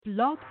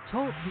Blog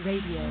Talk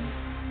Radio.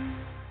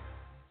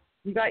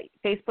 You got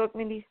Facebook,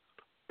 Mindy?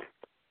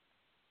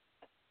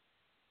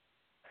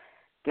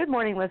 Good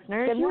morning,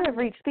 listeners. Good morning. You have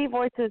reached the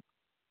voices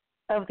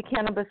of the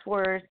Cannabis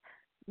War's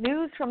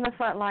News from the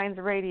Front Lines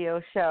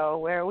radio show,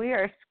 where we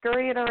are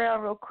scurrying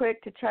around real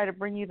quick to try to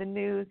bring you the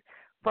news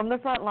from the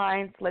front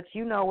lines, to let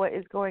you know what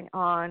is going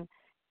on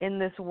in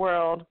this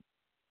world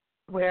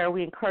where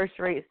we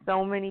incarcerate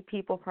so many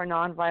people for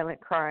nonviolent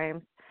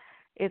crimes.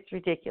 It's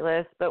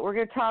ridiculous. But we're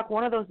going to talk,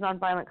 one of those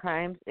nonviolent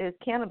crimes is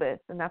cannabis,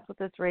 and that's what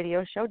this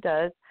radio show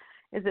does,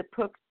 is it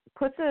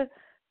puts a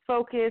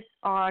focus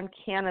on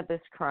cannabis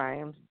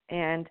crimes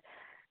and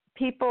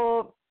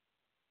people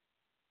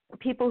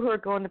who are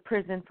going to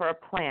prison for a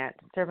plant,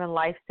 serving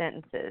life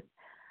sentences.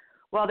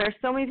 Well, there's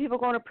so many people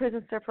going to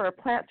prison for a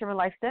plant, serving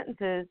life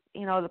sentences.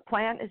 You know, the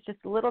plant is just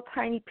a little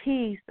tiny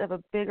piece of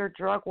a bigger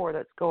drug war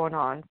that's going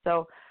on.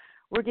 So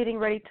we're getting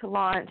ready to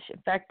launch. In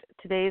fact,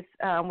 today's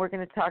we're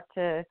going to talk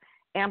to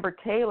Amber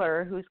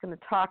Taylor, who's going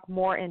to talk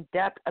more in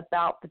depth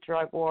about the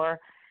drug war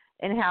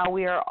and how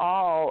we are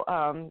all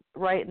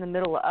right in the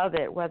middle of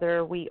it,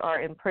 whether we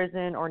are in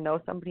prison or know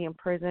somebody in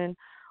prison,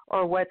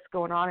 or what's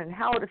going on and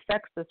how it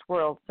affects this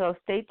world. So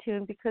stay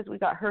tuned, because we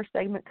got her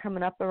segment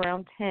coming up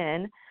around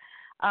 10.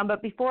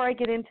 But before I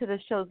get into the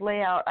show's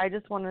layout, I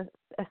just want to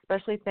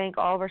especially thank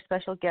all of our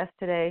special guests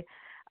today,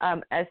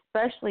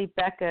 especially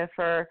Becca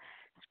for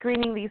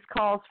screening these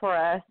calls for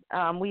us.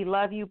 We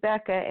love you,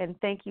 Becca, and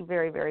thank you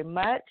very, very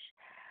much.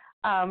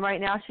 Right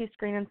now she's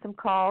screening some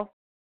calls.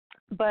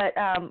 But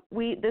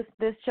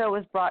this show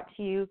is brought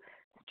to you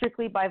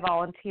strictly by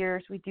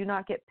volunteers. We do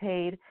not get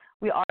paid.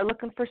 We are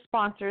looking for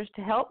sponsors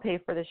to help pay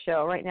for the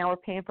show. Right now we're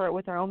paying for it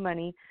with our own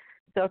money.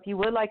 So if you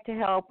would like to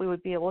help, we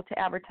would be able to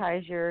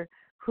advertise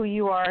who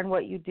you are and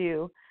what you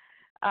do.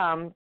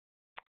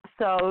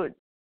 So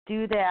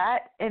do that.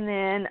 And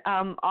then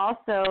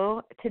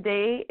also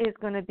today is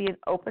going to be an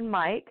open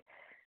mic.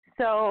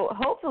 So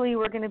hopefully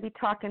we're going to be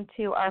talking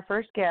to our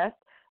first guest,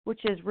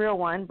 which is Real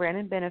One,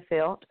 Brandon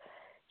Benefield.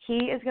 He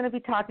is going to be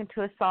talking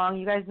to a song.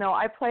 You guys know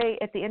I play,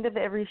 at the end of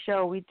every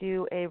show, we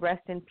do a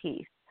rest in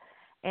peace.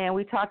 And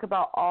we talk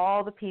about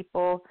all the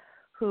people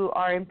who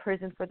are in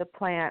prison for the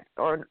plant,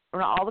 or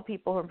not all the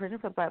people who are in prison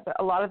for the plant, but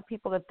a lot of the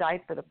people that have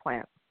died for the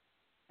plant.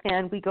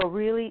 And we go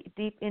really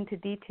deep into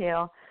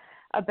detail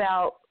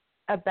about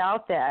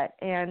that.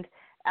 And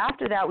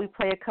after that, we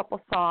play a couple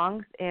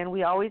songs, and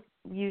we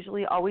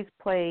usually always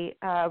play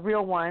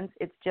Real Ones,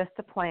 It's Just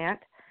a Plant.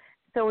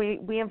 So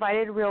we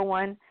invited Real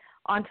One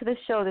onto the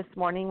show this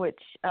morning,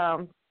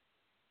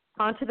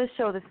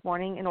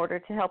 in order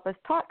to help us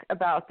talk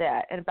about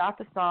that and about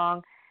the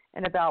song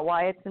and about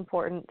why it's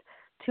important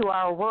to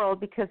our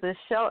world, because the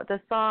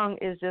song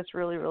is just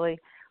really, really,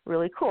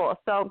 really cool.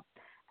 So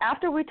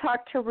after we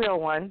talk to Real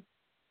One,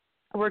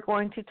 we're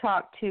going to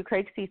talk to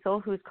Craig Cesal,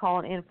 who's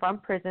calling in from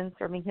prison,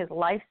 serving his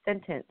life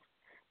sentence.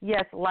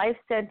 Yes, life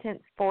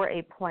sentence for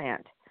a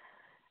plant.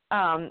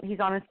 He's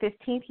on his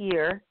 15th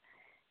year.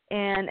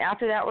 And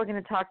after that, we're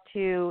going to talk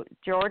to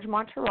George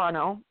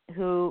Martorano,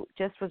 who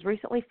just was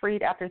recently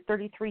freed after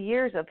 33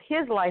 years of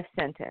his life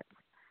sentence.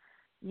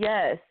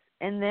 Yes.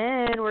 And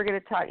then we're going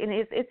to talk, and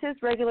it's his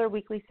regular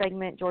weekly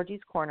segment,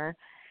 Georgies Corner.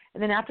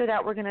 And then after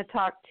that, we're going to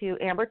talk to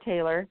Amber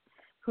Taylor,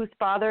 whose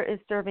father is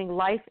serving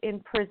life in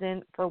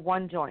prison for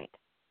one joint.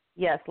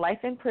 Yes,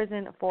 life in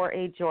prison for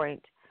a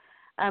joint.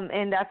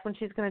 And that's when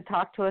she's going to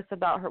talk to us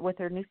about with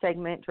her new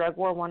segment, Drug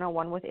War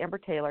 101 with Amber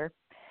Taylor.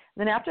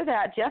 Then after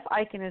that, Jeff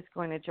Eichen is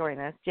going to join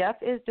us. Jeff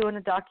is doing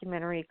a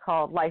documentary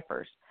called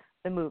Lifers,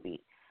 the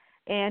movie.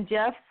 And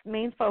Jeff's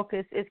main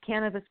focus is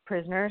cannabis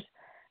prisoners,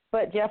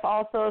 but Jeff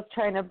also is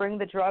trying to bring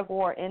the drug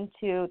war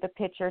into the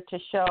picture to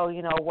show,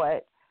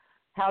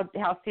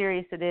 how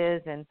serious it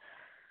is and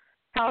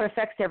how it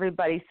affects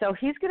everybody. So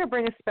he's going to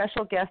bring a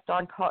special guest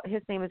on.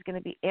 His name is going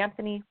to be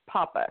Anthony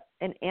Papa.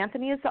 And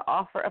Anthony is the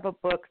author of a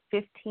book,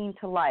 15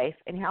 to Life,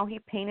 and how he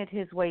painted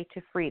his way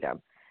to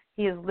freedom.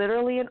 He is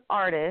literally an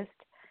artist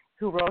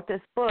who wrote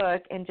this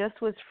book and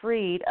just was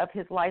freed of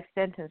his life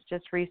sentence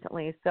just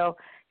recently. So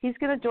he's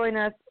going to join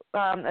us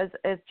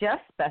as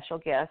Jeff's special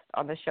guest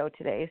on the show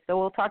today. So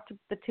we'll talk to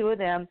the two of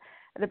them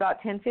at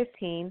about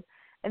 10:15,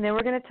 and then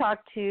we're going to talk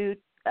to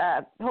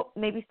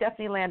maybe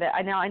Stephanie Landa.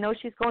 I know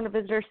she's going to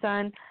visit her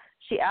son.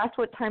 She asked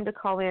what time to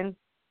call in,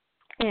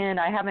 and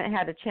I haven't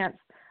had a chance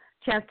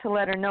to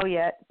let her know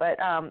yet, but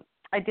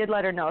I did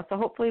let her know. So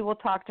hopefully we'll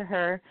talk to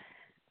her.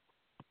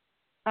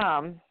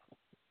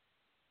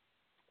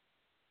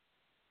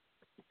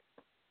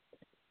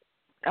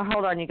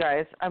 Hold on, you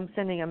guys. I'm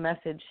sending a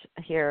message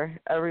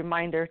here, a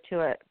reminder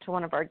to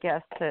one of our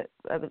guests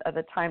of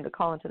the time to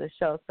call into the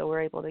show, so we're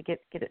able to get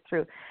it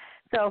through.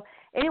 So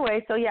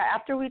anyway,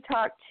 after we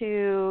talk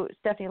to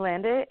Stephanie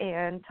Landa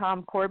and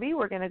Tom Korby,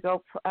 we're going to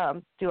go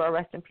do our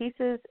rest in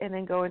pieces and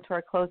then go into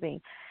our closing.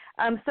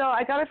 So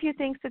I got a few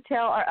things to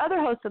tell our other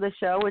host of the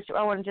show, which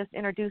I want to just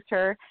introduce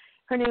her.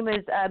 Her name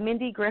is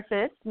Mindi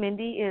Griffiths.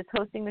 Mindi is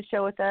hosting the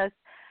show with us.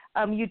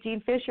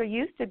 Eugene Fischer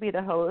used to be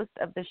the host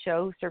of the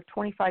show, who served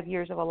 25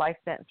 years of a life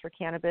sentence for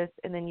cannabis,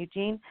 and then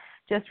Eugene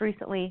just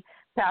recently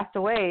passed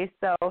away.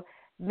 So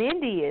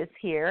Mindi is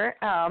here.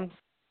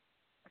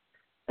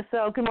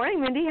 So good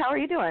morning, Mindi. How are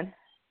you doing?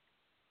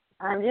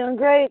 I'm doing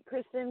great,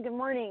 Kristin. Good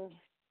morning.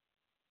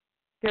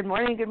 Good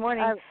morning. Good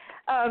morning.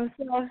 So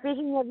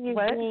speaking of Eugene,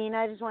 what?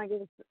 I just want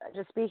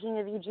to speaking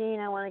of Eugene,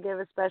 I want to give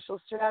a special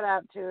shout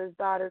out to his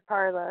daughter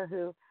Carla,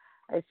 who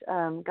I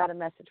got a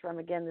message from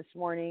again this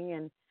morning,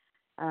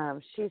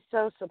 and she's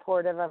so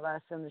supportive of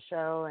us in the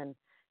show, and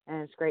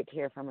it's great to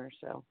hear from her.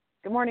 So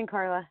good morning,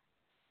 Carla.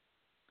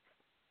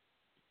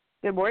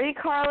 Good morning,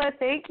 Carla.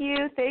 Thank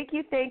you.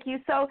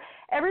 So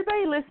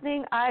everybody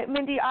listening,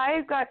 Mindi,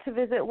 I got to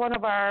visit one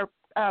of our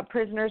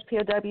prisoners,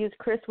 POWs,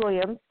 Chris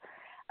Williams,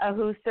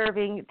 who's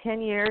serving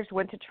 10 years,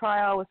 went to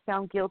trial, was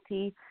found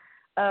guilty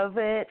of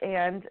it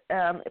and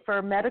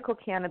for medical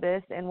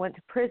cannabis and went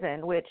to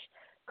prison, which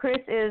Chris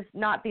is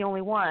not the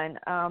only one.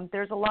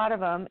 There's a lot of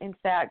them. In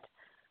fact,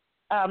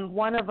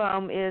 one of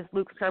them is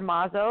Luke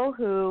Scarmazzo,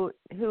 who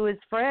is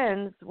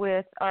friends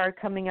with our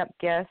coming up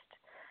guest,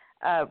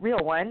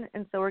 Real One.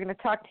 And so we're going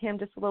to talk to him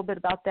just a little bit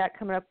about that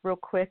coming up real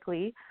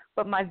quickly.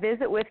 But my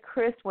visit with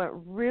Chris went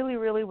really,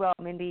 really well,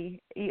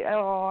 Mindi.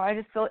 Oh, I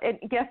just feel, and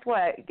guess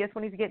what? Guess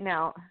when he's getting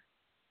out?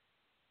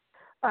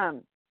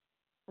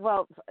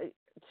 Well,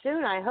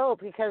 soon, I hope,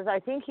 because I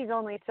think he's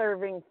only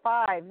serving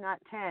 5, not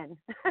 10.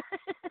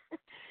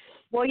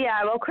 Well,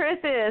 yeah, Chris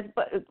is,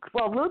 but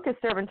Luke is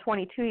serving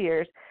 22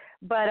 years,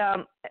 but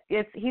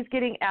he's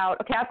getting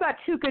out. Okay, I've got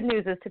two good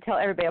news to tell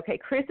everybody. Okay,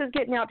 Chris is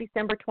getting out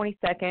December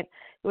 22nd. It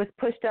was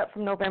pushed up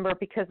from November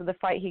because of the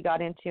fight he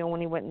got into when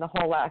he went in the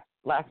hole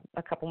last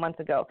a couple months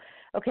ago.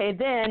 Okay,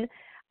 then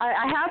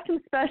I have some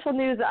special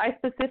news that I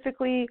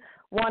specifically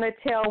want to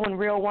tell when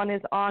Real One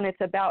is on. It's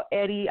about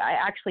Eddie. I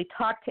actually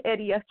talked to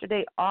Eddie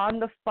yesterday on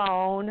the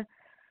phone.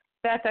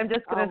 Beth, I'm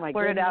just going to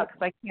blurt it out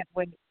because I can't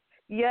wait.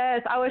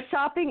 Yes, I was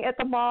shopping at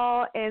the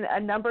mall, and a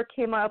number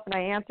came up, and I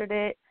answered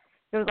it.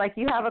 It was like,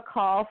 you have a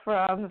call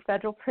from the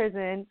federal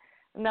prison.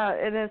 No,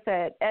 and it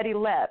said Eddie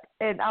Lepp.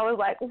 And I was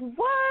like,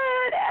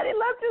 what? Eddie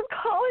Lepp is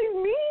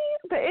calling me?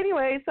 But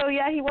anyway, so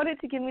yeah, he wanted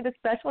to give me the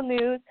special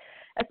news,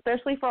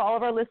 especially for all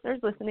of our listeners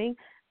listening,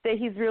 that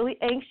he's really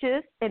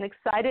anxious and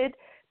excited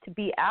to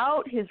be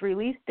out. His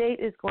release date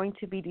is going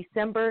to be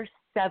December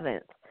 7th.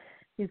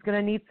 He's going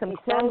to need some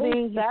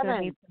clothing. He's going to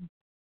need some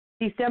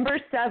December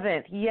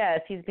 7th,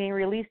 yes, he's being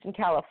released in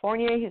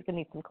California. He's going to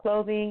need some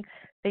clothing,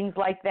 things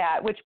like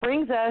that, which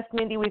brings us,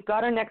 Mindi, we've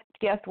got our next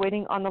guest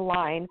waiting on the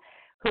line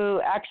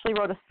who actually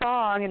wrote a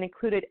song and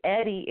included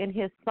Eddie in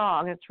his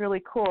song. It's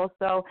really cool.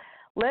 So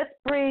let's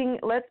bring,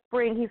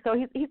 he's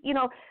you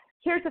know,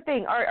 here's the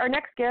thing. Our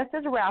next guest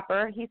is a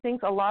rapper. He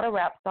sings a lot of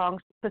rap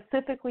songs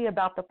specifically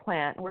about the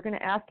plant. We're going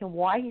to ask him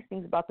why he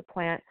sings about the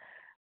plant,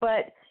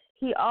 but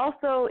he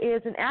also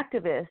is an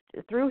activist.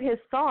 Through his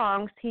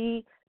songs,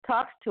 he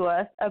talks to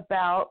us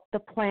about the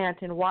plant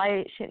and why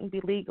it shouldn't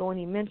be legal, and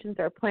he mentions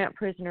our plant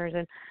prisoners,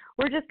 and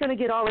we're just going to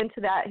get all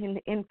into that.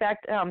 In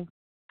fact,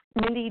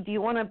 Mindi, do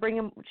you want to bring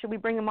him? Should we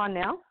bring him on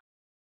now?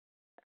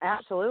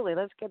 Absolutely.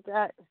 Let's get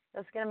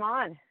him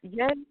on.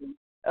 Yes.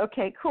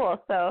 Okay, cool.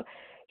 So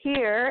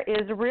here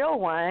is Real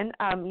One.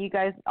 You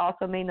guys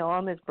also may know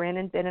him as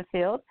Brandon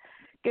Benefield.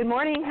 Good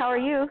morning. How are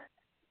you?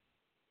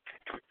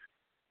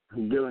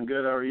 I'm doing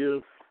good. How are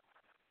you?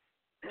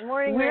 Good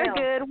morning. We're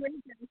good. We're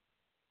good.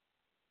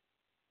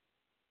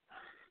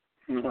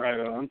 Right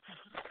on.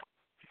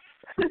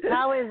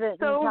 How is it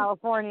in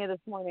California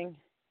this morning?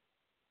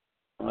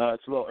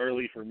 It's a little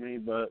early for me,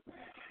 but,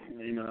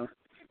 you know.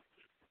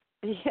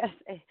 Yes,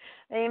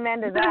 amen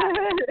to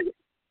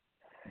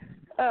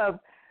that.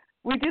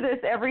 We do this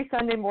every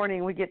Sunday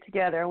morning. We get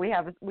together and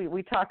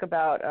we talk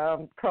about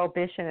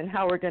prohibition and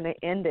how we're going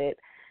to end it.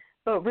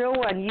 But Real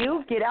One,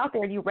 you get out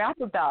there and you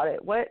rap about it.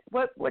 What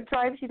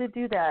drives you to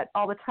do that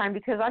all the time?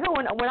 Because I know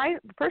when the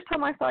first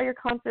time I saw your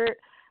concert,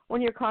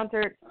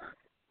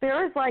 there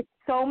was like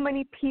so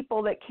many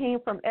people that came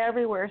from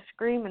everywhere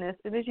screaming as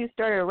soon as you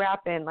started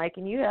rapping,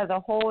 and you had the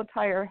whole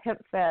entire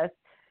hemp fest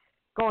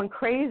going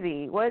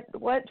crazy. What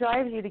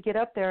drives you to get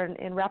up there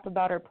and rap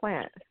about our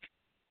plant?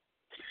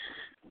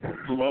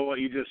 Well, what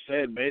you just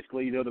said,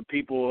 basically, the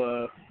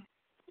people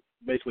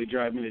basically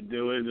drive me to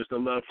do it. Just a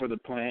love for the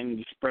plant and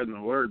just spreading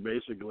the word,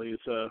 basically.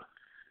 It's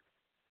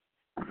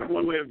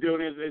one way of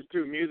doing it is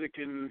through music,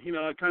 and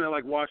I kind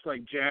of watched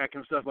Jack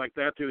and stuff like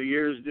that through the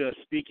years, just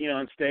speaking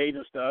on stage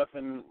and stuff,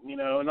 and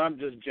and not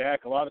just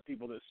Jack, a lot of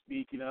people that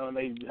speak, and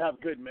they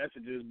have good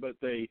messages, but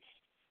they,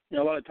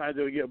 a lot of times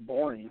they would get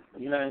boring.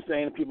 You know what I'm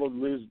saying? People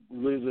lose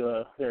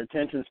their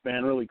attention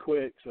span really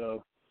quick.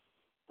 So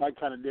I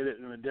kind of did it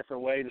in a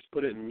different way, just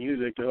put it in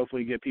music to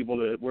hopefully get people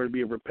to where to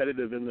be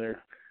repetitive in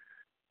their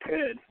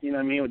head. You know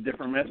what I mean? With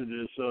different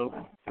messages. So.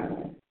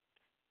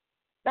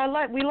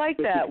 We like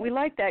that. We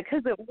like that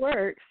because it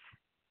works.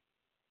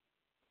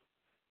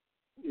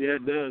 Yeah,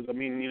 it does. I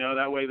mean,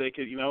 that way they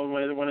could,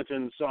 when it's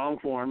in song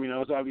form,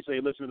 it's obviously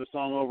they listen to the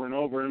song over and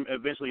over, and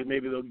eventually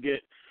maybe they'll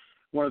get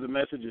one of the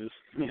messages.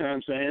 You know what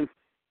I'm saying?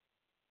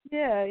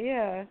 Yeah,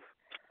 yeah.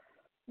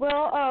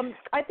 Well,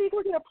 I think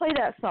we're going to play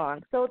that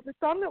song. So the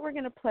song that we're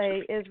going to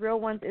play is Real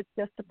Ones, It's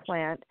Just a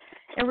Plant.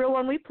 And Real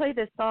One, we play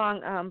this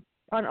song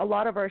on a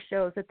lot of our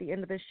shows at the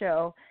end of the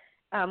show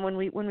when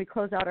we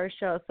close out our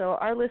show. So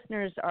our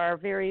listeners are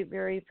very,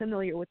 very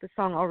familiar with the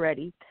song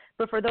already.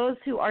 But for those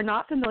who are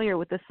not familiar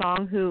with the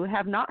song, who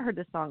have not heard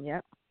the song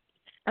yet,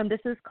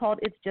 this is called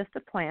It's Just a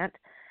Plant.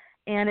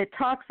 And it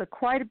talks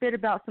quite a bit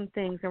about some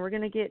things, and we're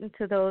going to get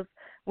into those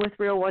with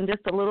Real One just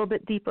a little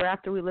bit deeper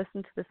after we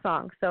listen to the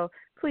song. So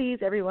please,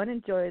 everyone,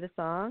 enjoy the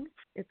song.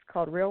 It's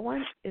called Real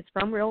One. It's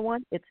from Real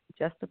One. It's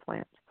Just a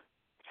Plant.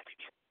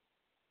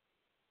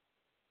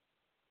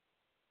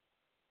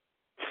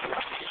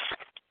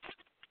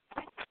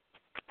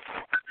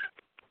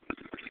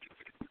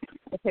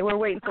 Okay, we're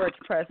waiting for it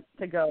to press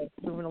to go.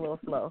 It's moving a little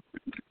slow.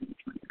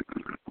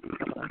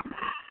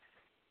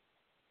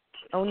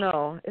 Oh,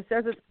 no. It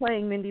says it's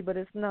playing, Mindy, but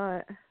it's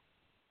not.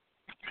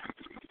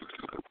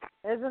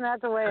 Isn't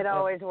that the way it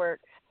always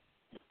works?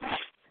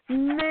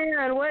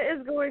 Man, what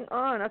is going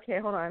on? Okay,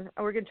 hold on.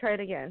 We're going to try it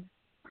again.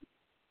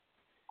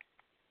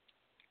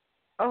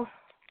 Oh.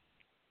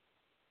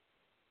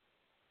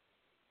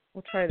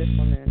 We'll try this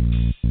one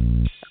then.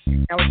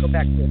 Now we'll go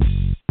back to it.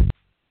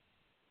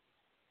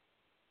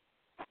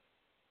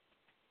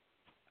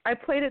 I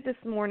played it this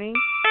morning.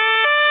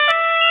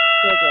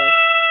 There it goes.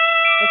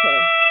 Okay.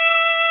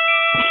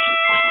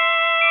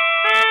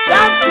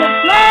 Just a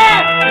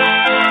plant,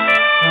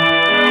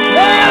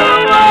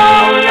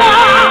 marijuana,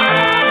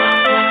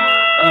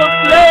 a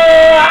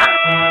plant,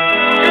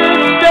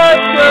 it's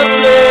just a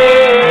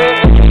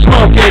plant.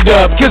 Smoke it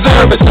up, 'cause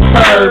herb is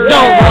superb.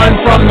 Don't run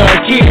from the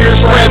cure,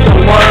 spread the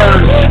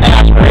word.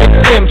 Ask Craig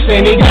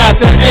Simpson, he got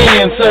the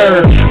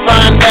answer.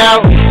 Find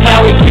out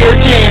how he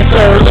cured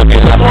cancer. Look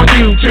it up on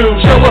YouTube,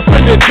 show a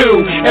friend or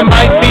two. It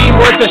might be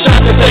worth a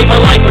shot to save a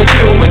life or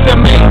two. It's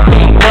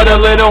amazing what a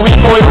little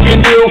hemp oil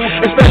can do,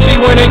 especially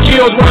when it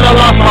kills what I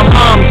lost my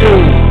mom to.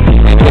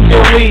 It's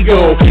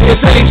illegal, it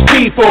saves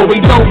people, we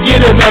don't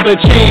get another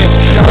chance.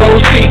 No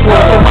sequel,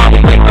 so why we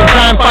take the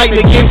time fighting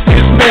against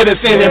this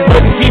medicine and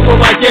putting people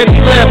like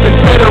Eddie Left in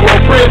federal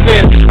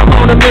prison. I'm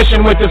on a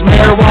mission with this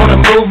marijuana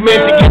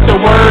movement to get the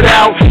word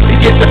out, to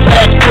get the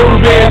facts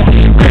proven.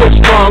 Live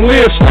strong,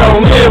 live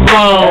strong, live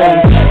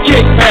long.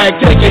 Kick back,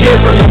 take a hit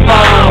from your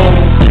phone.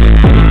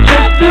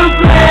 Just a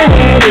plant,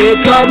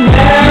 it's called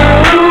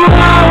marijuana.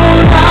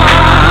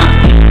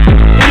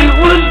 It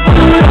was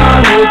put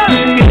on with the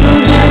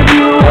music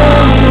you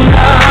own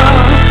now.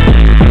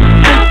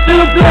 Just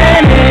a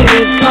plant,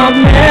 it's called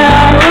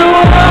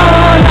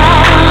marijuana.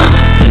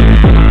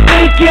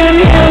 It can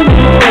heal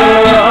the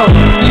world.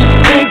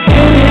 It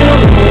can heal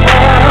the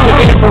world.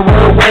 The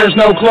emperor wears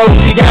no clothes,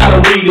 you gotta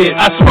read it.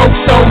 I smoke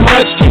so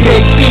much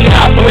THC,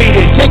 I bleed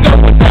it. Take up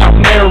without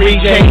Mary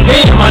Jane,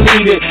 damn I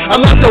need it. I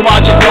love to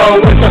watch it grow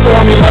with the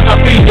formula I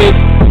feed it.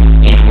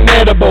 Eating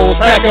edibles,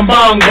 packing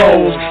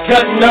bongos,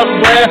 cutting up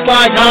grass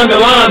like Honda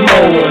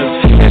lawnmowers.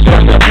 It's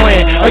just a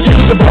plant, a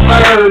usable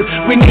herb.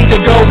 We need to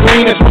go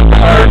green, it's what the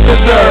earth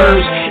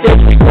deserves. If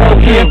we grow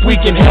hemp, we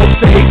can help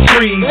save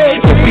trees.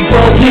 If we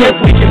grow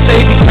hemp, we can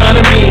save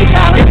economies.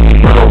 If we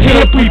grow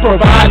hemp, we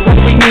provide what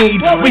we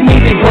need. We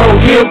need to grow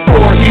hemp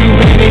for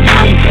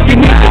humanity. You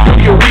need to do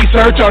your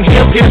research on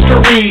hemp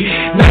history.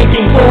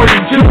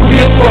 1942,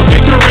 hemp for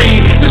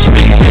victory. Just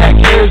read Jack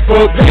Hare's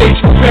book, page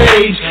for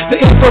page. The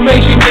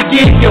information you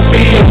get, you'll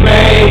be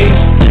amazed.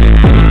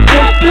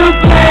 Just a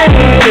plant,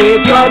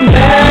 it's called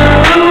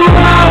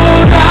marijuana.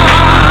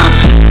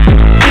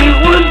 It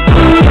was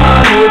put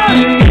on with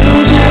the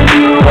music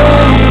you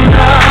own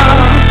now.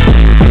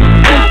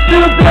 Just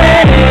a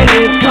plant,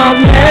 it's called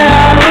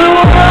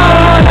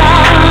marijuana.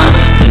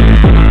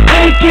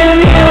 It can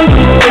heal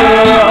the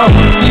world.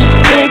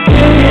 It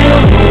can heal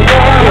the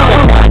world.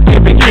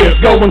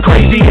 Going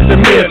crazy is a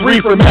myth.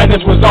 Reefer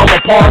madness was all a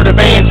part of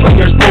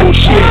Anslinger's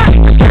bullshit.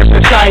 Their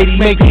society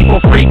make people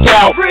freak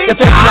out. If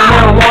they smell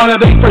marijuana,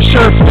 they for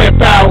sure flip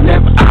out.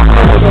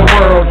 Over the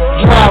world,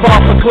 drive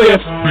off a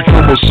cliff,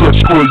 become a sex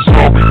crazy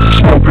zombie,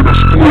 smoking a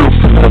spliff.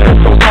 What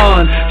goes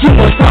on? Too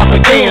much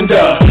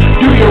propaganda.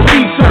 Do your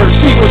research,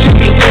 see what you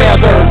can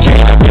gather.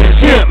 Cannabis,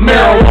 hemp,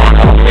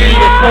 marijuana, weed,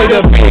 it played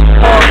a big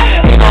part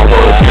in our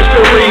world's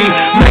history.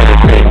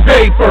 Medicine,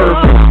 vapor,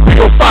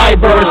 real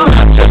fiber. It's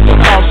not just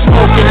about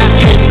smoking and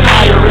getting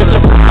higher, it's a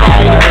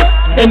provider.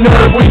 An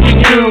herb we can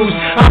use,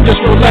 I'm just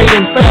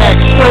relating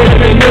facts, spreading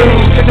the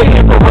news. The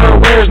emperor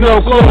wears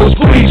no clothes,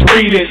 please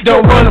read it.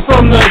 Don't run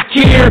from the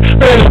cure,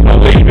 better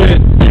believe it.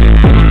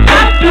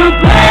 Just a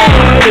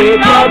plant,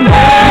 it's called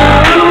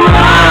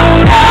marijuana.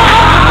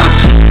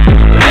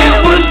 It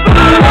was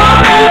put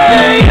on with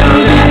the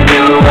music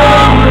you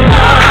own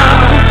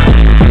now.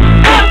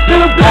 Just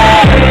a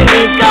plant,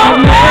 it's called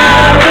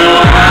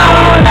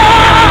marijuana.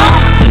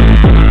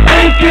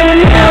 It can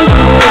heal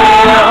the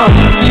world.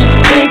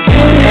 It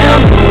can heal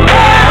the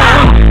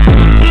world.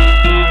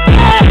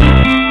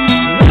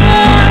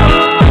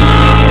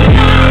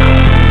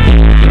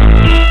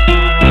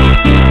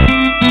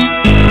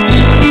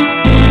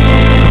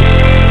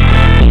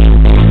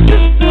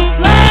 Just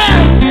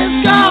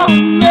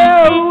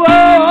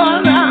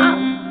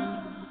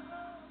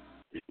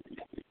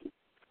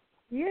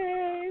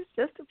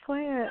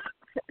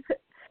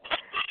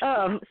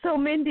So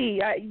Mindi,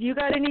 you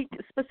got any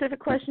specific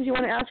questions you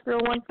want to ask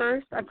Real One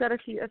first? I've got a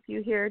few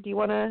here. Do you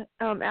want to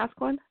ask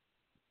one?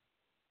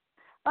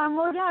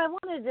 Well, yeah, I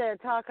wanted to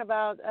talk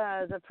about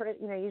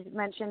you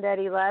mentioned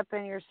Eddie Lepp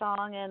in your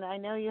song, and I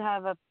know you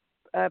have a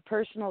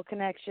personal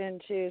connection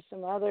to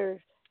some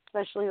other,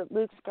 especially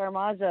Luke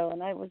Scarmazzo,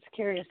 and I was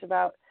curious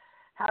about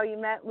how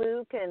you met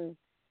Luke and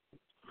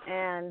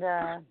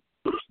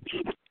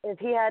if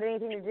he had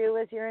anything to do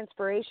with your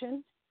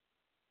inspiration.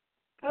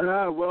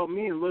 Well,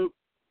 me and Luke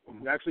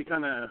actually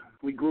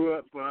we grew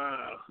up,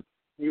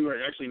 we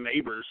were actually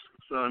neighbors.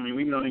 So, I mean,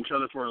 we've known each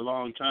other for a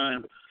long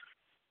time.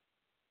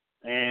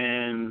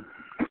 And,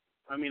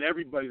 I mean,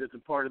 everybody that's a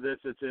part of this,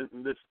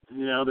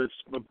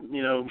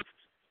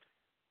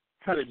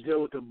 how to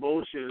deal with the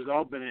bullshit has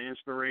all been an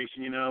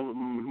inspiration.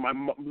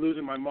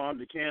 Losing my mom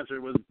to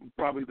cancer was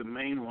probably the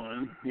main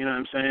one. You know what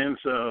I'm saying?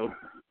 So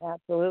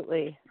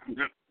absolutely,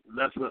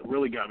 that's what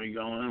really got me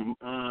going.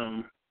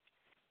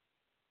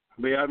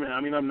 But yeah,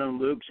 I mean, I've known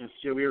Luke since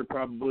we were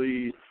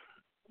probably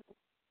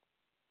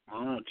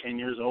 10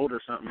 years old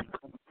or something.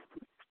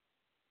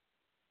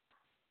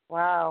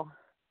 Wow.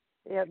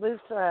 Yeah,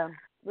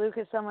 Luke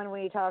is someone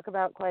we talk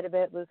about quite a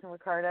bit, Luke and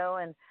Ricardo,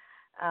 and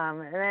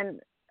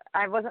then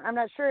I'm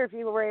not sure if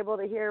you were able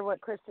to hear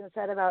what Kristin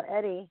said about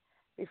Eddie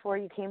before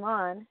you came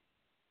on.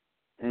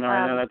 No,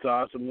 yeah, that's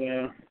awesome.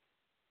 Yeah,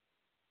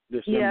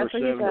 December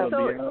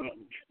 7th.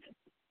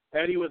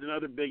 Eddie was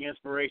another big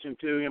inspiration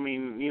too. I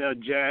mean,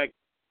 Jack,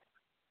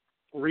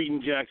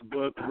 reading Jack's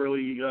book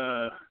really,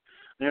 The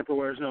Emperor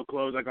Wears No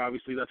Clothes. Like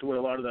obviously, that's what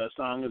a lot of that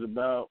song is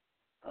about.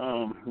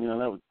 That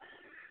was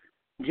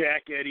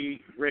Jack,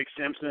 Eddie, Rick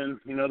Simpson.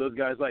 Those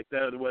guys like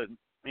that are what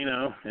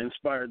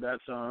inspired that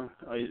song,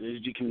 as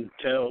you can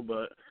tell.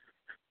 But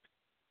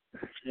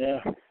yeah,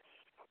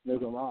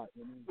 there's a lot.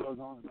 It goes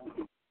on and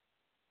on.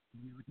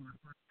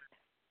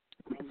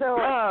 So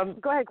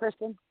go ahead,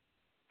 Kristin.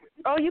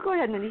 Oh, you go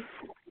ahead, Mindi.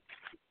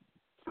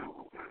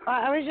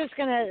 I was just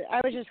gonna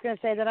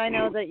say that I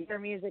know that your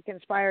music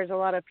inspires a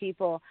lot of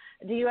people.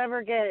 Do you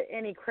ever get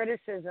any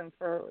criticism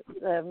for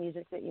the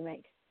music that you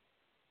make?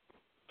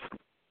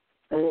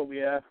 Oh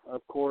yeah,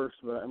 of course,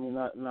 but I mean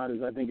not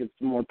as I think it's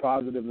more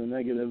positive than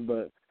negative,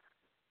 but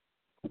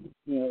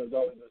there's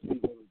always those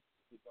people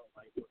who don't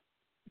like it.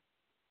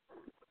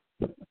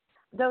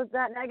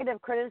 That negative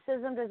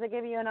criticism, does it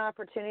give you an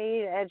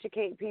opportunity to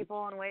educate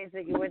people in ways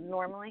that you wouldn't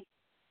normally?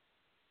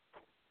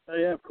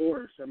 Yeah, of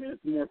course. I mean,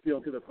 it's more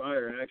fuel to the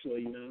fire,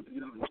 actually.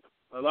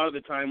 A lot of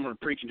the time we're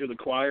preaching to the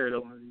choir.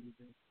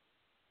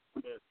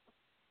 But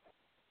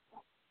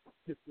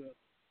it's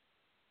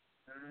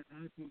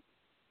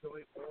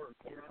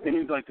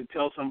seems like to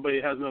tell somebody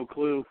that has no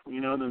clue,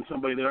 than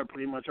somebody that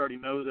pretty much already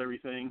knows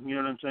everything. You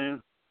know what I'm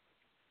saying?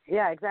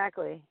 Yeah,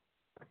 exactly.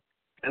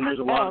 And there's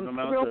a lot of them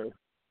out there.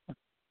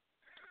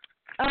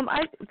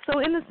 So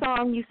in the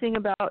song you sing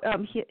about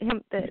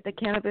the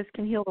cannabis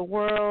can heal the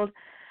world.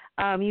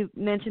 You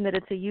mentioned that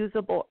it's a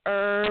usable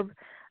herb,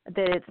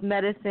 that it's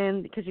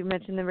medicine, because you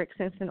mentioned the Rick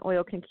Simpson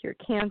oil can cure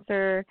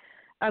cancer.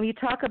 You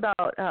talk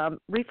about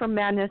reefer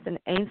madness and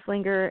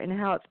Ainslinger and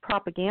how it's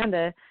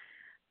propaganda.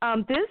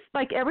 This,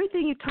 like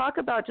everything you talk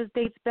about, just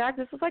dates back.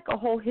 This is like a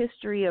whole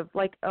history of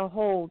like a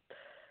whole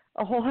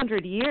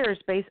 100 years,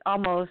 based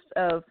almost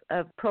of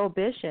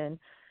prohibition.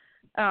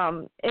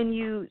 And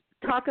you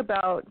talk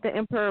about The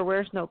Emperor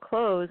Wears No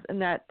Clothes,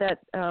 and that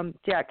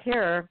Jack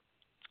Herer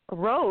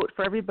wrote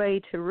for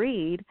everybody to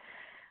read.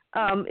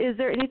 Is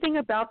there anything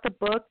about the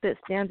book that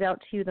stands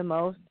out to you the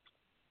most?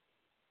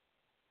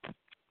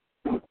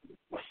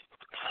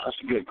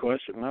 That's a good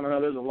question. I don't know.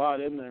 There's a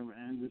lot in there,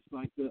 man. Just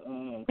like the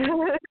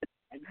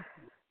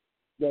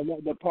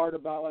part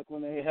about like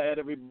when they had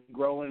everybody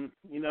growing,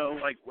 when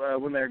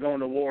they were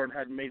going to war and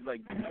had made like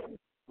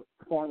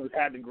farmers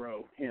had to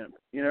grow hemp.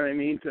 You know what I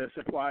mean, to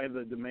supply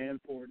the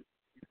demand for it.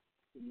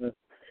 In the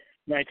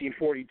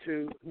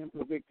 1942 hemp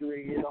for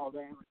victory and all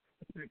that.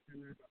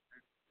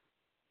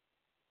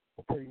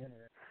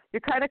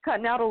 You're kind of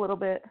cutting out a little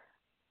bit.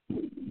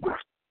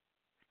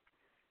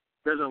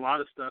 There's a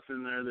lot of stuff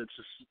in there that's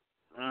just,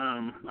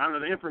 I don't know,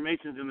 the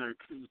information's in there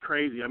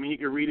crazy. I mean, you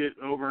can read it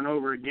over and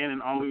over again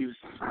and always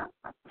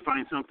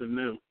find something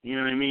new. You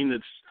know what I mean?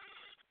 The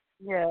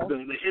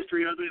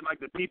history of it, like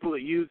the people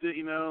that used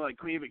it, like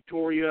Queen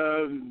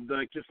Victoria,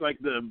 like just like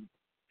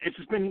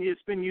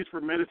it's been used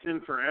for medicine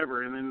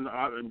forever. And then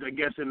I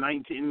guess in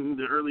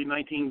the early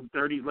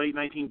 1930s, late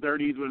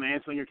 1930s, when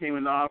Anslinger came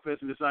into office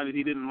and decided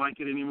he didn't like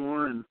it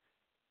anymore, and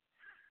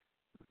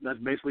that's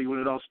basically when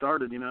it all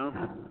started.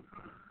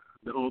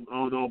 The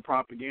old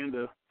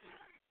propaganda.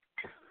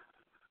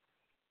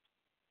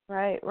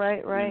 Right.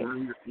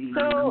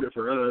 So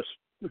for us.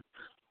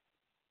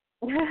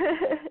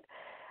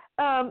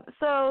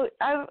 So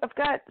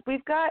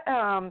we've got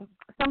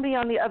somebody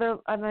on the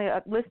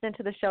listening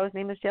to the show. His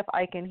name is Jeff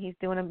Eichen. He's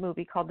doing a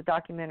movie called the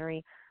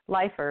documentary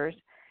Lifers,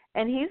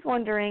 and he's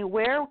wondering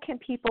where can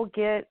people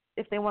get,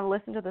 if they want to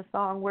listen to the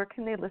song, where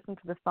can they listen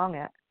to the song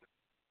at?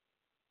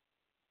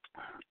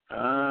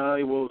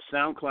 Well,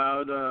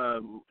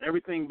 SoundCloud,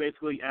 everything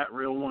basically at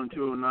Real One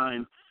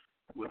 209.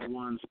 with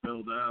one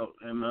spelled out.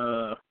 And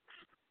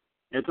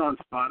it's on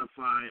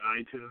Spotify,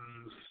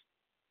 iTunes,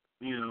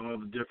 all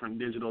the different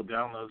digital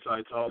download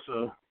sites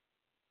also.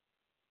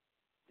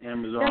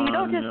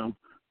 Amazon,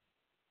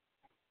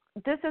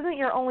 This isn't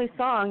your only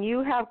song.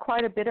 You have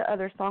quite a bit of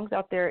other songs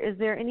out there. Is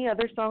there any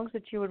other songs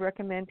that you would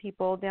recommend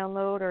people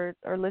download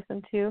or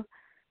listen to?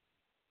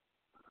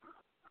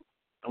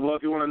 Well,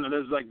 if you want to,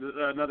 there's like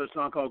another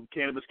song called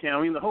Cannabis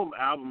County. The whole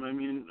album,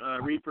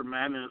 Reefer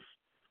Madness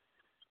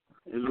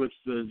is which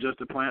the Just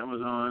a Plant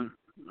was on.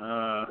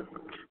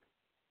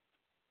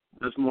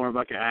 That's more of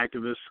like an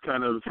activist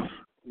kind of,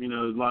 a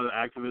lot of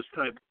activist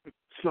type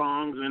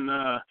songs. And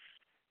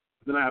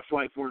then I have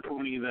Flight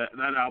 420.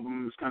 That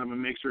album is kind of a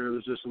mixture. It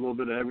was just a little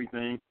bit of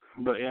everything.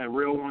 But yeah,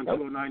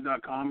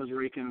 real1209.com is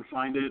where you can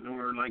find it,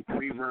 or like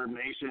Reverb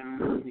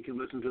Nation. You can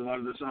listen to a lot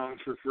of the songs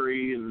for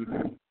free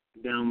and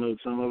download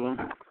some of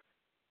them.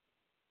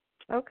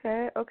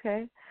 Okay.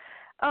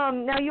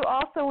 Now you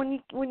also,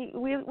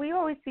 we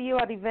always see you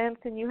at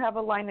events, and you have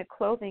a line of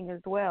clothing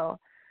as well.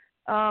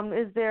 You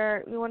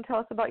want to tell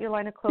us about your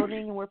line of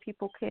clothing and where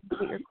people can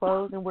get your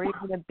clothes and where you're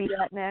going to be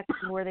at next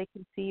and where they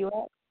can see you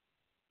at?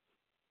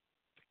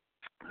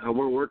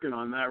 We're working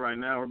on that right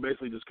now. We're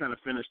basically just kind of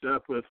finished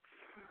up with,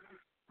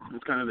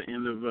 it's kind of the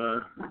end of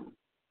the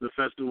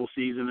festival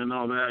season and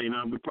all that.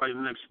 But probably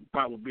the next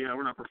spot will be,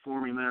 we're not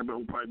performing there, but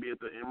we'll probably be at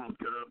the Emerald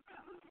Cup,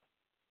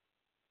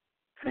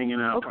 hanging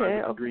out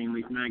with the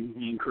Greenleaf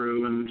Magazine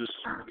crew and just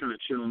kind of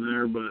chilling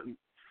there. But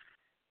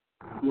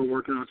we're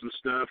working on some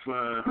stuff.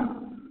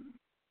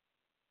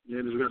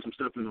 We've got some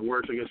stuff in the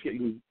works. I guess you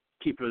can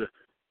keep it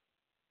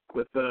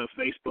with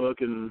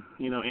Facebook and,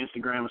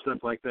 Instagram and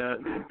stuff like that.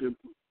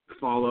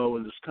 Follow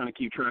and just kind of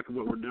keep track of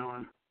what we're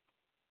doing.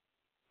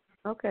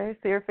 Okay,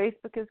 so your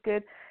Facebook is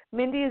good.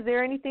 Mindi, is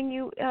there anything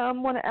you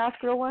want to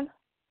ask real one?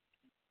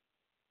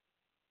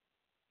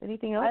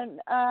 Anything else?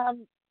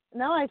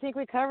 No, I think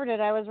we covered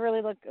it. I was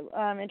really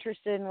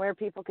interested in where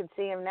people could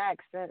see him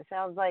next. It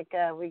sounds like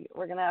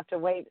we're going to have to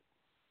wait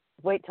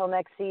till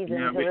next season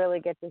to really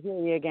get to hear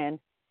you again.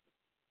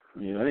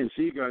 Yeah, I didn't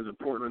see you guys at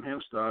Portland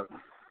Hempstock.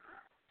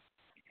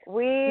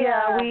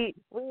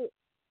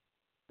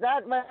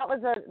 That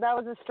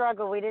was a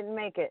struggle. We didn't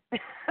make it.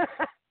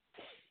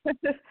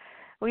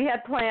 We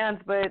had plans,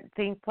 but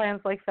the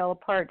plans fell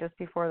apart just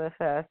before the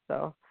fest.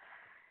 So,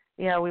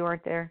 yeah, we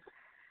weren't there.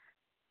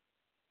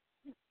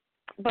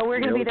 But we're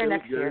going to be there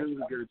next year.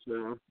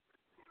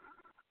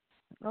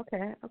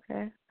 Okay.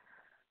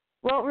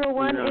 Well, real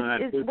one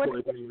is what?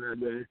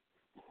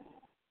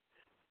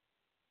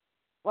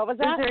 What was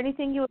that? Is there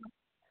anything you?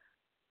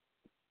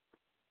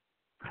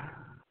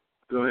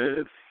 Go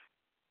ahead.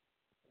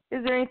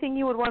 Is there anything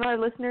you would want our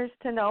listeners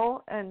to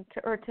know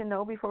to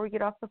know before we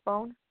get off the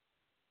phone?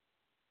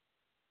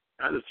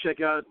 I just check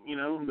out,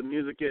 the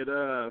music at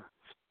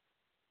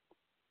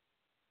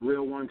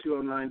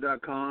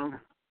real1209.com.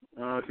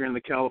 If you're in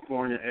the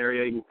California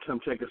area, you can come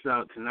check us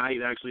out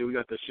tonight. Actually, we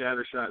got the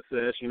Shatter Shot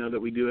sesh, that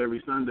we do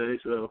every Sunday,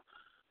 so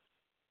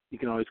you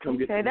can always come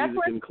get the music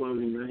and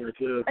clothing there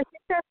too.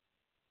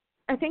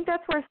 I think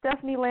that's where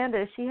Stephanie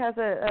Landa. She has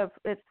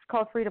it's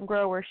called Freedom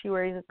Grow, where she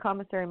raises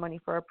commissary money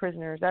for our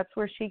prisoners. That's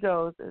where she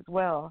goes as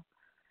well,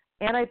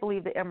 and I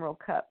believe the Emerald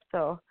Cup.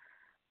 So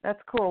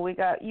that's cool. We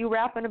got you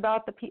rapping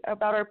about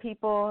our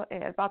people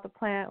and about the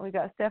plant. We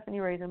got Stephanie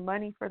raising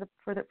money for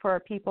our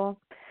people.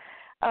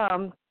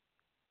 I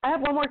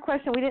have one more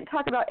question. We didn't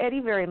talk about Eddie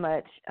very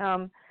much.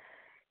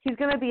 He's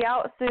going to be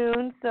out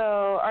soon. So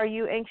are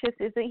you anxious?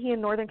 Isn't he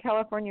in Northern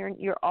California? And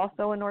you're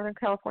also in Northern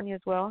California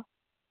as well?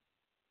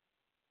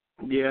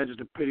 Yeah, just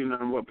depending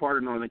on what part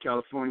of Northern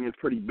California, it's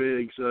pretty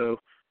big.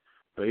 So,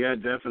 but yeah,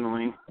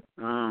 definitely.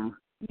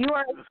 You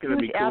are a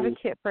huge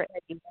advocate for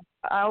Eddie.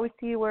 I always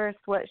see you wear a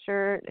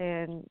sweatshirt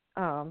and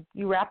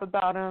you rap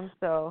about him.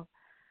 So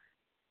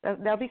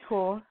that'll be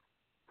cool.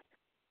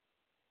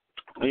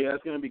 Yeah,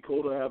 it's going to be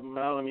cool to have him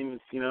out. I mean,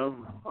 it's,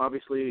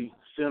 obviously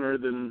sooner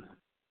than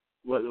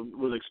what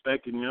was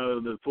expected,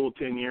 the full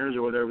 10 years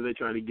or whatever they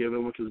tried to give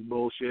him, which was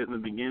bullshit in the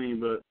beginning,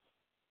 but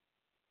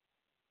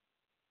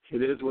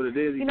it is what it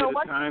is. He did his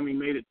time. He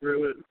made it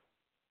through it.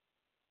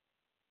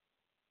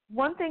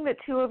 One thing that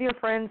two of your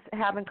friends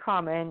have in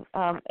common,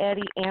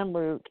 Eddie and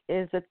Luke,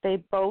 is that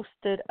they both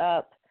stood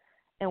up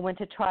and went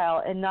to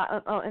trial. And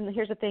and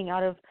here's the thing: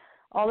 out of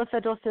all the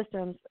federal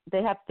systems,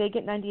 they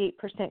get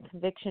 98%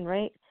 conviction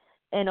rate,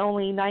 and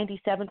only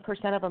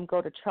 97% of them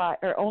go to trial,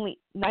 or only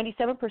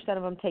 97%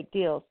 of them take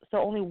deals. So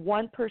only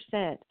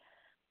 1%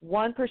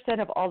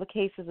 of all the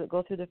cases that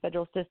go through the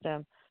federal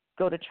system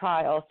go to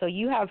trial. So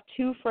you have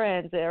two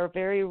friends that are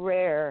very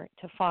rare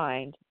to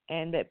find,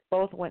 and that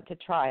both went to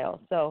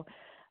trial. So,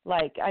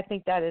 I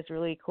think that is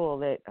really cool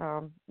that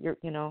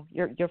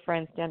your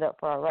friends stand up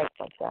for our rights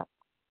like that.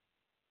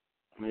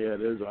 Yeah,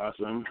 it is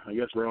awesome. I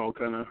guess we're all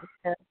kind of.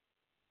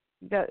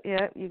 You got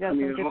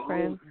some good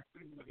friends.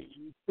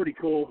 Pretty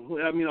cool.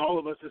 I mean, all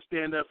of us that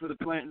stand up for the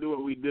plant and do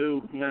what we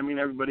do.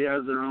 Everybody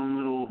has their own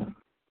little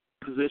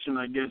position,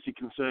 I guess you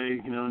can say,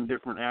 in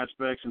different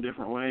aspects and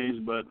different ways,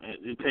 but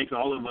it takes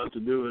all of us to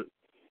do it.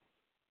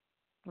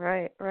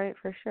 Right,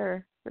 for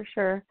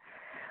sure.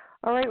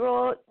 All right,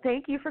 well,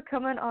 thank you for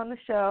coming on the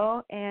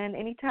show. And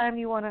anytime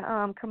you want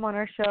to come on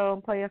our show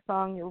and play a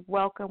song, you're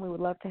welcome. We would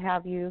love to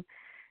have you.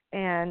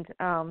 And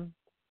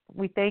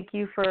we thank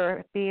you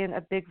for being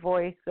a big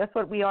voice. That's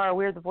what we are.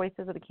 We're the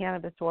voices of the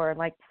Cannabis War. And,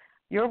 like,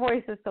 your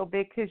voice is so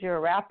big because you're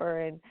a rapper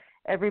and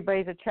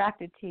everybody's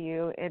attracted to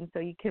you. And so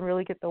you can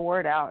really get the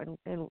word out.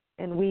 And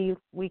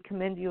we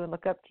commend you and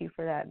look up to you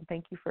for that. And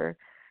thank you for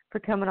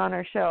coming on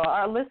our show.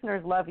 Our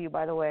listeners love you,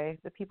 by the way.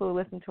 The people who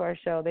listen to our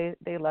show,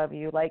 they love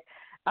you. Like,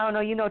 I don't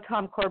know, you know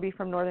Tom Korby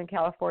from Northern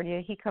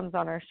California. He comes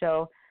on our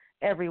show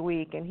every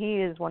week, and he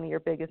is one of your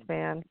biggest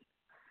fans.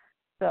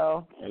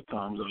 So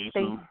Tom's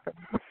awesome.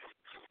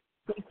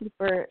 Thank you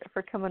for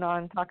coming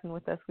on and talking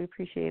with us. We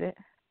appreciate it.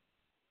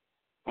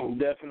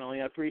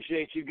 Definitely. I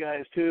appreciate you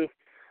guys, too.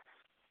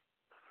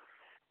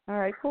 All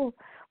right, cool.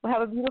 Well,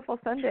 have a beautiful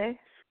Sunday.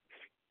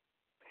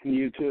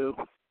 You too.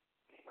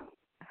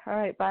 All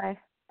right, bye.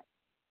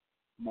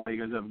 Bye.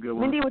 You guys have a good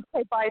one. Mindi would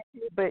say bye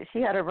too, but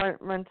she had to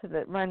run to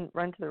the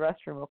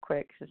restroom real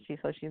quick, so she's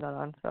not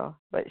on. So,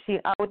 but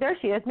there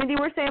she is. Mindi,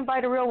 we're saying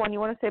bye to Real One. You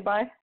want to say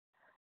bye?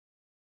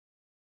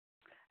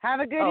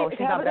 Have a good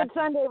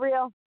Sunday,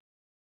 Real.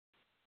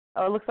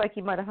 Oh, it looks like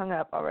he might have hung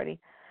up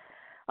already.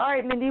 All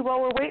right, Mindi. Well,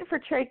 we're waiting for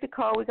Craig to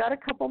call. We got a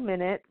couple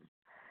minutes.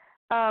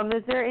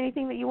 Is there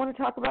anything that you want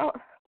to talk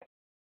about?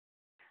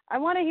 I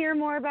want to hear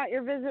more about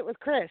your visit with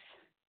Chris.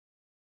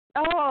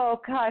 Oh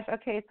gosh.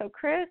 Okay, so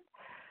Chris.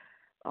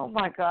 Oh,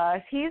 my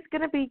gosh. He's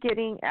going to be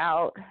getting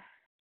out.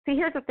 See,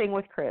 here's the thing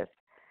with Chris.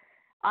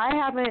 I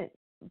haven't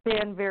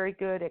been very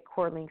good at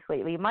cord links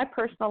lately. My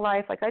personal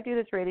life, like I do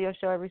this radio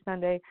show every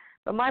Sunday,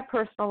 but my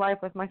personal life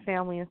with my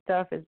family and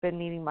stuff has been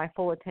needing my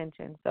full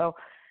attention. So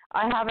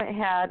I haven't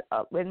had,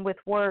 and with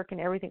work and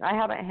everything, I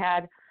haven't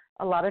had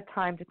a lot of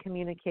time to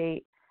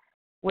communicate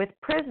with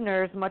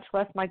prisoners, much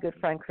less my good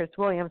friend Chris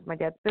Williams, my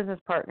dad's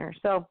business partner.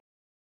 So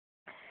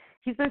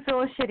he's been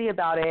feeling shitty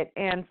about it,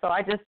 and so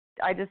I just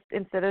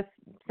instead of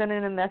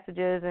sending him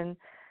messages and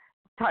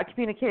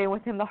communicating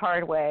with him the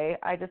hard way,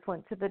 I just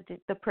went to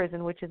the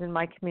prison, which is in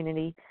my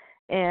community,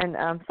 and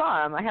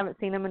saw him. I haven't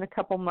seen him in a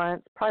couple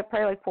months,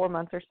 probably like 4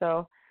 months or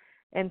so.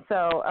 And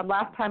so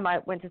last time I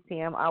went to see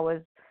him, I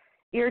was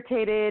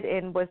irritated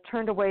and was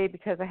turned away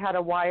because I had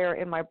a wire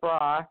in my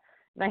bra,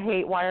 and I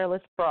hate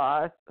wireless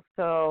bras.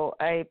 So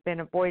I've been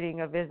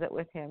avoiding a visit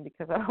with him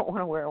because I don't want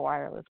to wear a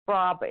wireless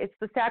bra. But it's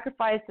the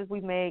sacrifices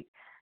we make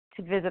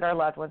to visit our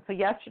loved ones. So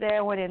yesterday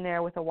I went in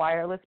there with a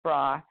wireless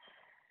bra.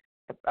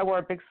 I wore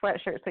a big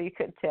sweatshirt so you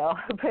couldn't tell.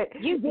 But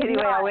you did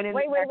anyway, not. I went in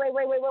Wait,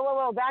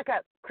 back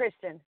up,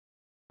 Kristin.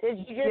 Did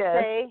you just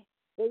say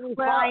that you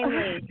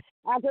finally,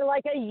 after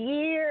like a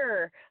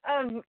year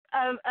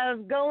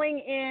of going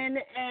in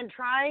and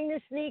trying to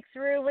sneak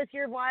through with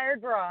your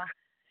wired bra,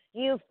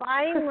 you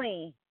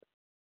finally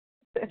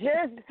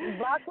just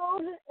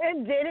buckled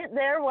and did it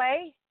their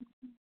way?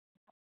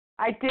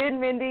 I did,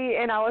 Mindi,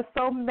 and I was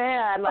so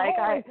mad. Like,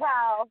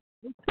 wow.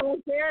 It's so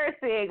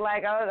embarrassing.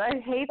 Like,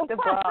 I hate the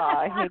bra.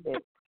 I hate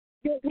it.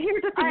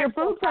 Here's the thing: your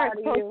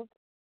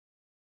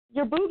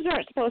boobs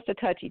aren't supposed to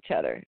touch each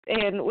other.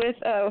 And with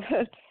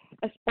a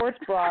sports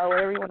bra, or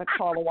whatever you want to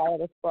call the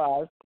wireless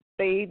bras,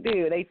 they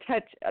do. They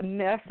touch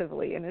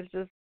massively, and it's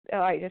just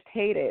I just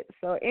hate it.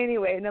 So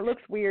anyway, and it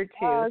looks weird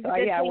too. Oh, so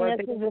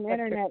this is an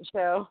internet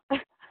show.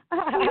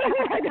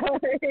 I know.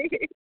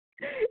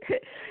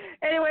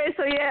 Anyway,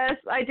 so yes,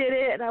 I did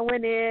it, and I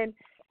went in,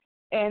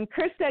 and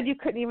Chris said you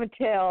couldn't even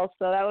tell,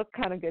 so that was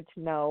kind of good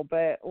to know.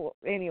 But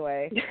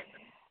anyway,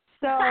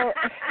 so,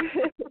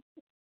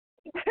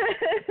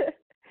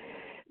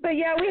 but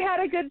yeah, we had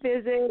a good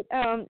visit.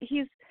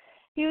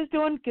 He was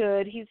doing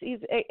good. He's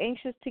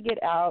anxious to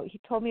get out. He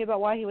told me about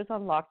why he was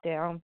on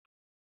lockdown,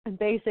 and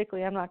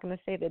basically, I'm not going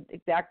to say the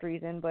exact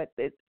reason, but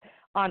it's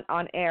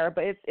on air.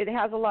 But it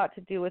has a lot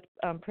to do with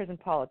prison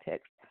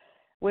politics,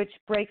 which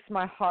breaks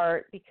my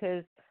heart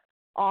because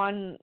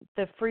on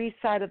the free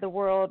side of the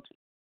world,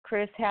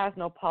 Chris has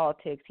no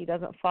politics. He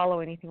doesn't follow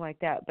anything like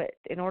that. But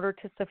in order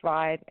to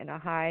survive in a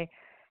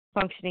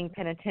high-functioning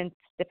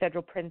the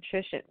federal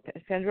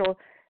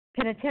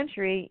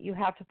penitentiary, you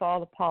have to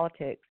follow the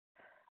politics.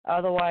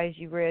 Otherwise,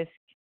 you risk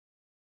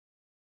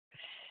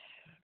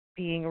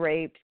being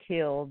raped,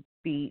 killed,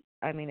 beat.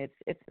 I mean,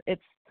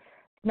 it's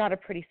not a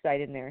pretty sight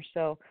in there.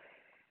 So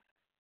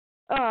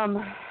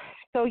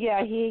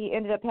yeah, he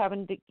ended up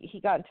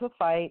he got into a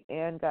fight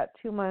and got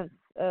 2 months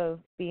of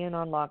being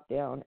on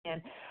lockdown.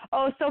 And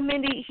so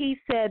Mindi, he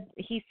said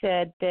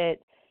that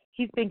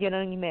he's been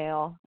getting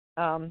mail.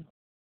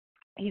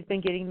 He's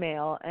been getting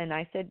mail, and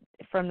I said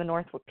from the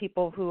North,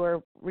 people who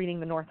are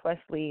reading the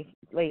Northwest Leaf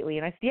lately,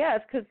 and I said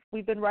yes, because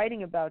we've been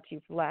writing about you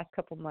for the last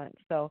couple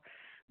months. So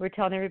we're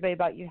telling everybody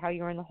about you, how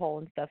you were in the hole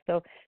and stuff.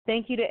 So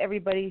thank you to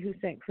everybody who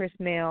sent Chris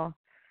mail,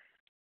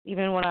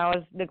 even when I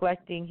was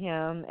neglecting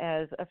him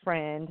as a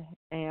friend,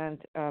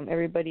 and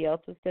everybody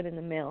else was sending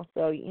the mail.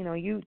 So,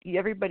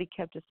 everybody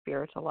kept his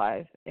spirits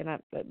alive, and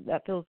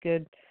that feels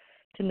good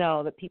to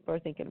know that people are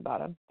thinking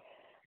about him.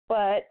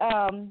 But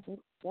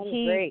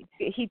great.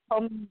 he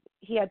told me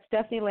he had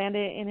Stephanie Landa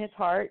in his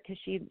heart because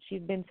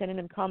she'd been sending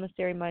him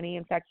commissary money.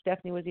 In fact,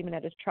 Stephanie was even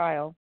at his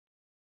trial.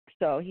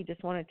 So he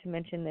just wanted to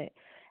mention that,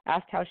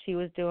 asked how she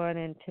was doing,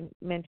 and to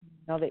mention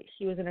that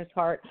she was in his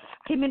heart.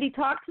 Okay, Mindy,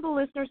 talk to the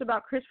listeners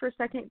about Chris for a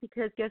second,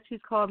 because guess who's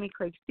calling me?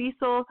 Craig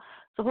Cesal.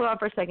 So hold on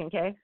for a second,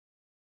 okay?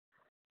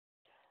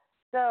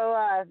 So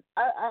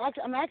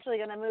I'm actually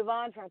going to move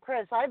on from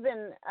Chris. I've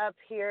been up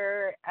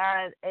here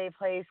at a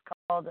place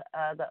called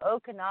the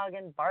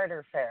Okanagan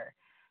Barter Fair,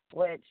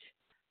 which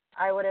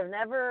I would have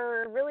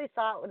never really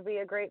thought would be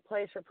a great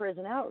place for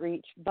prison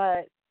outreach,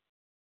 but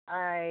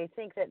I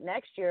think that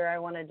next year I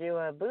want to do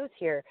a booth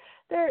here.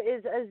 There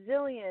is a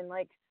zillion,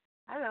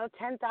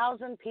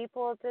 10,000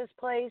 people at this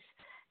place,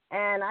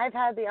 and I've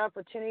had the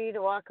opportunity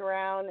to walk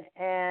around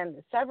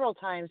and several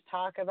times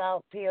talk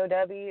about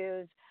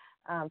POWs.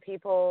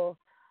 People,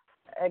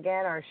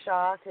 again, are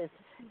shocked.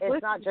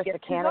 It's not just a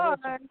cannabis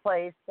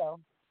place. So,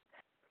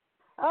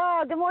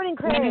 good morning,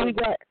 Craig. We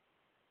got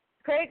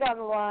Craig on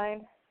the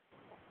line.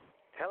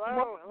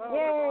 Hello.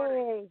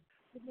 Yay.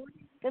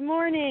 Good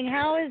morning.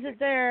 How is it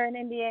there in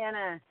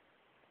Indiana?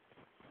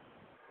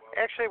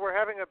 Actually, we're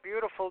having a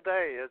beautiful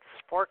day. It's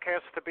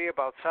forecast to be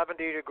about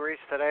 70 degrees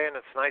today, and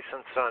it's nice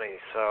and sunny.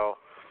 So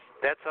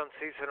that's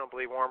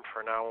unseasonably warm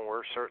for now, and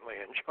we're certainly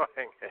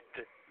enjoying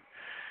it.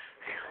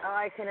 Oh,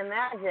 I can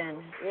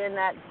imagine. In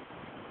that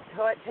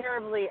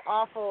terribly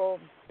awful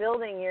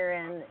building you're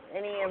in,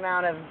 any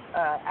amount of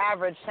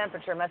average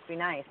temperature must be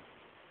nice.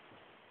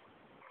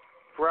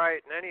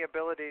 Right, and any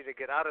ability to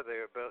get out of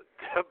the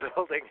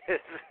building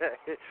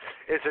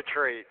is a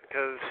treat,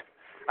 because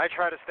I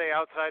try to stay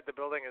outside the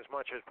building as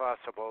much as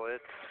possible.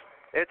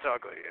 It's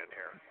ugly in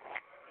here.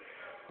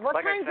 What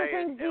like kinds I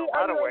say, of things in a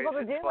are lot of you ways, able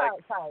to do like,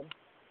 outside?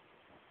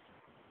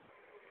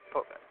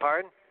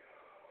 Pardon?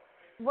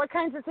 What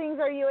kinds of things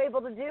are you able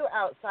to do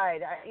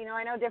outside?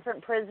 I know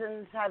different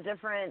prisons have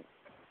different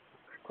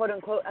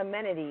quote-unquote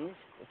amenities.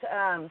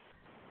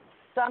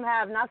 Some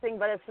have nothing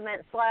but a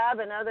cement slab,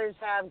 and others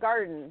have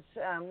gardens.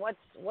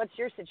 What's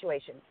your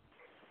situation?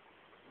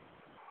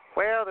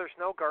 Well, there's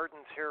no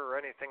gardens here or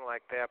anything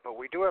like that, but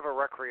we do have a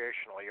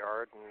recreational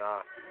yard, and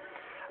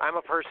I'm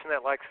a person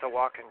that likes to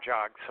walk and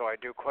jog, so I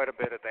do quite a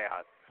bit of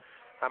that.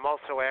 I'm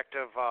also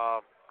active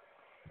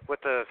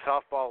with the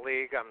softball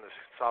league. I'm the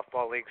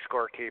softball league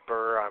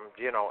scorekeeper. I'm,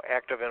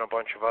 active in a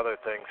bunch of other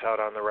things out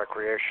on the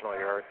recreational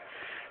yard.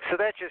 So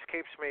that just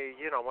keeps me,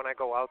 when I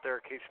go out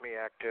there, it keeps me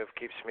active,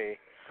 keeps me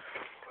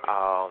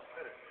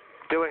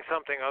doing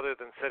something other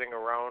than sitting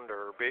around,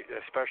 or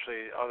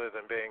especially other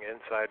than being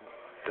inside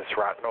this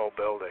rotten old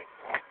building.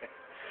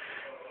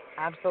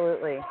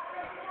 Absolutely.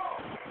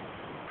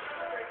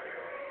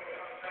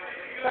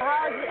 So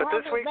how's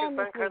this it week been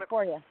has this been week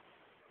for you?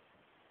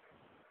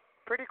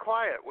 Pretty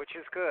quiet, which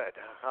is good.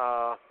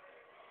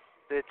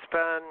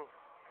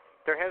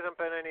 There hasn't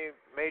been any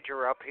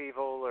major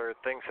upheaval or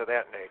things of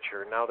that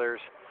nature. Now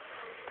there's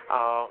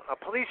a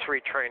police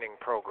retraining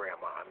program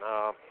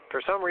on.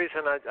 For some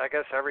reason, I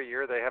guess every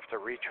year they have to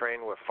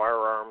retrain with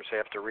firearms. They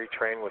have to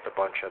retrain with a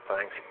bunch of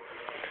things.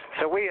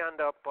 So we end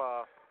up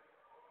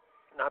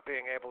not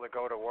being able to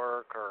go to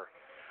work, or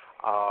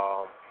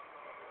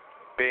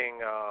being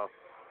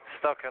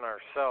stuck in our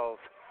cells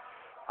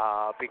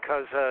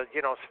because,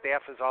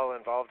 staff is all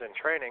involved in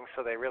training,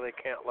 so they really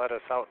can't let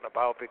us out and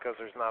about because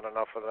there's not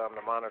enough of them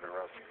to monitor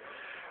us.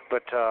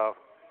 But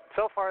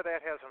so far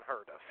that hasn't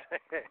hurt us.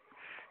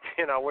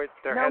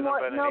 There hasn't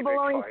been any big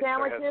bologna fights.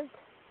 sandwiches?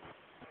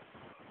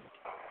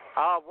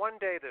 One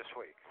day this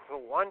week.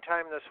 One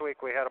time this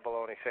week we had a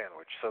bologna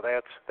sandwich. So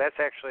that's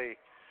actually,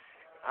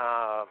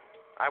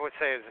 I would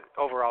say, is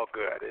overall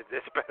good.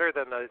 It's better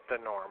than the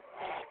norm.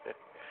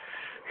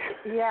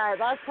 Yeah,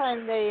 last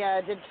time they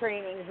did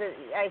trainings,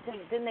 I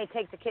think, didn't they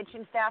take the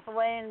kitchen staff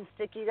away and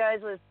stick you guys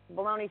with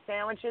bologna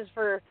sandwiches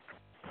for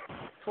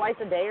twice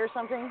a day or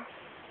something?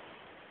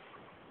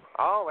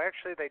 Oh,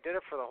 actually, they did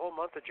it for the whole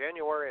month of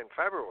January and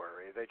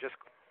February. They just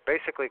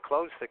basically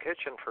closed the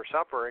kitchen for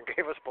supper and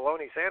gave us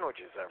bologna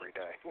sandwiches every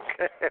day.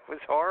 It was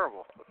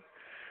horrible.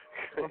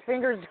 Well,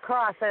 fingers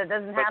crossed that it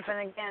doesn't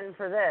happen again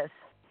for this.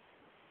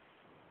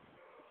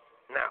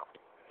 No.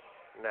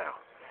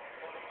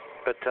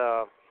 But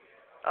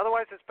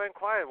otherwise, it's been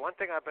quiet. One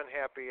thing I've been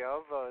happy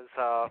of is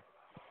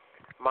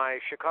my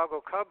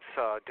Chicago Cubs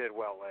did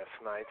well last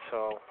night,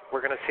 so we're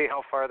going to see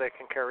how far they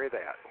can carry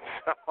that.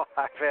 So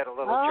I've had a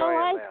little joy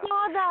in that. I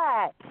saw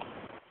that.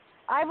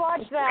 I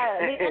watched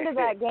the end of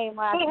that game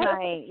last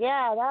night.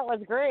 Yeah, that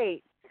was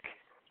great.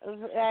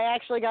 I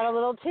actually got a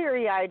little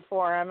teary-eyed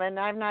for him, and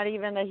I'm not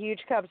even a huge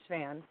Cubs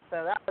fan,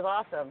 so that was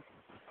awesome.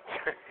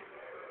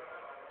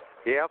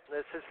 Yep,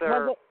 this is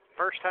their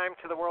first time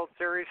to the World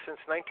Series since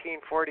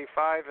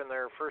 1945, and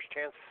their first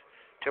chance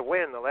to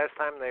win. The last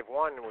time they've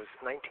won was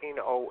 1908.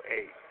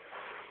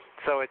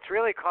 So it's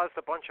really caused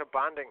a bunch of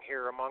bonding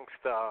here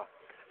amongst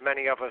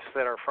many of us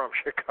that are from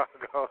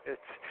Chicago.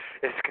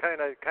 It's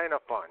kind of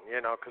fun,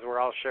 because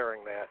we're all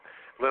sharing that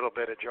little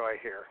bit of joy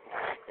here.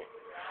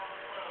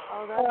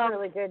 Oh, that's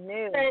really good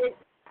news. Hey,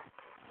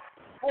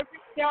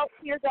 out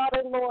to your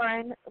daughter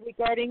Lauren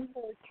regarding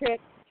her trip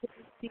to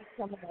DC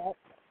coming up,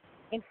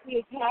 and she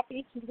is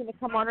happy she's going to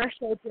come on our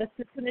show just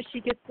as soon as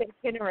she gets the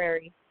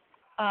itinerary.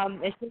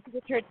 As soon as she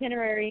gets her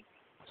itinerary,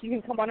 she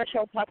can come on our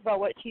show, talk about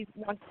what she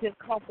wants to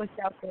accomplish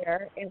out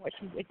there and what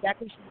she's going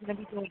to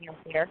be doing out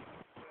there.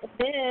 And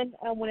then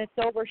when it's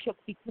over, she'll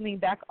be coming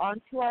back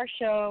onto our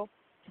show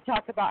to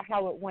talk about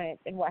how it went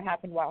and what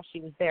happened while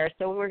she was there.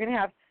 So we're going to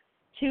have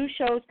 2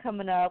 shows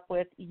coming up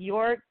with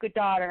your good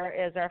daughter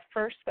as our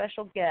first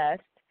special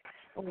guest.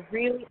 And we're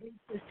really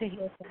anxious to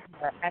hear from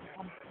her.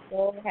 I'm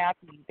so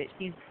happy that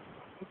she's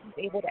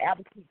able to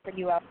advocate for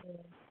you out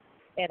there,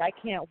 and I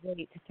can't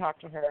wait to talk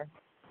to her.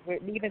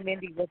 Me and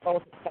Mindy, we're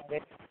both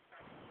excited.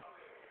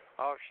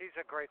 Oh, she's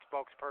a great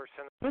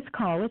spokesperson. This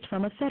call is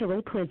from a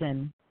federal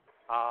prison.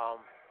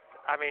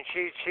 I mean,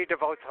 she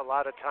devotes a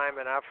lot of time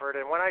and effort.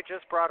 And when I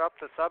just brought up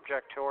the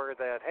subject to her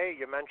that, hey,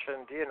 you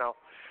mentioned,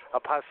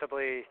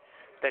 possibly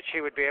that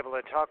she would be able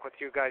to talk with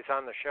you guys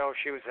on the show,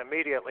 she was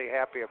immediately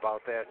happy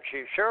about that.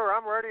 And sure,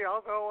 I'm ready,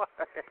 I'll go.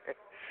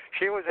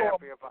 She was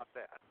happy about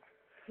that.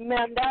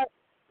 Man,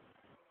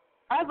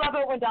 I love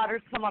it when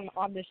daughters come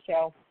on this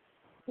show.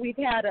 We've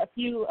had a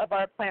few of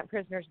our plant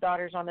prisoners'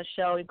 daughters on the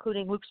show,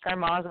 including Luke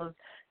Scarmazzo's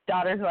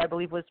daughter, who I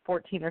believe was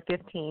 14 or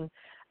 15,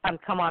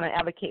 come on and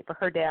advocate for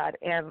her dad.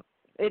 And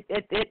it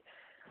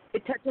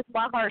touches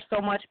my heart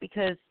so much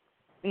because,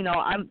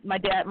 my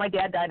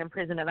dad died in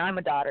prison and I'm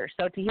a daughter.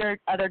 So to hear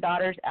other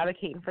daughters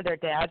advocating for their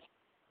dads,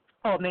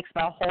 it makes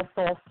my whole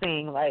soul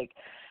sing. Like,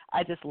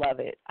 I just love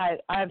it.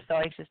 I'm so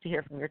anxious to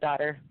hear from your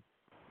daughter.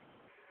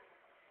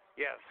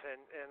 Yes,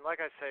 and like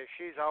I say,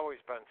 she's always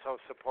been so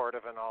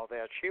supportive and all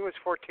that. She was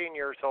 14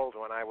 years old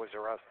when I was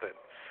arrested,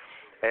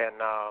 and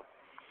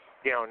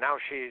now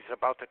she's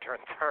about to turn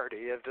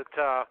 30.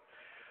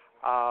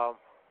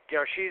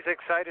 She's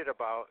excited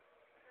about.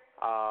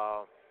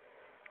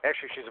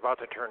 Actually, she's about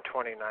to turn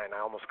 29. I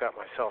almost got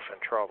myself in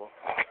trouble.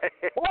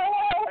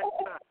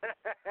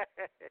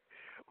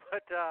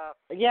 But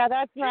yeah,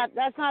 that's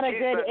not a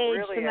good age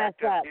really to mess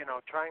active,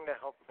 up. Trying to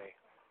help me.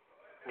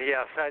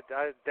 Yes,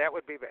 that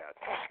would be bad.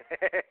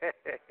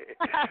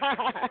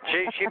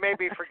 She may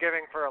be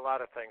forgiving for a lot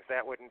of things.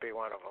 That wouldn't be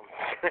one of them.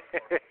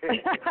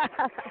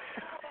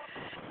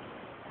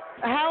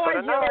 How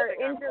are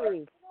your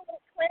injuries?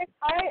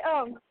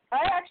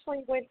 I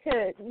actually went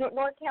to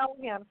North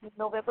Callahan for the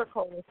November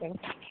Coalition.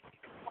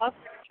 I was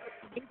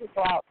to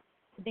go out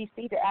to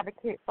D.C. to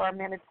advocate for our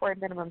mandatory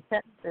minimum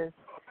sentences.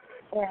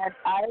 And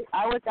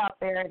I was out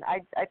there, and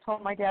I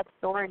told my dad's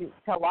story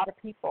to a lot of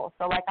people.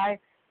 So,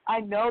 I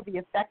know the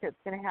effect it's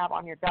going to have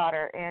on your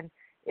daughter, and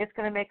it's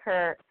going to make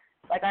her,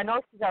 I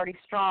know she's already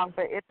strong,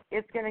 but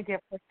it's going to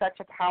give her such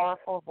a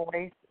powerful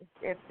voice.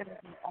 It's going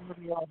to be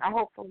unreal. And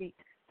hopefully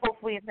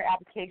in her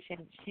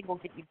application, she will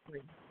get you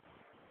free.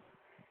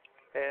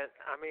 And,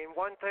 I mean,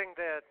 one thing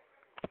that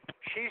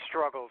she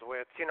struggled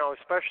with,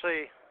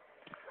 especially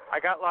I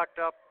got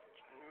locked up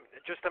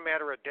just a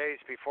matter of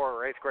days before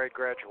her 8th grade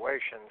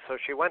graduation. So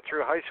she went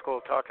through high school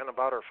talking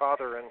about her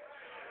father in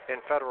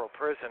federal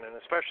prison, and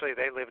especially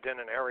they lived in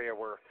an area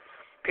where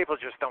people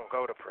just don't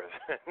go to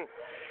prison.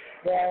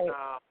 Right. And,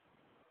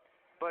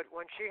 but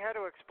when she had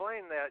to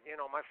explain that,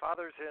 my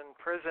father's in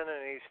prison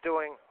and he's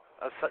doing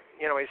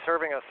he's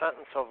serving a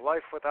sentence of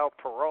life without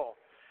parole,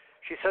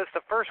 she says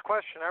the first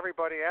question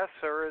everybody asks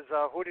her is,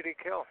 who did he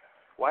kill?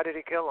 Why did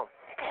he kill him?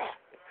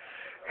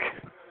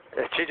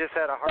 She just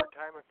had a hard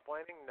time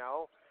explaining,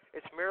 no,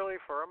 it's merely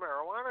for a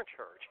marijuana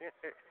charge.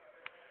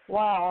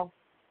 Wow,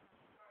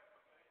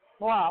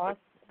 that's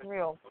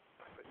real.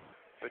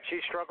 But she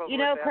struggled with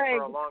that Craig,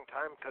 for a long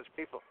time because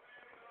people...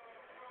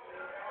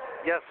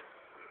 Yes?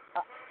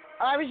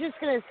 I was just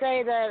going to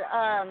say that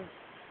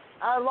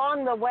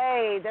along the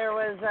way there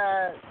was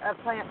a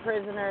plant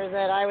prisoner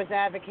that I was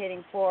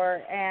advocating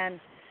for, and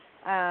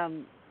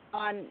on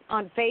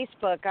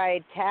Facebook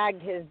I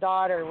tagged his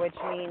daughter, which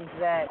means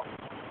that,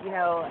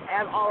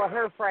 all of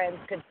her friends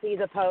could see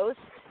the post.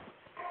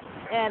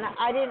 And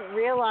I didn't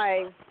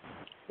realize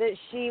that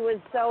she was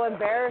so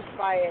embarrassed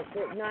by it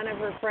that none of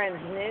her friends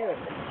knew,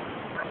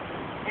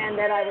 and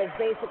that I was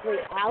basically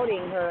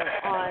outing her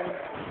on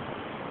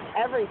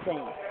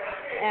everything.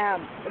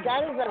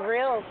 That is a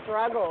real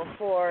struggle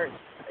for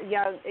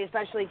young,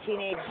 especially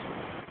teenage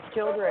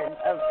children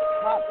of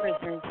pot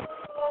prisoners.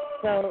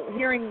 So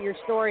hearing your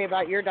story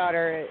about your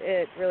daughter,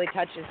 it really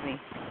touches me.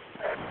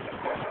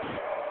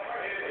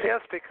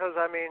 Yes, because,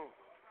 I mean,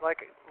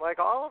 like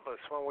all of us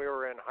when we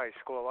were in high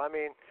school, I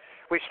mean,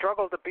 we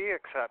struggle to be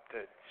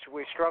accepted.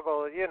 We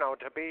struggle,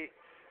 to be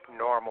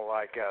normal,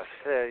 I guess,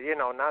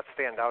 not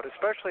stand out,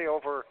 especially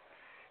over,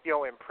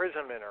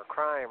 imprisonment or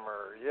crime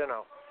or,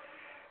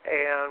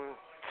 And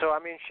so, I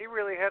mean, she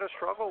really had a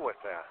struggle with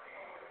that.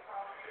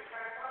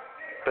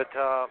 But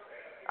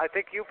I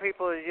think you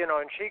people,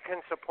 and she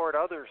can support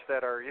others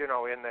that are,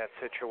 in that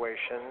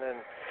situation, and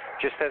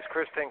just as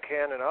Kristin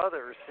can and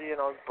others,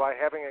 by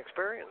having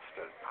experienced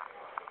it.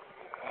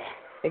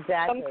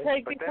 Exactly.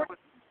 Craig,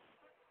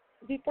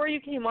 before you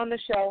came on the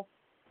show,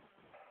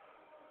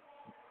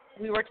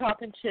 we were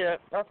talking to,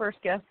 our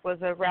first guest was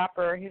a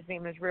rapper. His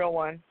name is Real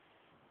One,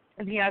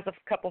 and he has a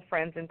couple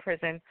friends in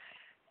prison.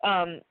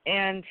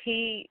 And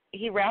he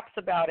raps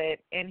about it,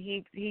 and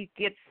he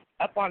gets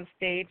up on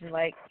stage and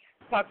like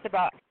talks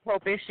about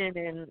Prohibition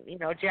and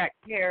Jack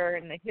Kerr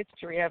and the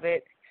history of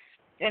it.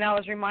 And I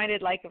was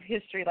reminded like of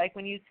history, like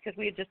when because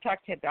we had just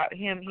talked about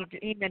him.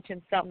 He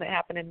mentioned something that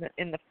happened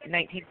in the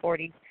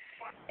 1940s,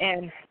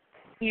 and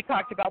you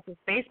talked about this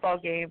baseball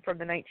game from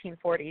the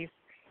 1940s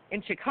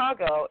in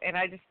Chicago, and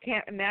I just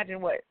can't imagine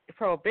what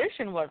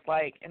Prohibition was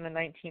like in the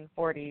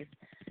 1940s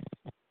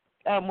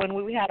when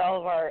we had all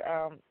of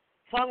our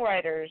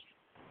songwriters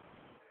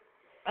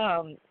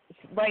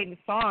writing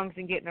songs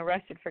and getting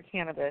arrested for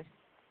cannabis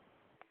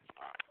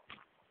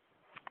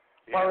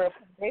while we were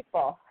playing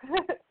baseball.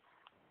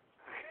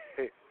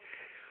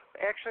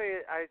 Actually,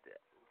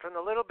 from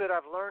the little bit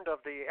I've learned of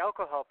the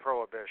alcohol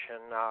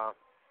prohibition,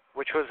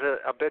 which was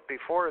a bit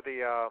before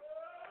the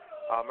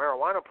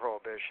marijuana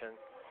prohibition,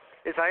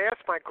 is I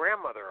asked my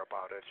grandmother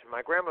about it.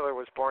 My grandmother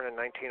was born in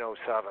 1907,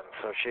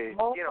 so she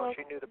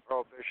knew the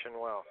prohibition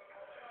well.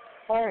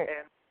 Right.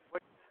 And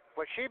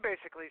what she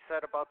basically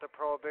said about the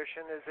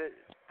prohibition is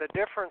the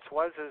difference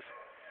was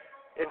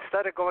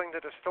instead of going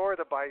to the store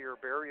to buy your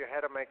beer, you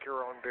had to make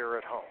your own beer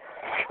at home.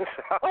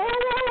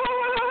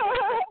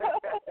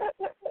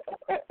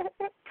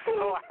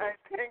 So I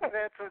think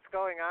that's what's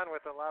going on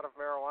with a lot of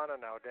marijuana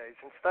nowadays.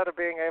 Instead of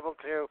being able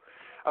to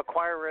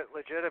acquire it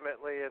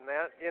legitimately and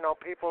that,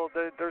 people,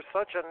 there's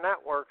such a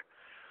network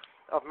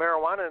of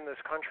marijuana in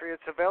this country,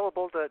 it's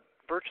available to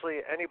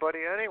virtually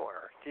anybody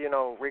anywhere,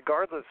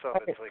 regardless of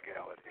its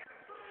legality.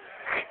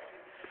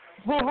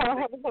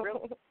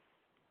 Real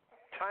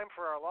time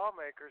for our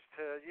lawmakers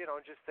to,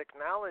 just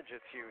acknowledge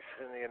its use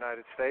in the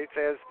United States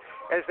as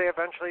they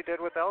eventually did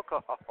with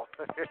alcohol.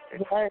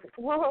 Right.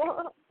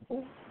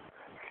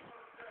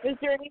 Is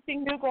there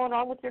anything new going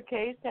on with your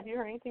case? Have you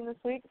heard anything this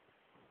week?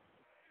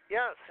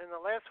 Yes, in the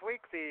last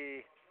week,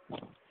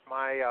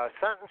 my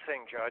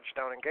sentencing judge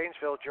down in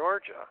Gainesville,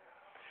 Georgia,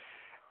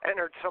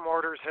 entered some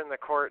orders in the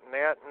court and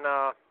that,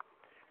 and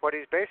what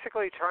he's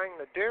basically trying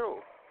to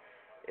do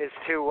is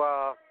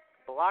to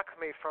block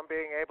me from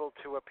being able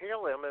to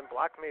appeal him and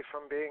block me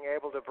from being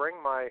able to bring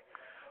my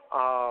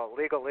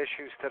legal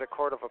issues to the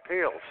Court of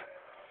Appeals.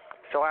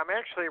 So I'm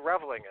actually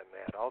reveling in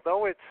that.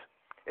 Although it's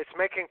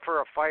making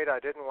for a fight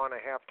I didn't want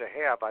to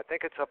have, I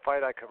think it's a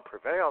fight I can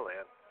prevail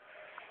in.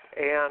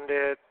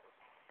 And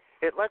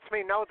it lets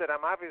me know that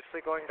I'm obviously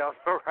going down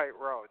the right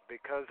road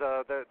because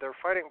they're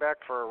fighting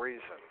back for a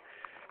reason.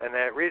 And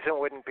that reason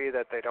wouldn't be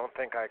that they don't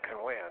think I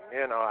can win.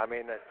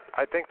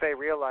 I think they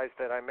realize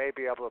that I may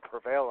be able to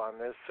prevail on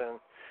this,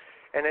 and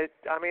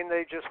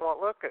they just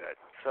won't look at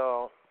it.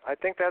 So I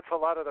think that's a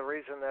lot of the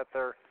reason that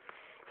they're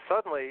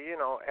suddenly,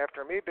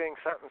 after me being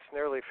sentenced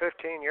nearly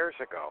 15 years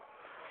ago,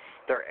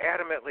 they're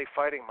adamantly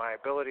fighting my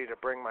ability to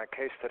bring my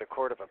case to the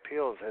Court of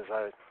Appeals as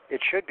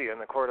it should be in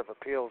the Court of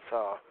Appeals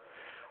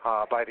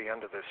by the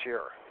end of this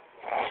year.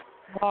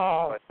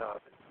 Wow.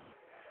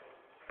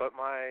 But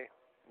my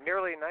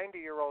nearly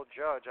 90-year-old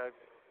judge,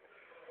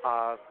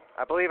 I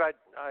believe I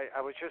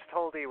was just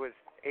told he was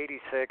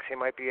 86. He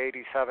might be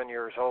 87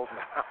 years old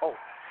now,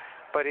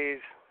 but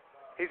he's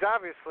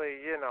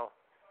obviously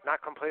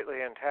not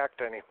completely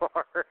intact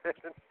anymore.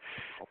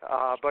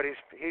 But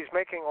he's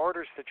making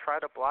orders to try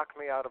to block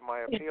me out of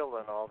my appeal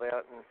and all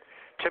that. And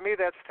to me,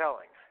 that's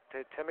telling.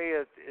 To me,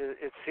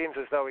 it seems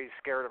as though he's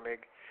scared of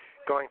me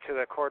going to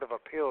the Court of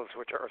Appeals,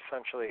 which are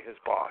essentially his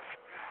boss.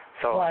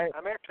 So right.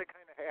 I'm actually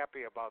kind of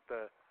happy about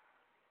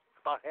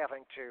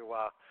having to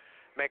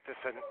make this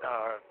an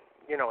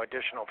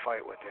additional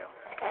fight with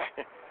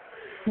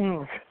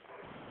him.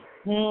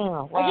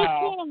 Wow.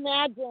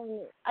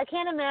 I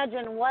can't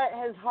imagine what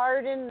has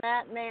hardened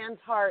that man's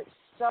heart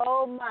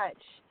so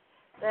much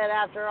that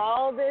after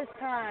all this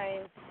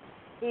time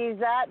he's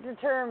that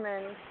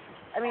determined.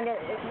 I mean, is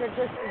it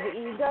just his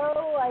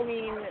ego? I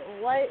mean,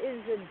 what is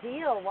the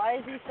deal? Why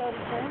is he so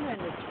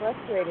determined? It's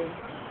frustrating.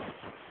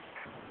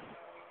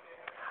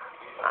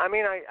 I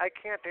mean, I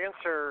can't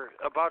answer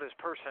about his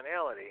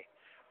personality,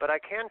 but I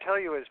can tell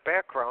you his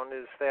background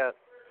is that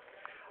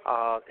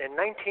in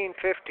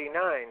 1959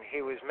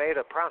 he was made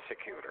a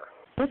prosecutor.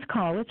 This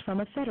call is from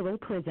a federal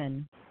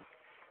prison.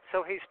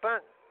 So he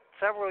spent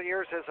several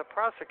years as a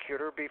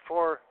prosecutor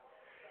before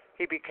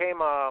he became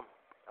a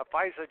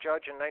FISA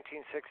judge in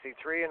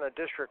 1963 and a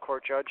district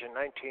court judge in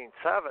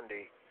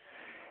 1970.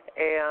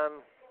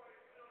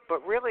 But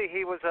really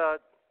he was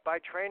by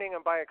training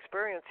and by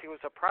experience, he was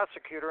a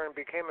prosecutor and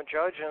became a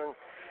judge, and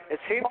it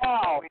seems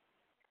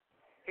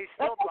he's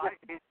still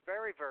he's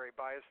very, very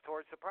biased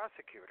towards the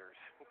prosecutors.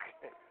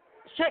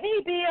 Shouldn't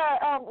he be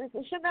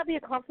shouldn't that be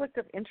a conflict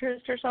of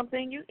interest or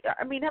something?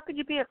 How could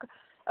you be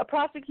a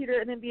prosecutor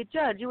and then be a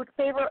judge? You would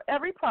favor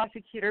every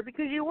prosecutor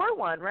because you were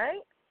one, right?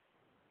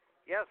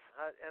 Yes,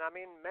 and I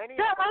mean many.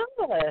 Yeah,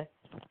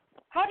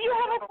 how do you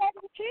have a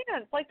fighting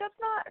chance?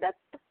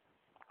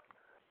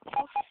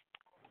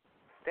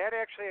 That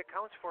actually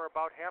accounts for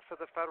about half of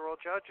the federal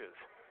judges.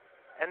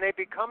 and they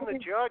become the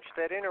judge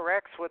that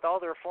interacts with all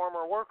their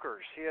former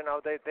workers. You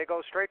know, they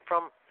go straight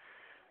from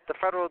the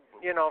federal,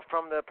 you know,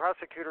 from the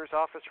prosecutor's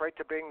office right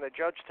to being the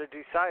judge to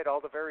decide all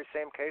the very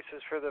same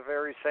cases for the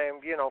very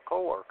same, you know,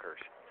 coworkers.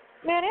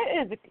 Man,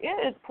 it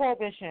is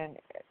prohibition.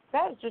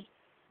 That is just,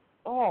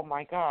 oh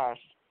my gosh.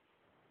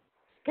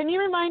 Can you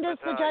remind us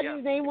the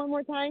judge's name one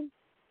more time?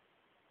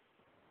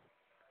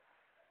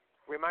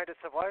 Remind us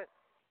of what?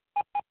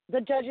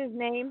 The judge's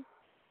name.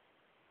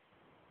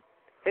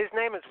 His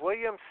name is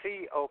William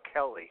C.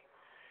 O'Kelly,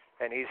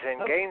 and he's in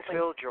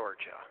Gainesville,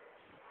 Georgia.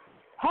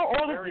 How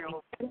old is Very he?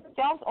 old.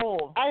 Sounds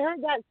old. I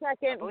heard that I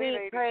second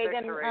believe beat, 86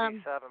 Craig, or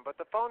 87, but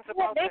the phone's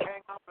about to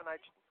hang up, and I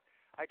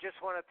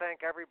just want to thank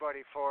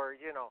everybody for,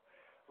 you know,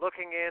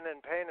 looking in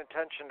and paying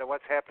attention to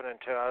what's happening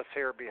to us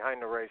here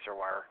behind the razor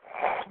wire.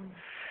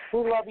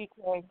 We love you,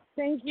 Craig.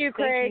 Thank you,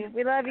 Craig.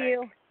 We love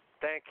you.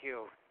 Thank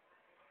you.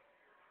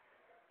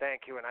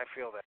 Thank you, and I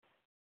feel that.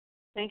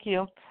 Thank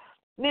you.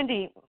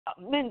 Mindi,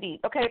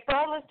 okay, for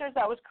our listeners,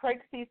 that was Craig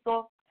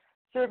Cesal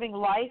serving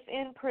life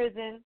in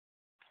prison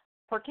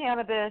for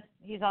cannabis.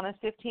 He's on his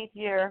 15th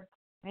year.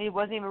 He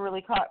wasn't even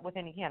really caught with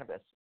any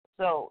cannabis.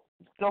 So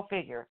go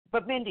figure.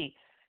 But Mindi,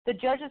 the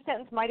judge's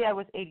sentence, my dad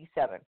was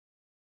 87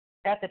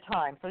 at the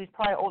time, so he's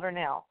probably older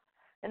now.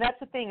 And that's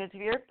the thing, is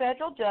if you're a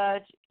federal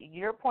judge,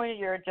 you're appointed,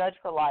 you're a judge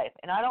for life.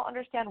 And I don't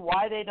understand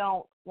why they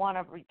don't want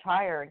to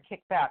retire and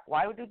kick back.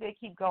 Why do they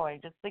keep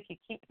going? Just like you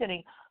keep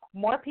sending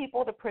more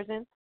people to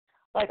prison.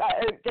 Like,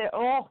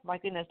 oh, my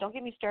goodness, don't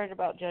get me started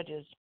about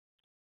judges.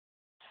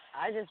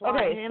 I just want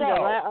him to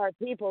let our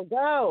people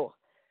go.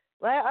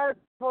 Let our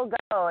people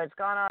go. It's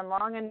gone on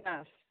long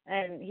enough.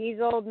 And he's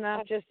old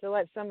enough just to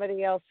let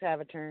somebody else have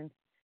a turn.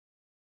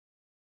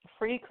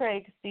 Free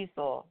Craig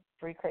Cesal.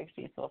 Free Craig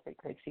Cesal. Free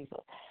Craig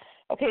Cesal.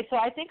 Okay, so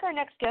I think our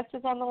next guest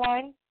is on the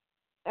line.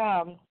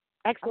 Excellent.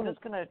 I'm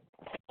just going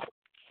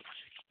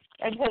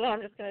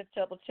to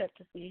double check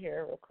to see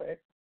here real quick.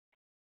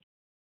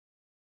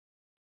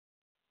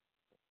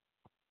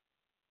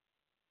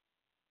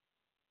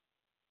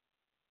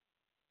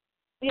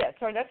 Yes,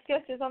 our next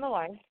guest is on the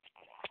line.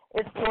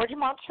 It's George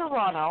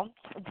Martorano.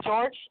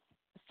 George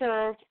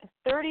served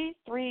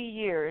 33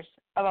 years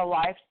of a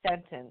life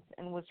sentence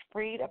and was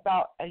freed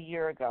about a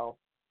year ago.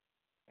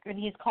 And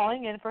he's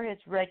calling in for his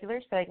regular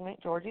segment,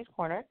 Georgies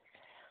Corner.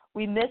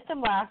 We missed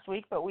him last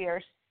week, but we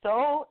are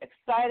so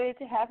excited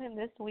to have him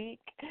this week.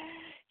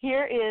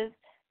 Here is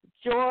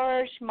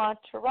George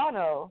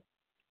Martorano.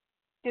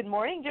 Good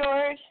morning,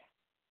 George.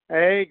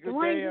 Hey, good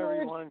morning, day, George.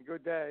 everyone.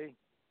 Good day.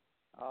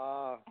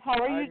 How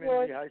are you,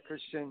 George? Hi,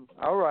 Kristin.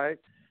 All right.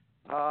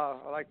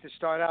 I'd like to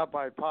start out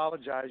by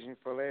apologizing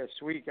for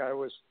last week. I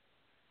was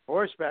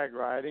horseback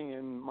riding,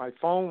 and my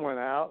phone went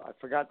out. I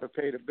forgot to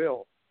pay the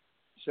bill.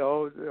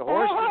 So the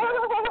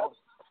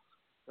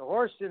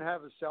horse didn't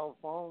have a cell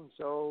phone,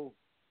 so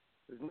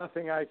there's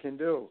nothing I can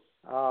do.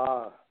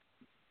 I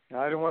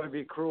didn't want to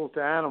be cruel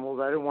to animals.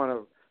 I didn't want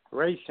to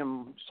race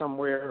him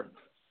somewhere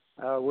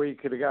where he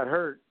could have got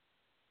hurt.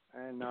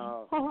 And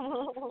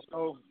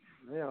so,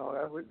 you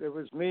know, it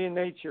was me and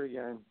nature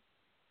again.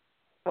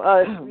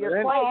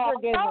 You're quite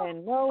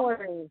forgiven. No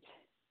worries.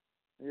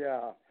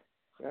 Yeah.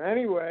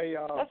 Anyway,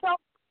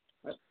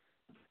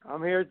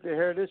 I'm here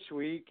this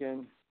week,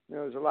 and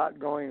there's a lot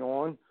going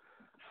on.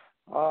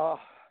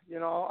 You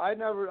know, I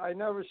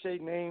never say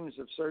names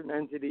of certain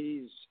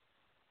entities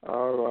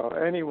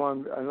or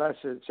anyone unless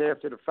it's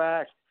after the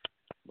fact.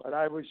 But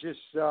I was just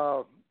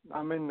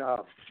I'm in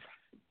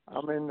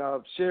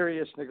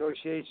serious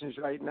negotiations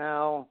right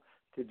now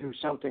to do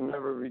something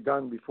never been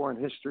done before in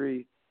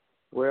history,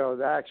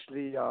 where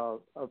actually a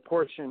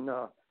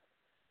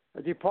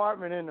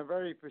department in a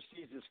very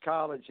prestigious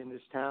college in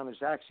this town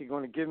is actually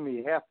going to give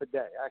me half a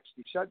day,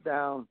 actually shut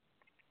down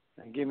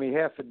and give me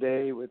half a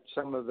day with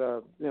some of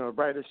the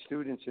brightest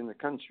students in the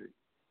country.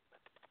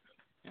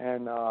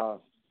 And I'm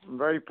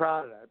very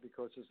proud of that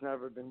because it's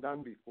never been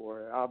done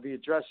before. I'll be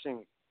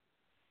addressing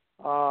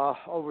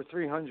over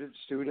 300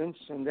 students,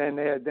 and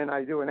then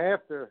I do an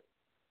after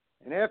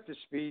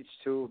speech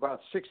to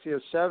about 60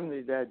 or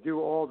 70 that do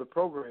all the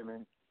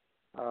programming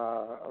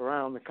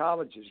around the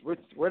colleges.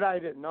 What I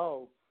didn't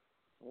know,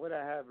 what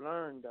I have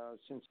learned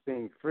since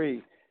being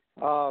free,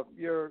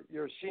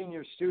 your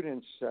senior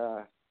students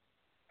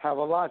have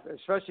a lot,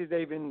 especially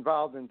they've been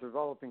involved in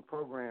developing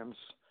programs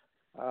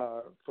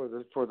for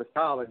the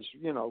college,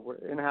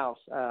 in-house,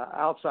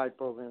 outside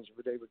programs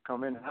where they would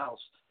come in-house.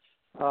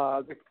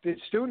 The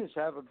students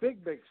have a big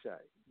say,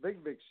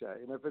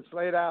 and if it's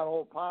laid out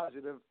all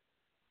positive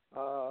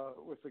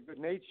with a good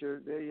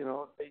nature,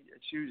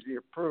 it's usually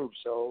approved.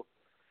 So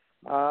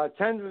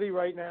tentatively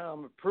right now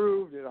I'm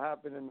approved. It'll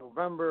happen in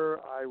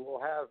November. I will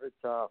have it.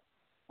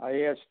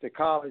 I asked the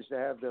college to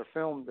have their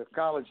film. The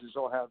colleges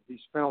all have these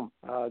film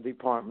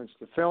departments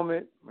to film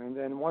it, and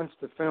then once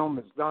the film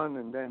is done,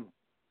 and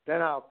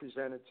then I'll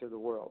present it to the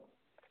world.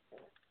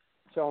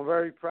 So I'm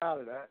very proud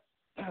of that.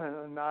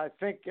 And I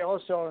think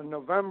also in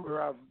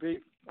November I'm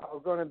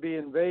going to be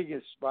in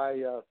Vegas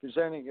by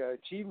presenting a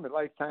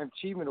Lifetime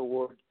Achievement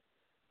Award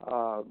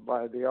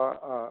by the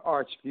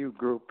Arts View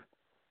Group.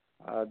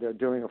 they're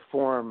doing a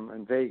forum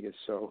in Vegas.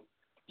 So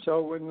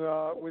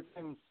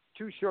within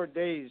 2 short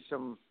days,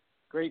 some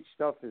great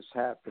stuff is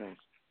happening.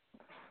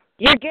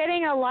 You're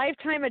getting a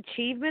Lifetime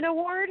Achievement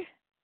Award?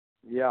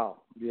 Yeah.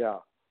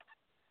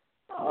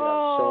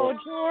 Oh,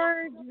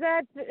 George,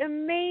 that's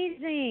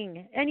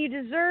amazing, and you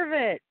deserve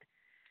it.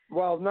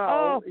 Well,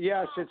 no,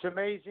 yes, it's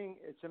amazing.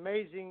 It's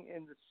amazing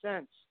in the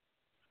sense,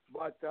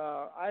 but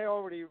I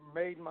already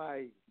made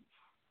my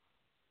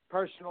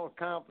personal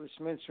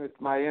accomplishments with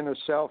my inner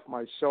self,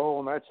 my soul,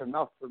 and that's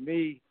enough for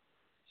me.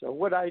 So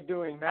what I'm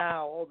doing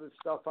now, all this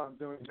stuff I'm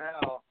doing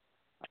now,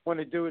 I want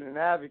to do it in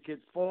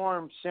advocate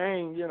form,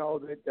 saying,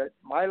 that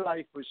my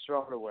life was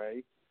thrown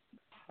away.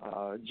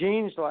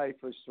 Gene's life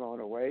was thrown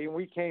away, and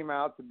we came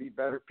out to be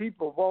better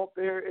people. Well,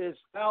 there is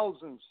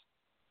thousands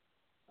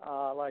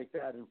like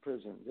that in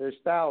prison. There's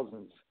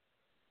thousands.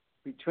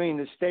 Between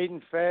the state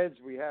and feds,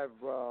 we have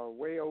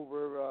way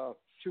over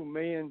 2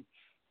 million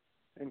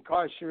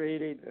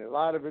incarcerated, a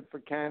lot of it for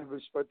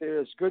cannabis, but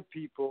there's good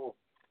people,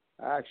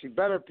 actually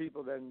better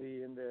people than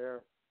me in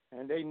there,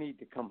 and they need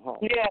to come home.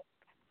 Yeah.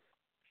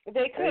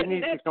 They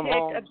couldn't have picked a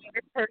better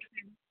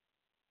person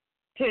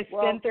to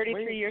spend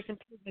 33 years in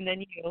prison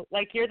than you.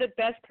 Like, you're the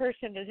best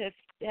person to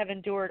have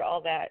endured all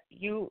that.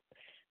 You're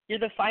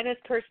the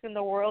finest person in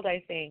the world,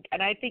 I think,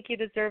 and I think you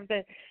deserve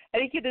the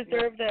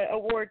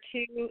award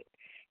too.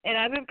 And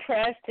I'm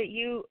impressed that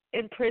you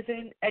in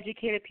prison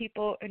educated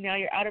people, and now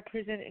you're out of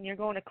prison and you're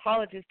going to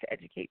colleges to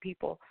educate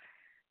people.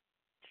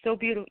 So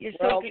beautiful. You're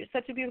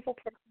such a beautiful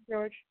person,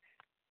 George.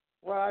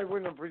 Well, I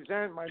wouldn't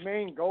present. My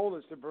main goal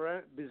is to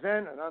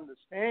present an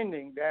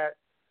understanding that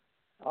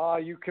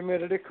you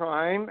committed a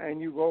crime and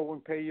you go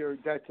and pay your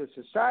debt to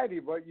society,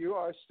 but you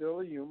are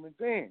still a human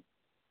being.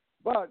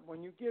 But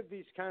when you give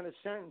these kind of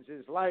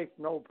sentences, life,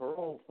 no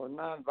parole for a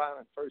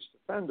nonviolent first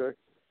offender,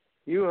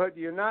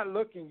 you're not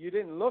looking. You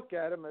didn't look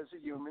at him as a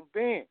human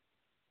being.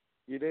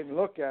 You didn't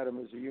look at him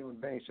as a human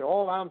being. So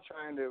all I'm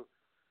trying to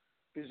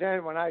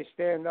present when I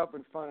stand up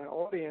in front of an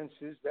audience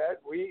is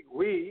that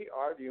we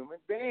are human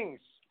beings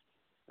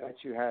that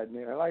you had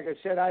there. Like I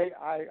said,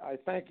 I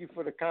thank you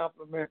for the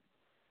compliment,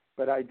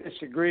 but I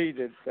disagree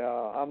that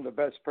I'm the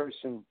best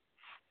person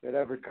that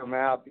ever come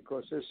out,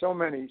 because there's so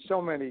many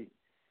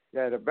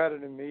that are better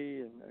than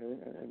me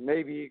and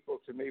maybe equal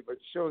to me, but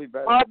surely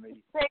better than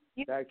me.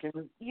 That can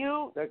do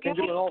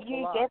an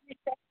awful lot.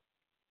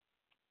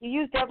 You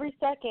used every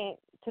second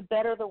to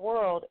better the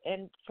world,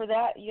 and for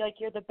that,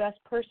 you're the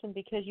best person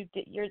because you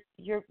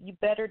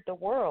bettered the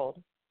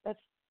world. That's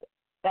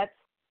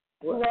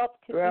who else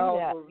could do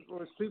that? Well, it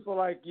was people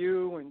like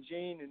you and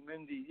Gene and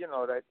Mindi, even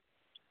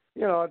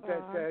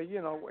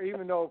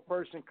though a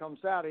person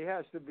comes out, he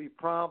has to be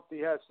prompt.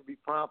 He has to be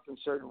prompt in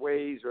certain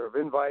ways, or of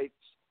invites.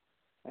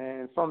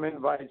 And from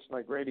invites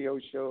like radio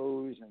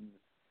shows and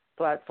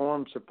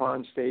platforms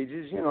upon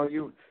stages,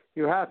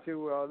 you have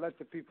to let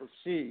the people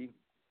see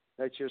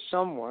that you're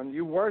someone.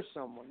 You were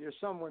someone. You're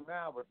someone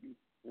now, but you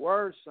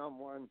were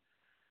someone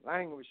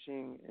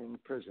languishing in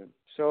prison.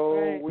 So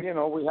right. we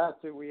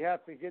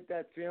have to get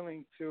that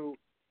feeling to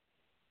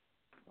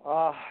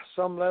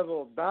some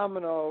level of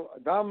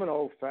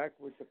domino effect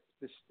with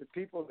the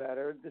people that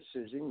are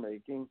decision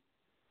making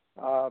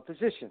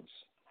positions.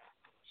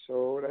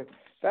 So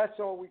that's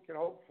all we can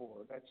hope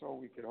for.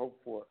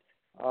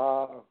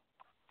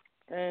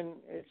 And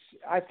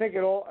I think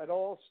it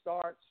all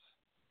starts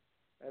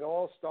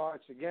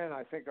again.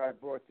 I think I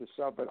brought this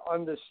up, but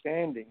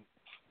understanding,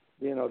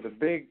 the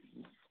big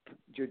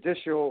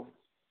judicial,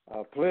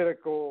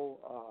 political,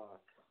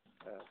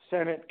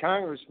 Senate,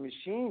 Congress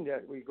machine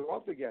that we go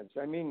up against.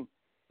 I mean,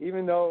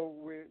 even though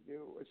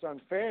it's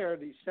unfair,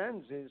 these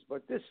sentences,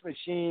 but this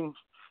machine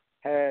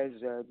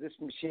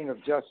of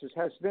justice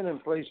has been in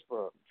place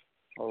for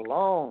a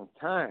long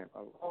time,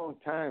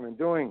 and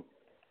doing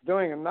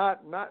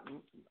not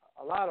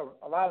a lot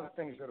of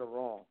things that are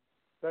wrong,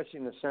 especially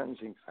in the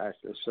sentencing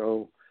factor.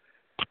 So,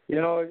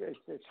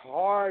 it's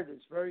hard.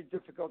 It's very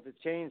difficult to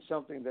change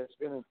something that's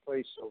been in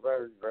place so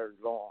very, very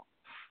long.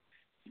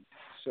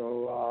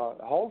 So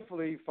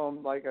hopefully,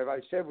 like I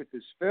said, with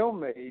this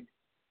film made,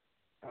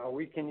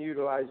 we can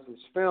utilize this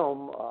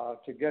film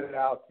to get it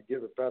out to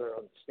give a better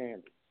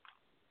understanding.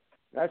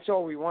 That's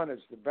all we want, is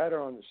the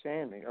better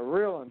understanding, a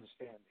real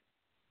understanding.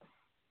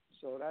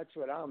 So that's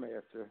what I'm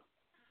after.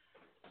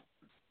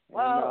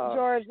 Well,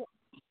 George,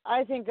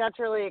 I think that's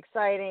really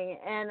exciting.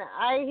 And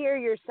I hear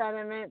your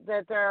sentiment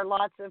that there are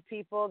lots of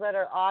people that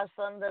are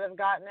awesome that have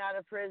gotten out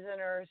of prison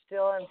or are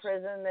still in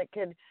prison that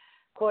could,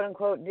 quote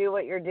unquote, do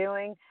what you're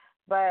doing.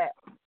 But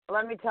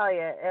let me tell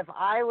you, if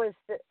I was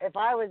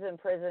in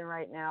prison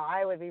right now,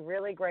 I would be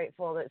really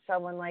grateful that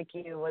someone like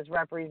you was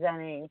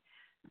representing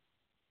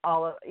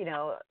all of,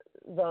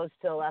 those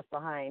still left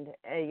behind.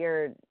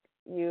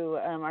 You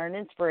are an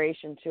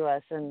inspiration to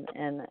us,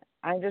 and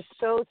I'm just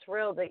so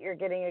thrilled that you're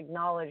getting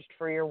acknowledged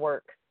for your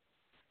work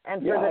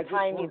and for the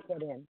time you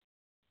put in.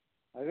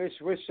 I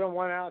just wish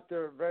someone out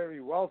there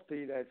very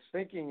wealthy that's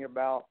thinking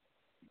about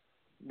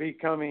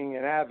becoming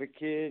an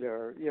advocate,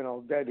 or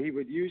that he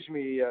would use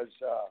me as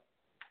a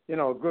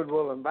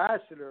goodwill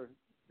ambassador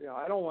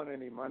I don't want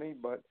any money,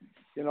 but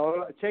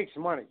it takes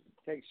money.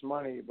 It takes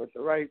money, but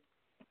the right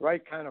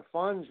kind of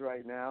funds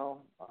right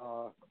now.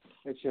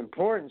 It's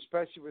important,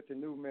 especially with the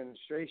new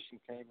administration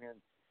came in.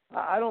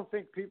 I don't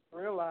think people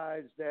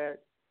realize that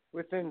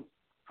within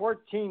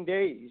 14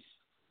 days,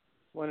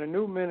 when a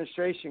new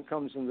administration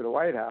comes into the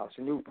White House,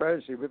 a new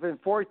president, within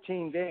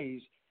 14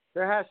 days,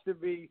 there has to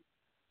be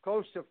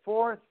close to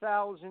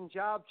 4,000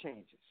 job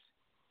changes.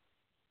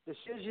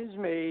 Decisions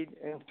made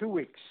in 2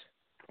 weeks.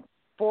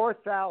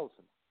 4,000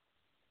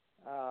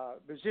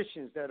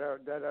 positions that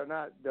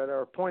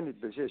are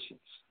appointed positions.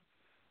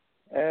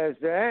 As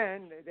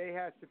then they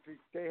have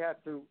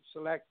to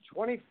select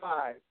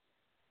 25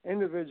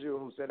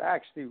 individuals that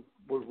actually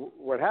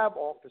would have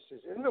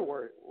offices in the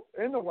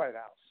White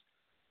House,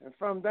 and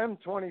from them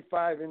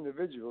 25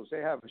 individuals, they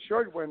have a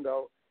short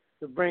window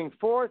to bring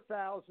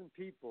 4,000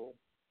 people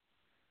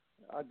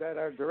that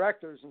are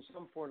directors in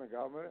some form of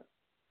government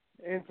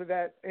into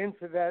that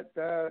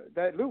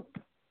loop.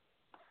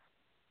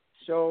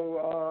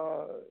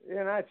 So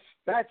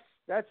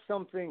that's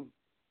something.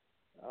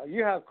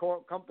 You have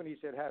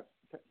companies that have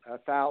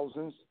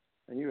thousands,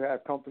 and you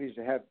have companies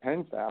that have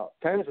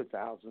tens of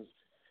thousands.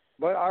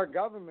 But our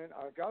government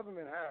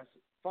has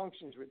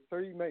functions with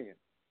 30 million.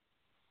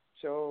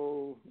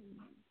 So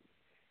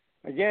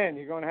again,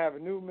 you're going to have a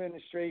new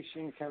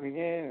administration coming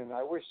in, and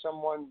I wish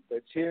someone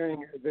that's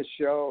hearing this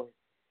show,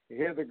 you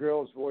hear the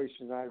girls' voice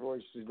and my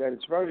voice, is that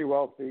it's very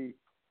wealthy,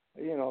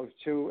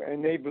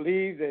 and they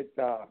believe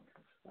that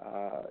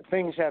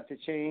things have to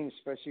change,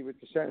 especially with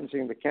the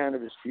sentencing of the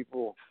cannabis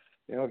people.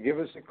 Give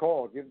us a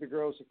call. Give the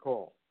girls a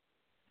call.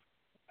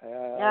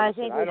 I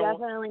think we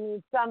definitely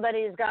need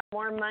somebody who's got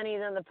more money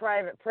than the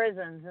private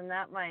prisons, and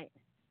that might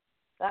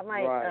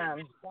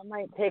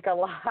take a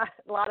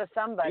lot of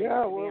somebody.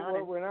 Yeah, to be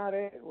honest.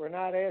 we're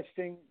not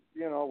asking.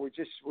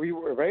 We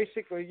were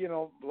basically,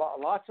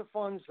 lots of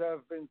funds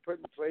have been put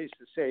in place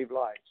to save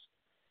lives.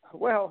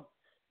 Well,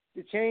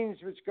 to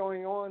change what's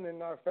going on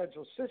in our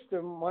federal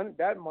system,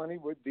 that money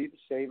would be to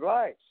save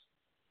lives.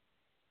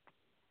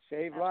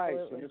 Save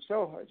lives, and it's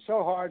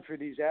so hard for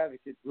these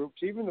advocate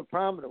groups, even the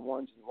prominent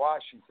ones in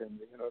Washington,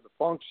 to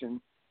function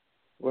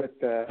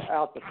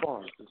without the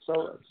funds. It's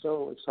so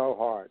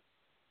hard.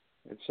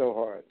 It's so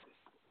hard.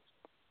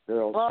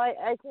 Girls. Well,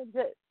 I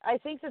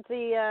think that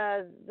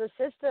the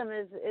system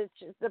is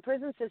the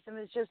prison system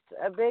is just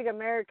a big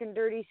American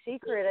dirty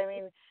secret. I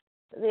mean,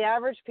 the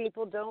average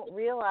people don't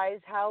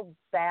realize how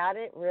bad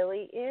it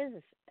really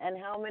is, and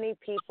how many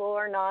people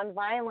are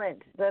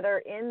nonviolent that are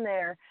in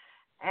there.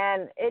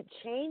 And it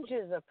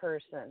changes a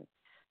person,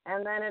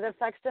 and then it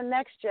affects the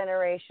next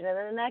generation, and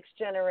then the next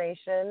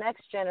generation, and the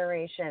next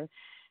generation.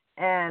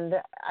 And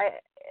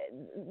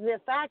the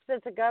fact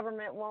that the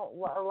government won't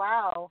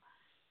allow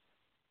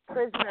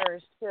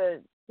prisoners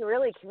to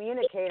really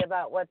communicate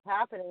about what's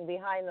happening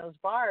behind those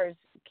bars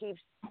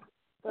keeps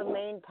the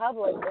main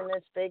public in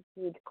this big,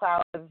 huge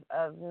cloud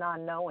of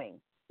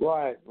non-knowing.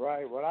 Right.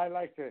 What I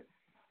like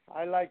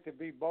to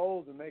be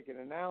bold and make an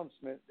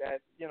announcement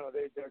that,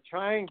 they're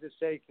trying to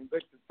say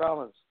convicted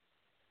felons.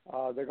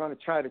 They're going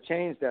to try to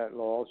change that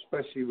law,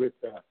 especially with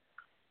the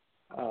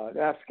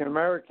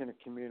African-American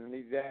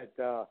community, that,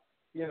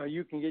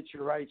 you can get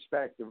your rights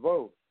back to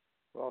vote.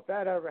 Well, if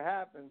that ever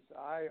happens,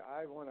 I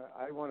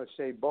want to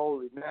say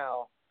boldly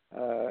now,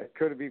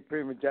 could it be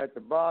premature at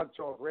the Blog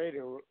Talk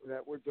Radio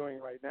that we're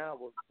doing right now?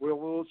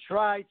 We'll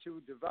try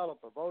to develop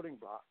a voting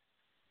block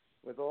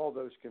with all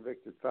those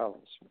convicted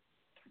felons.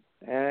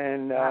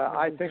 And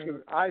I think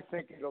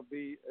it'll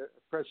be a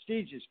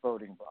prestigious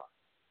voting block.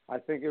 I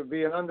think it'll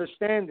be an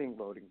understanding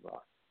voting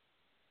block.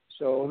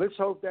 So let's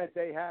hope that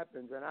day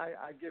happens. And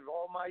I give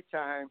all my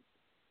time.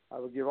 I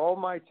will give all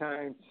my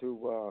time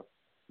to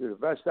do the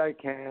best I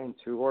can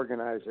to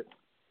organize it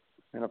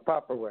in a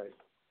proper way.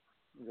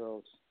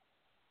 Girls.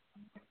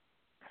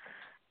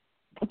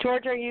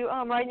 George, are you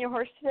riding your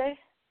horse today?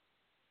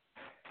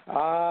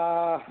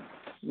 No,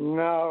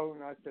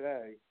 not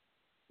today.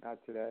 Not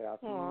today.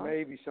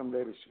 Maybe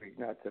someday this week.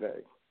 Not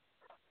today.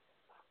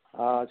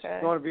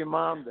 It's going to be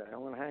Mom Day. I'm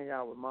going to hang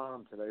out with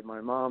Mom today.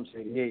 My mom's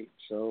 88,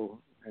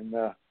 and I'm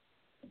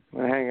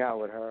going to hang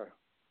out with her,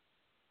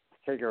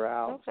 take her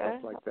out,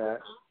 stuff like that.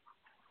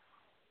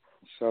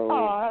 So,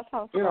 that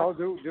sounds fun.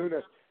 do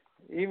the.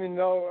 Even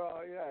though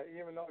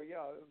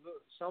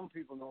some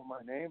people know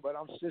my name, but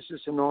I'm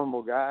just a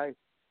normal guy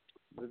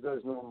that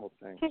does normal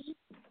things.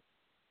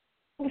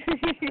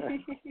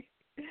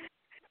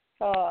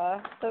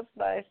 That's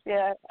nice.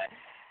 Yeah,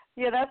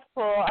 that's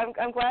cool.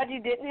 I'm glad you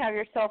didn't have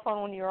your cell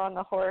phone when you were on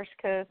the horse,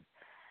 because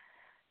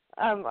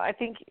I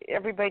think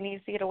everybody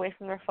needs to get away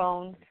from their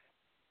phones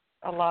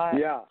a lot.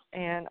 Yeah.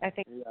 And I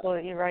think people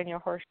that you're riding your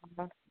horse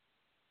on.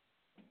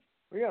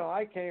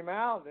 I came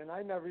out and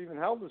I never even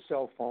held a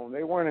cell phone.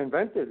 They weren't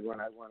invented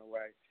when I went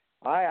away.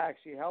 I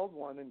actually held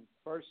one the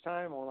first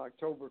time on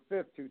October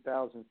 5th,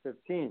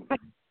 2015.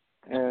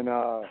 And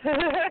I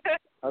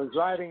was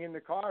riding in the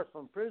car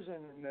from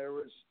prison, and there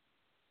was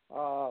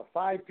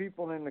 5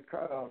 people in the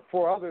car,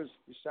 4 others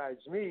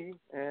besides me,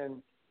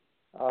 and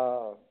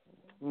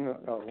No,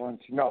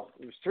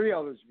 there was 3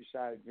 others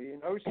beside me,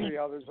 and those 3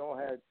 others all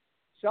had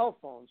cell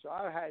phones. So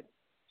I had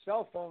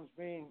cell phones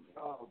being,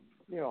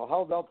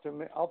 held up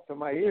to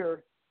my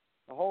ear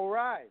the whole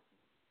ride.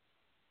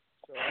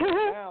 So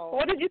now,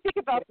 what did you think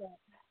about that?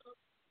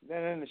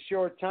 Then in the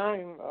short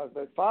time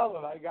that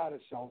followed, I got a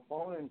cell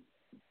phone, and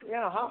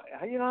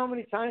how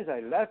many times I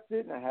left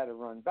it and I had to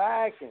run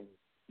back and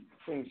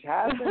things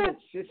happen.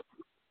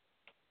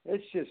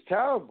 It's just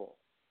terrible.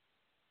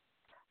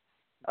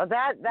 Oh,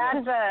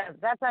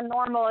 that's a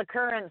normal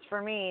occurrence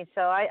for me,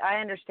 so I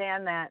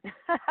understand that.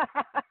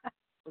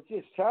 It's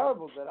just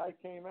terrible that I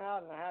came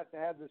out and I have to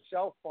have the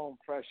cell phone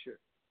pressure.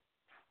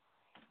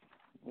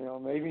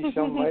 Maybe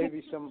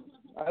some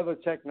other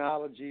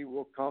technology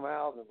will come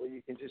out where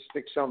you can just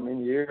stick something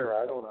in your ear.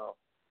 I don't know,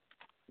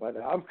 but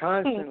I'm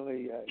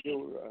constantly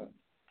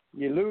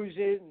you lose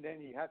it, and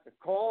then you have to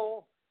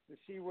call to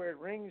see where it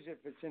rings if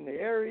it's in the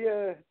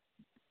area.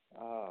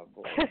 Oh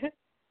boy.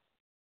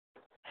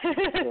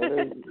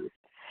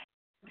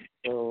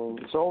 So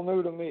it's all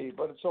new to me,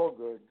 but it's all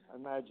good. I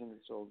imagine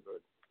it's all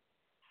good.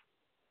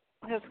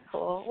 That's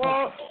cool.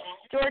 Well,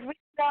 George,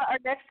 our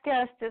next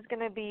guest is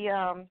going to be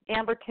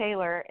Amber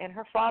Taylor, and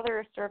her father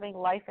is serving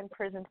life in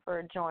prison for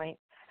a joint.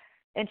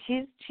 And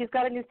she's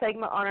got a new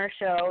segment on our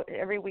show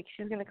every week.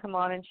 She's going to come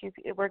on, and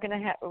we're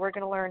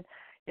going to learn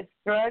it's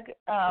drug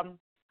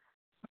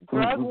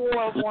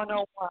war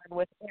 101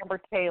 with Amber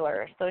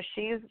Taylor. So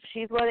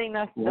she's letting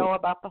us know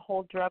about the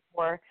whole drug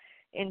war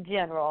in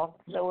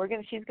general. So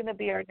she's going to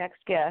be our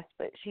next guest,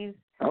 but she's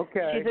a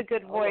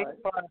good voice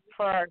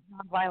for our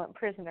nonviolent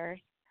prisoners.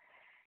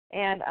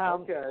 And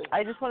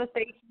I just want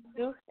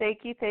to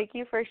thank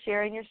you for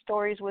sharing your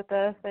stories with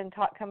us and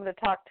coming to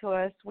talk to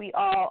us. We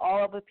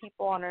all of the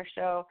people on our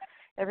show,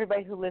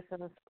 everybody who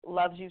listens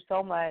loves you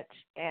so much,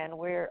 and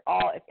we're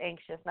all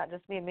anxious, not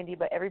just me and Mindi,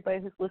 but everybody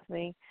who's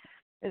listening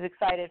is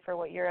excited for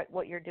what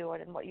you're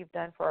doing and what you've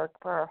done for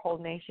our whole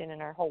nation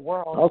and our whole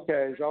world.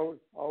 Okay, it's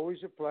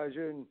always a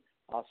pleasure, and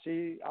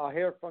I'll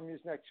hear from you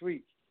next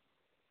week.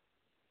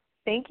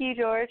 Thank you,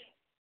 George.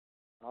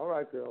 All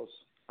right, girls.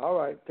 All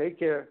right, take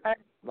care. All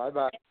right.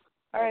 Bye-bye.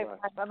 All right,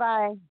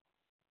 bye-bye.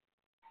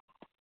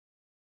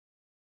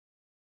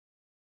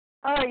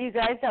 All right, you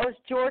guys, that was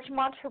George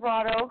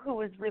Martorano, who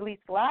was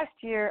released last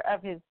year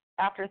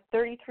after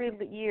 33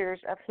 years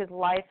of his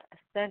life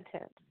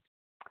sentence.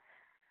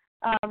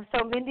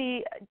 So,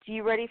 Mindi, do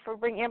you ready for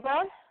bring Amber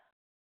on?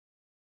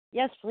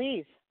 Yes,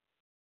 please.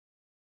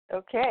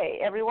 Okay,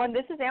 everyone,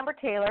 this is Amber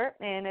Taylor,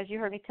 and as you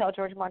heard me tell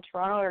George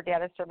Martorano, her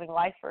dad is serving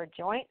life for a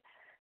joint.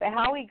 But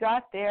how we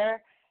got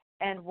there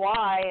and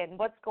why and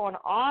what's going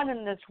on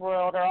in this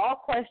world are all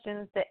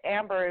questions that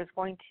Amber is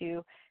going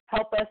to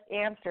help us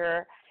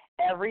answer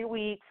every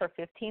week for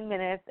 15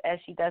 minutes as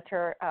she does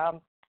her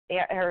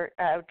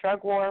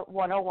Drug War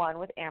 101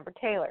 with Amber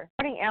Taylor.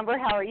 Good morning, Amber.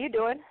 How are you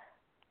doing?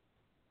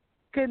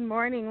 Good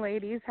morning,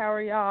 ladies. How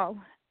are y'all?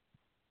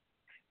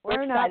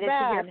 We're excited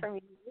to hear from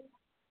you.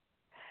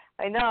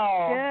 I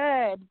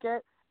know.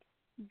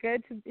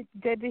 Good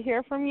to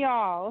hear from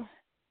y'all.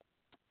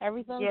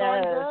 Everything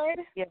going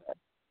good? Yes.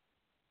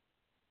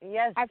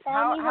 Yes. I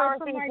finally heard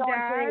from my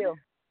dad.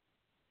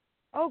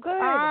 Oh,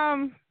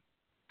 good.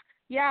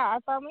 Yeah, I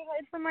finally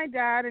heard from my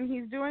dad, and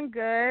he's doing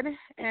good,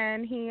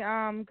 and he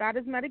got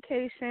his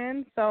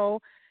medication,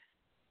 so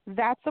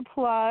that's a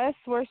plus.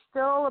 We're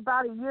still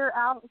about a year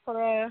out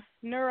for a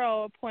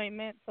neuro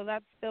appointment, so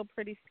that's still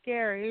pretty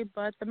scary,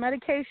 but the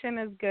medication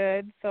is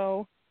good,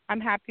 so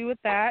I'm happy with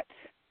that.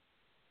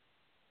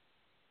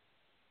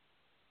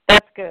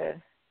 That's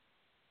good.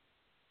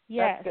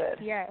 Yes, that's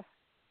good. Yes.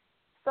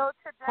 So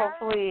today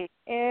hopefully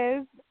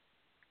is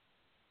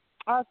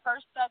our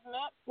first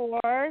segment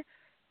for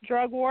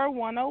Drug War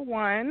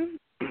 101,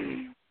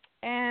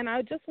 and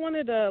I just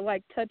wanted to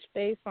touch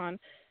base on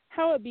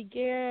how it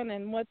began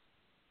and what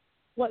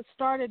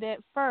started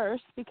it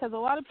first, because a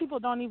lot of people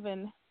don't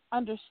even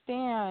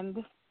understand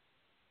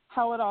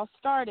how it all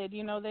started.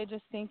 They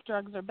just think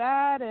drugs are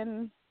bad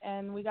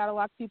and we got to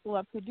lock people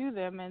up who do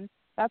them, and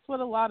that's what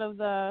a lot of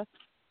the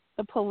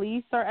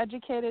police are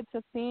educated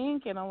to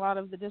think, and a lot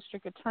of the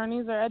district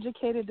attorneys are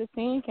educated to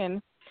think, and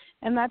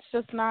that's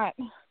just not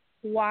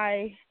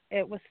why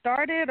it was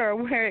started or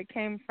where it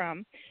came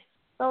from.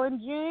 So in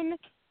June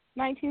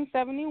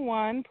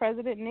 1971,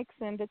 President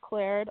Nixon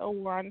declared a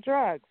war on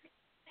drugs.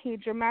 He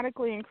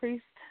dramatically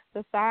increased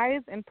the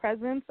size and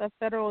presence of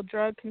federal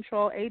drug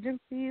control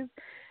agencies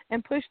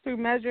and pushed through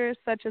measures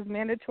such as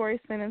mandatory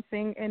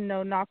sentencing and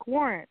no-knock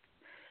warrants.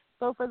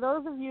 So for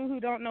those of you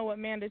who don't know what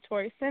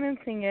mandatory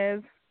sentencing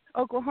is,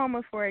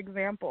 Oklahoma, for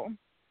example,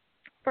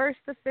 first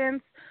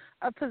offense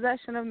of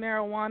possession of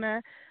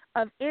marijuana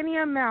of any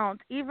amount,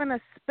 even a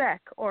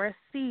speck or a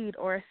seed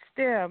or a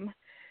stem,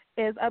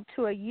 is up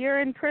to a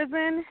year in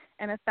prison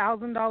and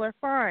 $1,000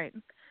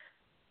 fine.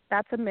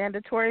 That's a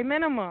mandatory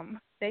minimum.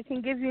 They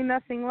can give you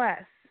nothing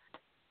less.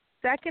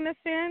 Second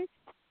offense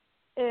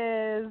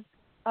is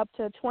up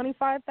to a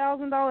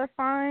 $25,000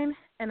 fine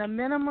and a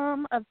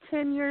minimum of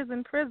 10 years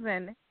in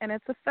prison, and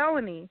it's a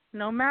felony.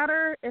 No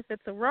matter if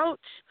it's a roach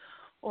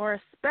or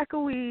a speck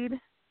of weed,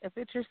 If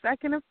it's your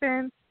second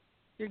offense,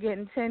 you're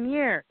getting 10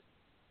 years.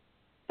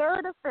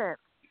 Third offense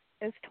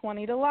is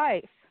 20 to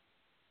life.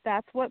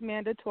 That's what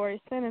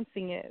mandatory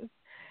sentencing is.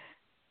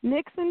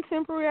 Nixon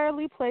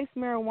temporarily placed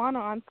marijuana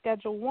on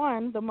Schedule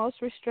 1, the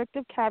most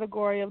restrictive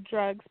category of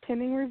drugs,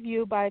 pending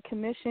review by a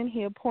commission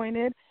he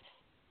appointed,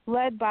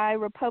 led by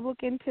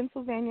Republican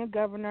Pennsylvania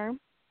Governor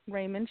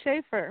Raymond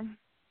Schaefer.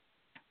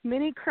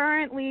 Many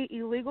currently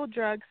illegal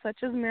drugs, such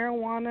as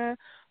marijuana,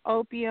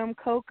 opium,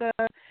 coca,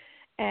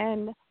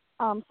 and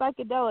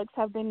psychedelics,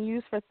 have been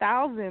used for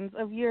thousands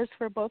of years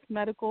for both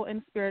medical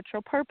and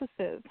spiritual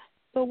purposes.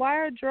 So why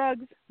are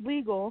drugs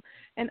legal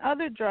and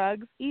other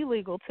drugs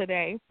illegal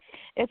today?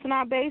 It's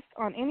not based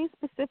on any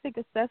specific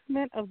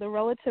assessment of the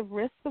relative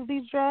risks of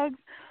these drugs,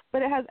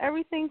 but it has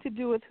everything to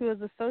do with who is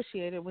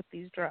associated with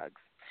these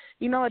drugs.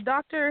 You know, a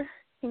doctor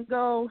can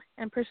go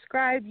and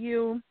prescribe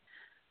you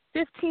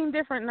 15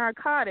 different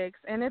narcotics,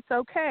 and it's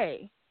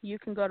okay. You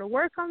can go to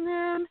work on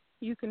them,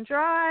 you can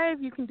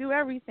drive, you can do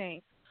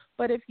everything.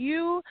 But if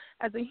you,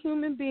 as a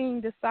human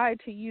being, decide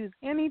to use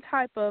any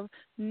type of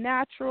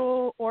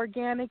natural,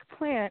 organic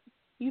plant,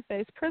 you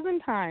face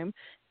prison time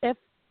if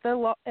the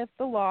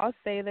laws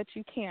say that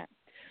you can't.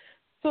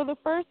 So the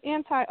first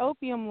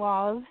anti-opium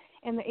laws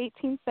in the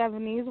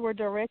 1870s were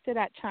directed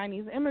at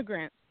Chinese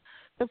immigrants.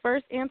 The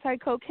first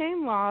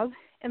anti-cocaine laws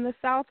in the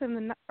South in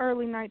the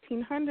early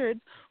 1900s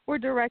were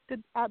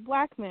directed at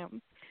black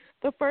men.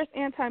 The first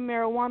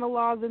anti-marijuana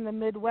laws in the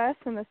Midwest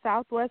and the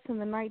Southwest in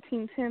the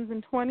 1910s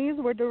and 20s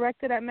were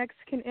directed at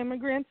Mexican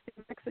immigrants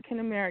and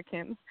Mexican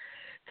Americans.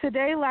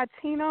 Today,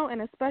 Latino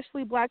and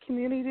especially black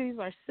communities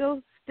are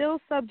still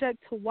subject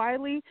to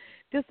widely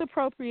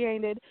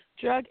disappropriated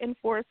drug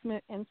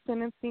enforcement and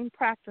sentencing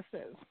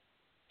practices.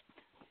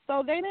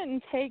 So they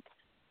didn't take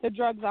the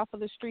drugs off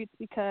of the streets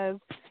because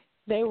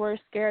they were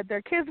scared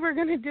their kids were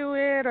going to do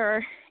it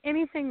or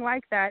anything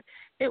like that.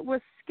 It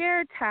was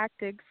scare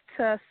tactics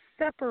to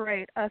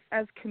separate us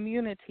as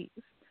communities.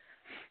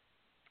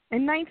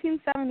 In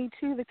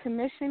 1972, the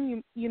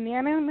Commission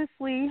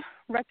unanimously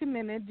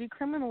recommended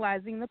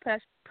decriminalizing the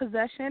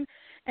possession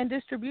and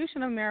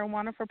distribution of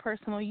marijuana for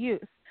personal use.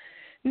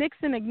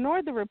 Nixon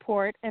ignored the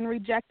report and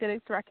rejected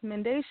its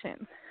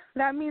recommendation.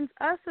 That means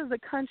us as a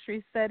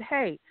country said,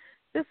 hey,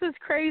 this is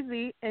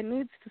crazy, it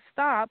needs to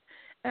stop,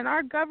 and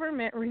our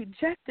government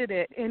rejected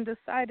it and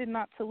decided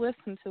not to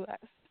listen to us.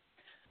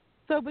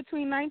 So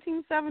between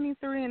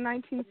 1973 and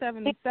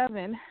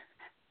 1977,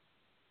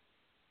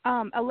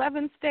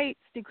 11 states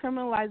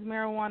decriminalized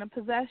marijuana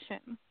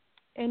possession.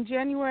 In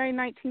January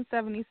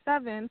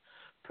 1977,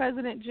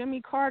 President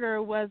Jimmy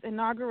Carter was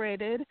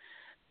inaugurated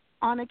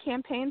on a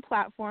campaign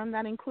platform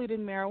that included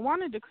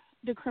marijuana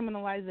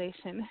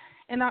decriminalization.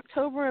 In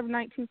October of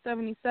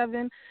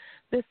 1977,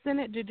 the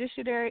Senate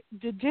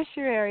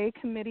Judiciary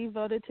Committee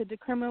voted to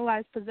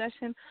decriminalize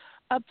possession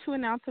up to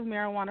an ounce of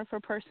marijuana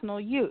for personal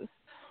use.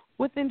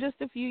 Within just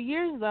a few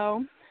years,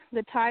 though,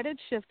 the tide had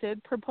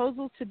shifted.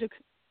 Proposals to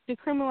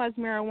decriminalize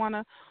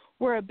marijuana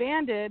were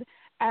abandoned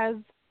as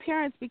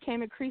parents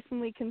became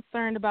increasingly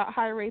concerned about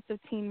high rates of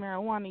teen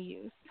marijuana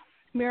use.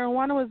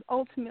 Marijuana was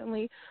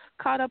ultimately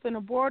caught up in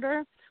a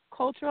broader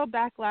cultural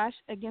backlash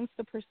against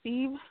the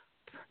perceived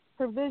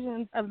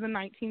provisions of the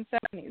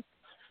 1970s.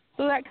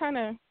 So that kind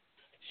of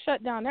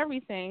shut down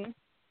everything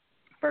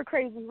for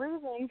crazy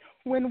reasons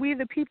when we,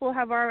 the people,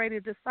 have already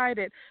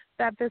decided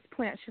that this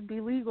plant should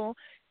be legal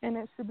and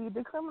it should be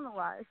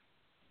decriminalized.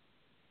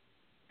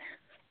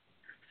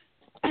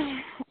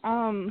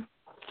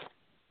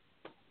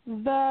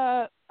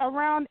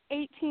 Around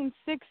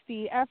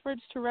 1860,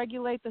 efforts to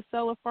regulate the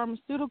sale of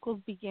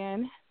pharmaceuticals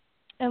began,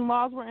 and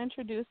laws were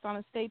introduced on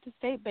a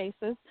state-to-state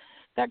basis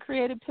that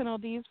created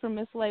penalties for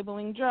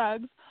mislabeling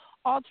drugs,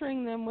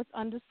 altering them with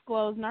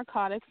undisclosed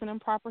narcotics, and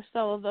improper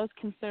sale of those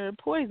considered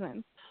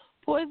poisons.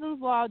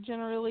 Poisons law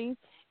generally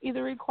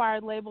either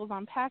required labels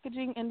on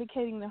packaging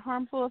indicating the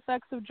harmful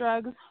effects of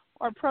drugs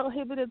or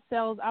prohibited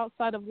sales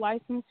outside of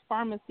licensed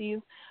pharmacies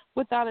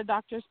without a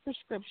doctor's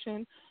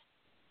prescription,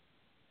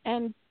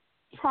 and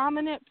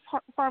prominent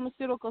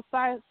pharmaceutical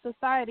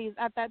societies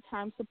at that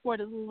time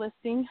supported the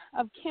listing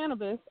of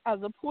cannabis as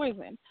a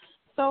poison.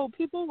 So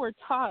people were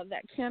taught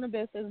that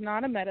cannabis is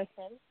not a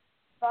medicine,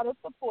 that it's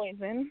a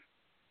poison.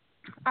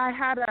 I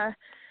had a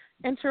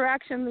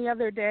interaction the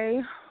other day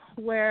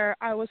where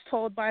I was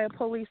told by a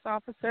police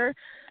officer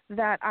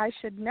that I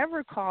should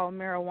never call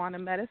marijuana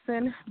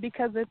medicine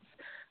because it's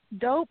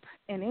dope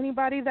and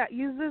anybody that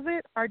uses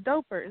it are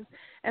dopers.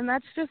 And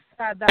that's just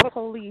sad that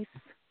police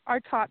are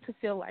taught to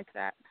feel like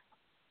that.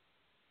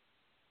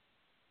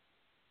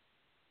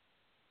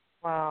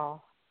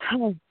 Wow.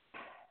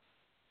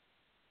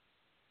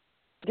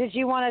 Did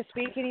you want to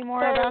speak any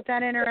more about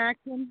that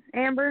interaction,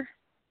 Amber?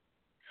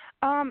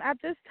 At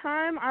this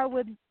time, I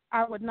would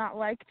not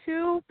like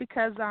to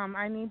because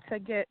I need to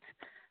get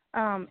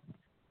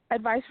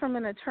advice from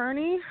an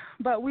attorney,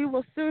 but we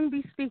will soon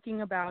be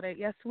speaking about it.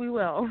 Yes, we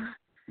will.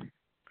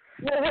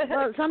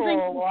 Well,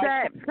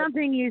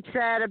 something you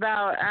said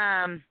about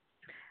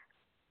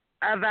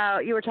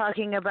you were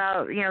talking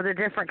about, the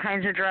different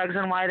kinds of drugs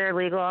and why they're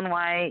legal and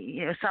why,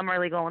 some are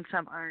legal and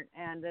some aren't,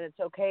 and that it's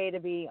okay to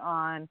be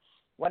on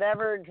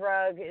whatever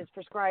drug is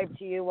prescribed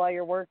to you while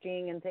you're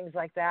working and things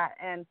like that.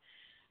 And,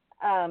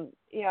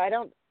 I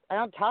don't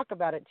talk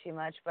about it too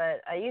much,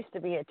 but I used to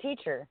be a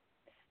teacher,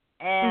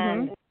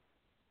 and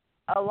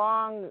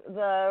along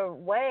the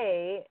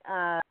way,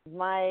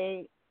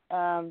 my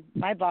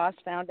boss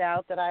found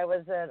out that I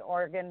was an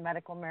Oregon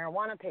medical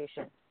marijuana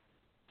patient,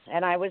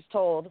 and I was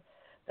told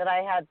that I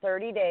had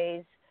 30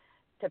 days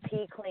to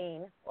pee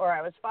clean or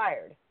I was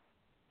fired.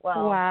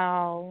 Well,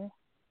 wow.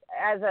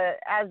 As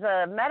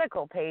a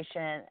medical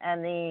patient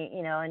and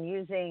and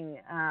using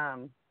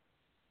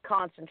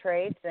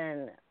concentrates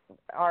and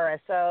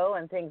RSO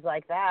and things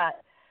like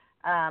that,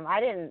 I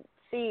didn't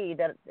see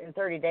that in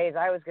 30 days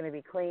I was going to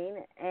be clean.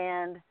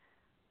 And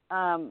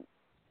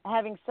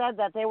having said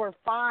that, they were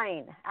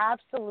fine,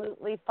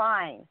 absolutely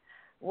fine,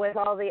 with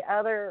all the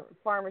other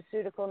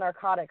pharmaceutical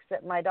narcotics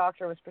that my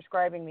doctor was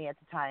prescribing me at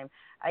the time.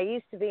 I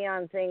used to be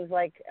on things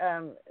like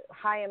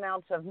high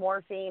amounts of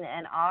morphine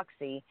and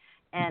oxy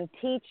and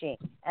teaching,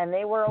 and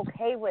they were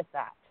okay with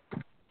that.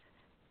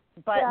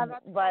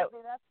 But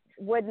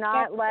would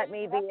not let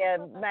me be a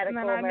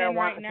medical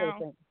marijuana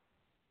patient.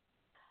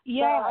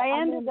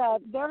 Yeah,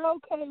 they're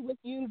okay with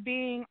you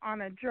being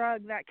on a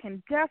drug that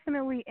can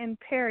definitely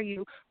impair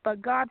you, but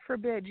God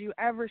forbid you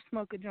ever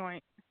smoke a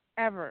joint,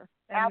 ever.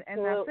 And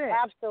that's it.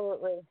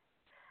 Absolutely.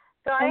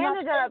 So I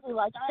ended up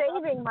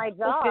saving my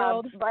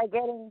job by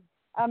getting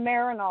a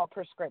Marinol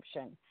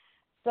prescription.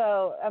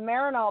 So a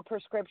Marinol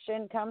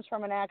prescription comes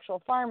from an actual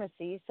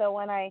pharmacy. So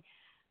when I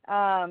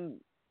did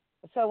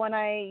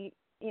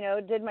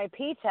my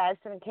pee test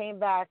and it came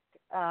back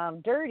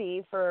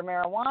dirty for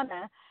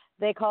marijuana,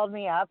 they called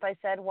me up. I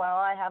said, well,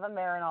 I have a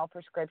Marinol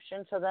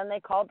prescription. So then they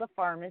called the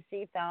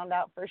pharmacy, found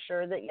out for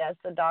sure that, yes,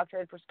 the doctor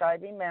had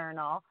prescribed me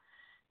Marinol,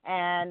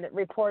 and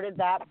reported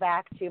that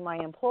back to my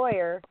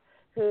employer,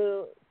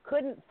 who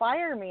couldn't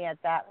fire me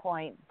at that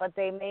point, but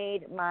they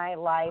made my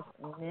life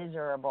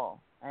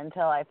miserable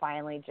until I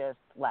finally just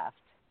left.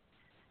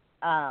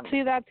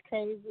 See, that's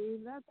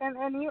crazy.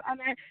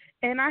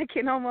 And I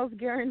can almost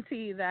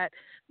guarantee that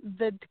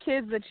the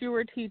kids that you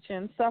were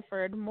teaching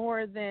suffered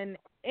more than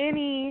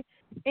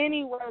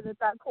anywhere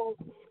that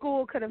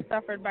school could have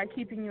suffered by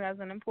keeping you as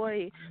an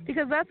employee,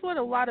 because that's what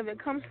a lot of it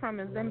comes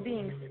from, is them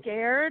being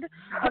scared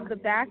of the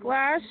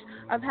backlash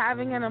of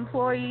having an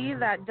employee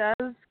that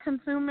does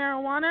consume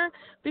marijuana,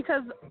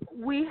 because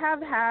we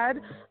have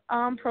had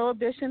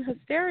prohibition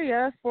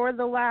hysteria for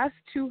the last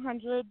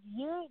 200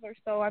 years or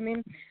so. I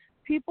mean,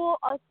 people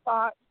are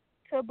taught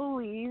to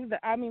believe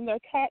they're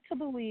taught to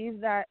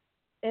believe that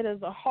it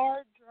is a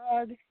hard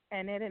drug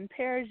and it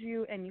impairs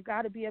you, and you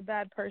got to be a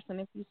bad person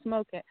if you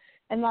smoke it.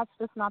 And that's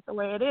just not the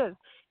way it is.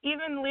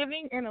 Even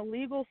living in a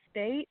legal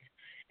state,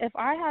 if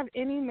I have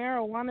any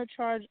marijuana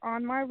charge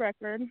on my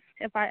record,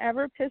 if I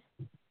ever piss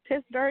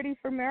dirty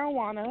for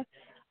marijuana,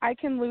 I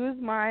can lose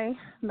my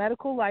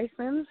medical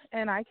license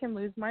and I can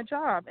lose my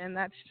job. And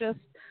that's just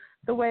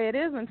the way it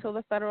is until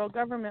the federal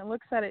government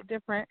looks at it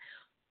different.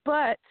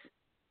 But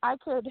I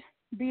could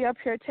be up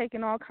here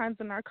taking all kinds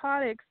of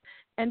narcotics,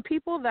 and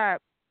people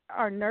that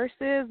are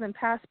nurses and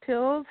pass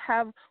pills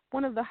have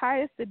one of the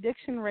highest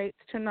addiction rates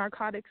to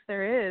narcotics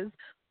there is,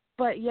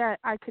 but yet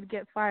I could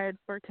get fired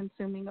for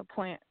consuming a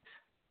plant.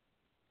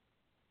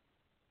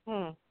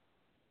 Well,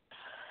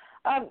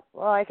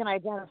 I can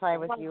identify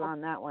with you on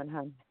that one,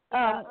 hon.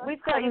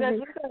 We've got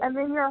and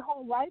then your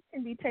whole life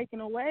can be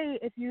taken away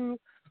if you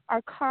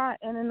are caught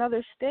in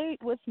another state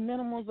with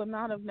minimal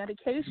amount of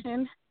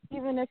medication,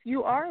 even if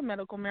you are a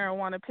medical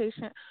marijuana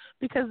patient,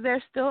 because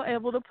they're still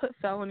able to put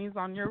felonies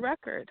on your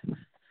record.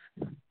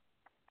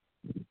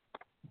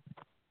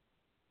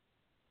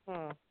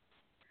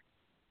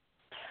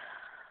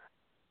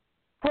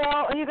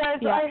 Well, you guys,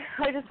 yeah.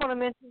 I just want to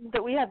mention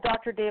that we have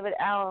Dr. David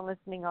Allen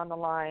listening on the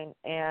line,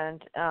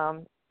 and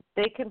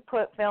they can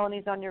put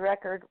felonies on your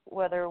record,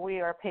 whether we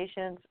are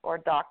patients or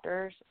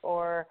doctors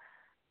or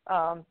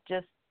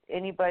just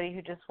anybody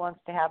who just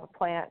wants to have a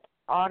plant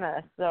on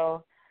us.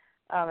 So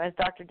as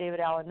Dr. David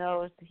Allen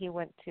knows, he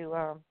went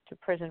to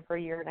prison for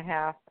 1.5 years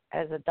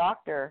as a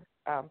doctor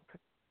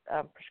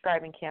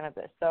prescribing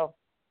cannabis. So,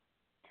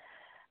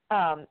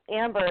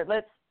 Amber,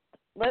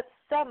 let's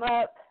sum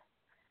up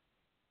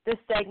this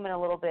segment a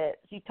little bit.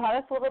 You taught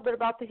us a little bit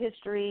about the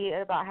history,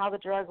 about how the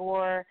drug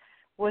war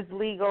was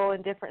legal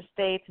in different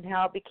states and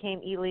how it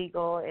became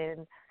illegal,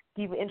 and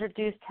you've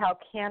introduced how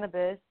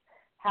cannabis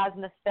has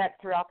an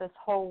effect throughout this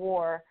whole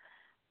war.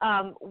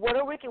 What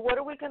are we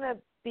going to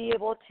be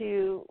able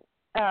to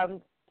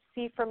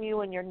see from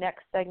you in your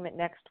next segment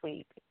next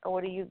week? Or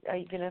what are you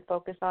going to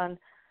focus on?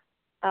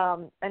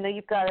 I know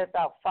you've got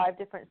about 5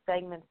 different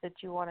segments that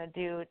you want to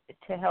do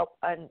to help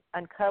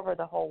uncover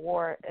the whole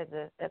war as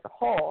a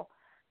whole.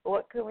 But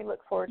what can we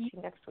look forward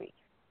to next week?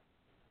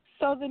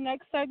 So the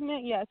next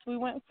segment, yes, we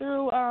went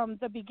through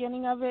the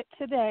beginning of it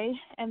today,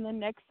 and the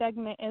next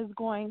segment is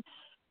going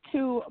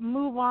to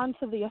move on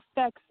to the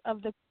effects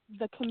of the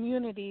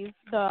communities,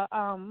 the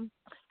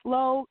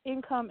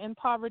low-income and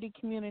poverty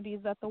communities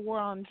that the war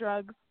on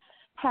drugs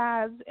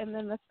has. And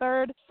then the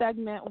third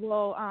segment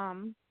will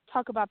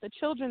talk about the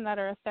children that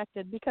are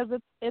affected, because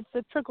it's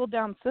a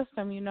trickle-down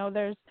system. You know,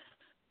 there's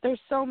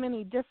so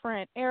many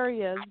different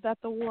areas that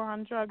the war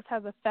on drugs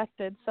has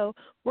affected. So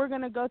we're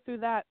going to go through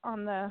that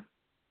on the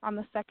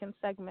second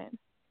segment.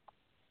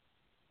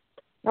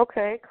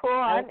 Okay, cool.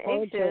 I'm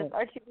anxious.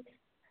 Aren't you?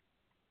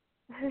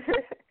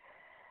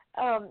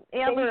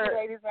 Amber,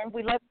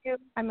 we love you.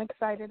 I'm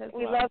excited as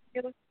well. We love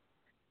you.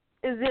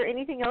 Is there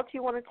anything else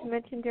you wanted to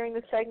mention during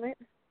the segment?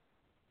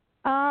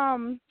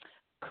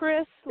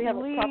 Chris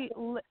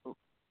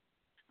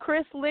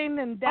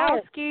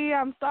Lewandowski.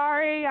 I'm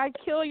sorry, I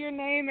kill your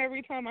name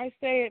every time I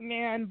say it,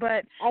 man.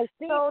 But I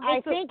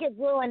think it's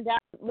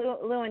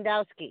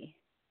Lewandowski.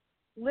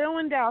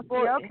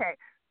 Lewandowski. Okay.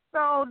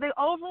 So the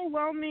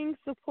overwhelming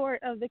support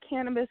of the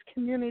cannabis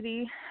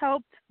community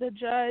helped the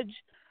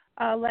judge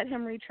let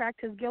him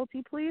retract his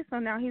guilty plea. So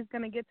now he's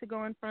going to get to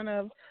go in front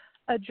of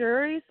a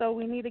jury. So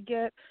we need to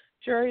get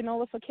jury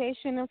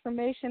nullification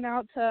information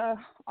out to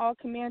all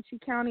Comanche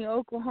County,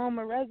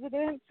 Oklahoma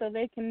residents so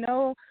they can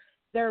know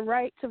their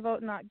right to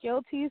vote not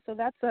guilty. So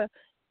that's a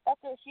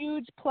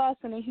huge plus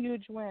and a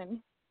huge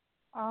win.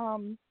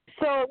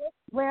 So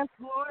Lance,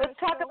 let's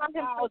talk about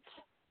him.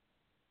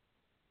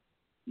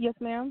 Yes,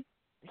 ma'am.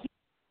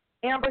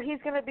 Amber, he's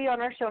going to be on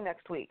our show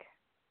next week.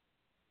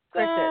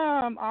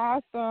 Awesome.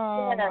 Yes.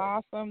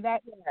 Awesome.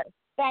 That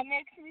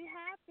makes me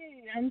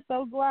happy. I'm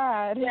so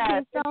glad.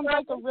 Yes. He sounds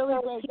like a really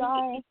great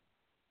guy.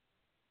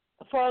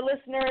 For our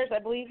listeners, I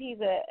believe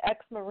he's an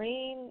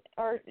ex-Marine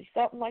or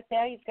something like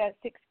that.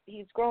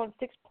 He's growing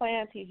 6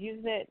 plants. He's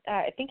using it.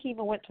 I think he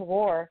even went to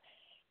war,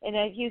 and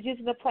he was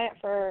using the plant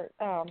for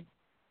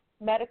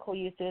medical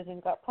uses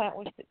and got caught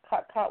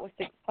with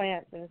 6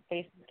 plants and is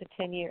facing to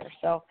 10 years.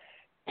 So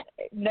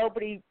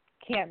nobody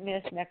can't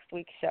miss next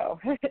week's show.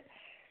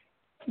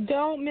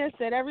 Don't miss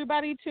it.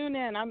 Everybody tune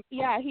in.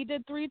 He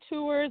did 3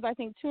 tours, I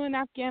think 2 in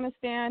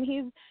Afghanistan.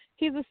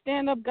 He's a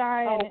stand-up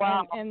guy,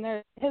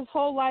 and his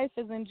whole life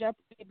is in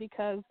jeopardy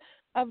because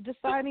of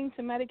deciding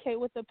to medicate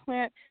with the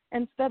plant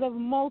instead of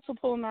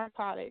multiple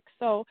narcotics.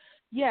 So,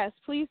 yes,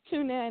 please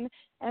tune in.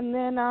 And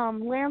then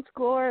Lance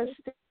Glore is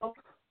still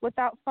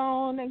without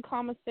phone and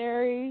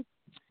commissary.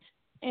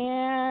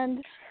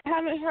 And I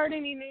haven't heard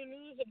any new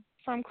news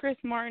from Chris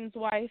Martin's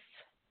wife,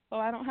 so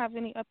I don't have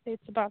any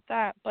updates about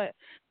that. But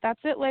that's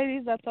it,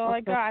 ladies. That's all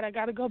I got. I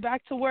got to go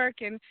back to work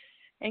and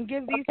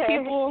give these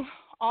people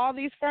all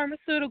these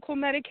pharmaceutical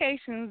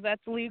medications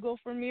that's legal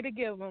for me to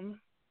give them.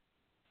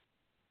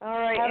 All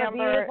right, have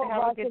Amber.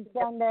 Have a good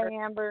Sunday,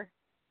 Amber.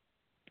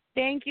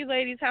 Thank you,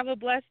 ladies. Have a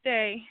blessed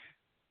day.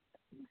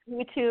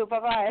 You too.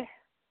 Bye-bye.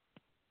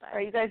 All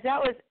right, you guys,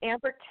 that was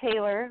Amber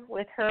Taylor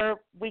with her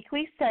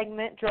weekly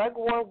segment, Drug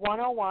War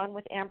 101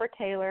 with Amber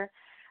Taylor.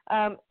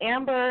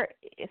 Amber's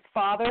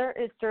father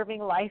is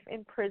serving life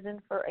in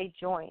prison for a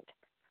joint.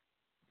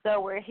 So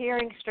we're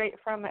hearing straight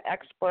from an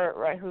expert,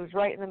 right, who's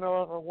right in the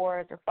middle of a war.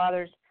 As her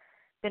father's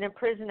been in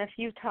prison a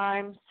few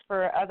times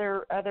for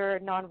other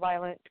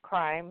nonviolent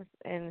crimes,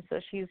 and so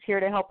she's here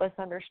to help us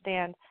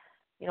understand,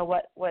 you know,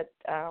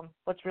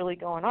 what's really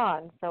going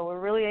on. So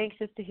we're really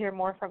anxious to hear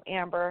more from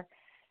Amber.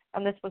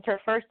 This was her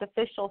first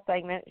official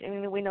segment. I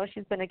mean, we know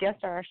she's been a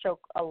guest on our show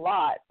a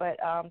lot, but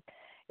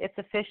it's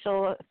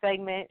official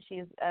segment.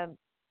 She's a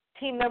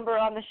team member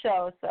on the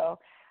show, so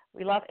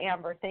we love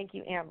Amber. Thank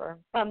you, Amber.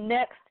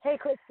 Next. Hey,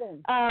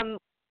 Kristin.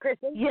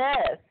 Kristin?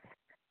 Yes.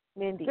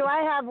 Mindi. Do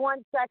I have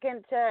 1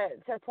 second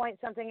to point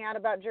something out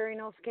about jury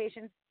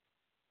nullification?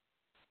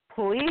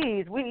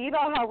 Please. You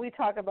know how we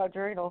talk about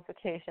jury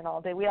nullification all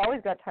day. We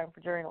always got time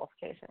for jury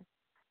nullification.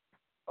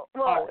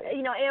 Well, always.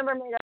 You know, Amber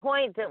made a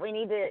point that we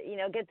need to, you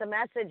know, get the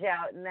message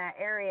out in that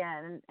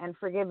area. And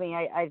forgive me,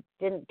 I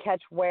didn't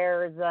catch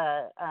where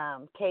the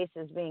case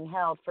is being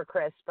held for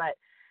Chris. But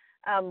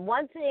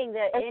one thing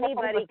that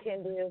anybody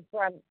can do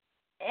from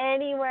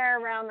anywhere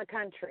around the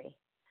country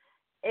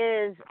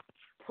is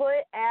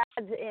put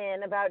ads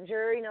in about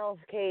jury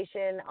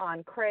nullification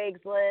on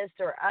Craigslist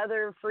or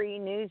other free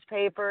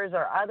newspapers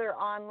or other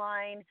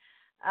online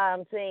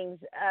things.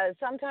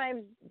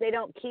 Sometimes they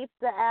don't keep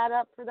the ad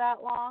up for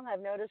that long.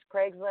 I've noticed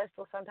Craigslist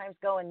will sometimes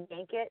go and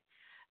yank it,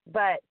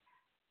 but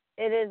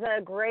it is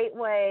a great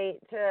way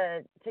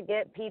to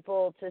get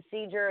people to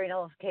see jury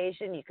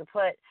nullification. You could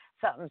put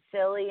something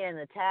silly in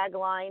the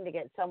tagline to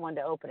get someone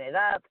to open it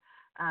up,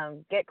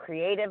 get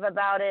creative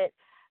about it.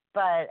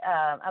 But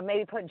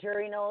maybe put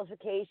jury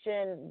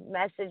nullification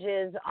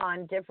messages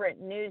on different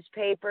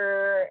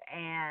newspaper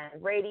and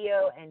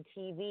radio and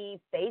TV,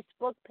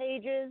 Facebook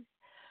pages.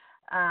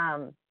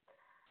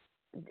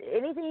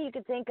 Anything you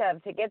could think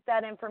of to get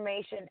that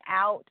information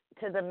out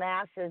to the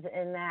masses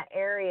in that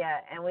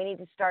area. And we need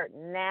to start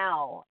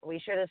now. We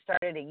should have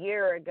started a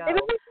year ago.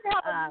 Maybe we should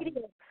have a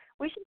media.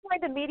 We should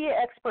find a media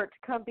expert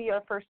to come be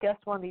our first guest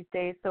one of these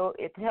days, so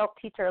it to help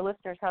teach our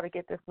listeners how to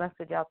get this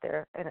message out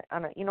there. And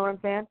you know what I'm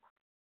saying?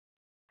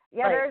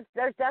 Yeah,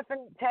 there's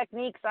definite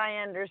techniques I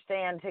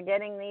understand to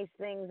getting these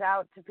things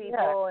out to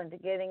people and to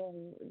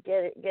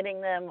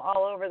getting them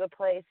all over the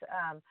place.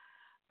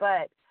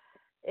 But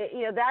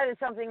that is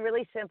something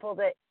really simple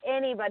that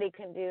anybody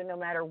can do, no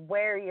matter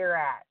where you're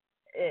at.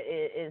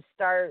 Is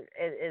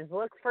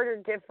look for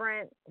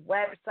different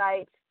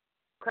websites,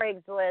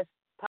 Craigslist,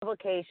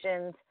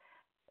 publications,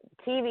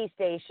 TV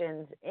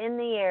stations in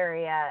the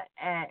area,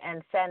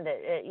 and send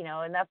it.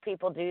 Enough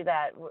people do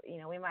that.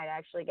 We might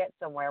actually get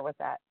somewhere with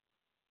that.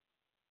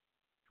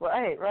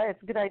 Right.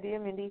 It's a good idea,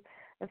 Mindy.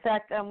 In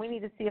fact, we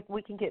need to see if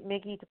we can get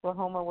Miggy to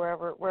Oklahoma,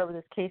 wherever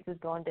this case is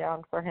going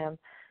down for him.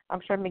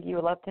 I'm sure Miggy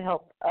would love to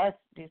help us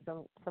do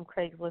some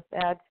Craigslist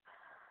ads.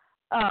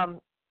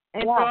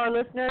 And for our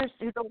listeners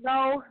who don't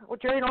know,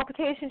 with jury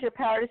nullifications, your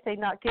power to say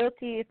not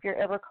guilty. If you're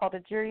ever called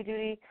to jury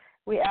duty,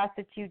 we ask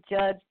that you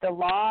judge the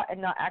law and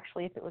not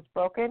actually if it was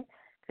broken,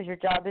 because your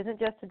job isn't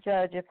just to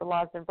judge if the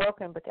law's been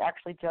broken, but to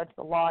actually judge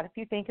the law. And if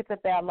you think it's a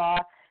bad law,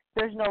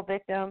 there's no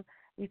victim,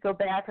 you feel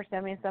bad for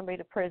sending somebody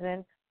to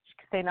prison,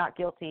 say not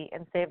guilty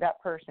and save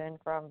that person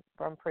from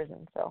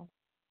prison. So.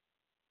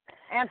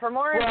 And for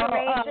more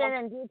information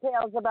and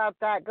details about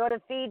that, go to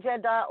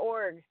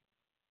fija.org.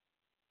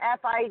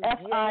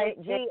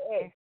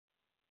 FIGA.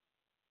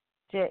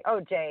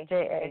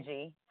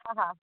 J-A-G.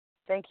 Haha.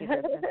 Thank you,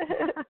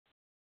 Kristin.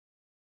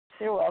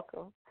 You're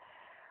welcome.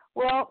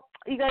 Well,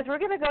 you guys, we're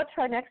going to go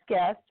to our next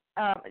guest.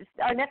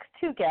 Our next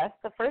two guests.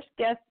 The first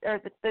guest,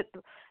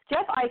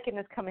 Jeff Eichen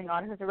is coming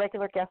on, who's a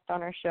regular guest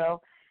on our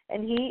show,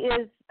 and he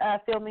is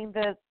filming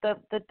the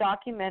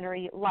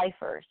documentary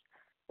Lifers,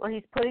 where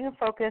he's putting a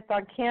focus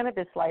on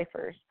cannabis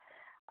lifers.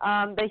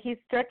 But he's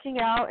stretching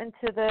out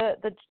into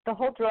the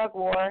whole drug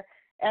war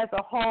as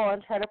a whole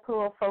and try to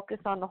put a focus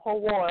on the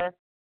whole war,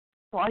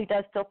 while he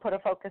does still put a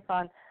focus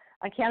on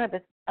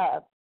cannabis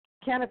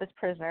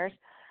prisoners.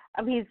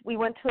 We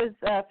went to his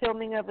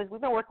filming of his.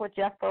 We've been working with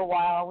Jeff for a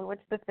while. We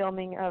went to the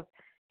filming of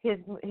his,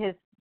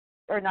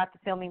 or not the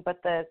filming,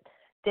 but the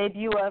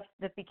debut of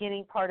the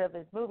beginning part of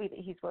his movie that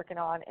he's working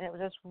on, and it was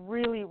just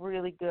really,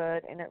 really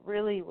good, and it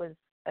really was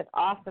an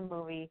awesome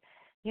movie.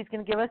 He's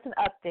going to give us an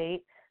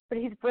update, but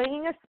he's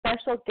bringing a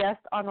special guest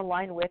on the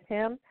line with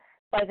him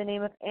by the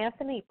name of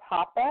Anthony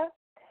Papa.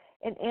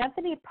 And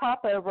Anthony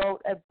Papa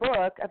wrote a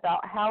book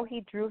about how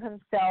he drew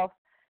himself.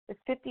 I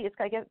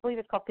believe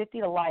it's called 50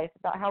 to Life,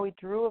 about how he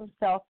drew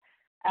himself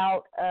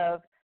out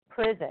of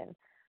prison.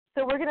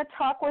 So we're going to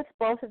talk with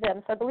both of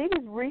them. So I believe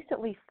he's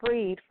recently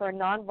freed for a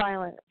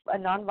nonviolent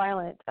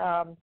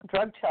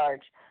drug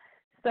charge.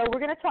 So we're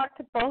going to talk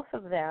to both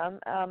of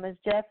them. As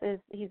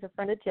he's a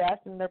friend of Jeff,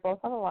 and they're both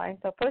on the line.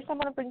 So first I'm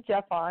going to bring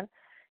Jeff on,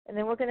 and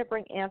then we're going to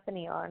bring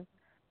Anthony on.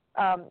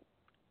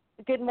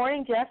 Good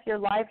morning, Jeff. You're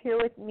live here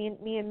with me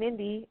and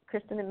Mindy,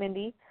 Kristin and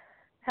Mindy.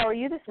 How are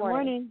you this morning?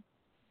 Good morning.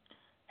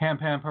 Ham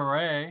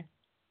hooray.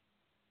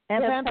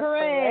 Ham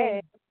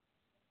hooray.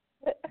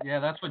 Yeah,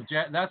 that's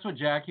what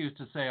Jack used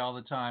to say all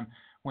the time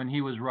when he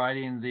was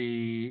writing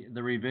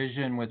the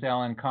revision with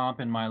Ellen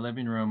Comp in my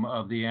living room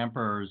of The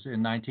Emperors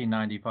in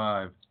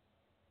 1995.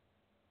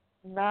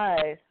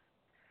 Nice.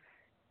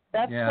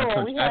 That's cool.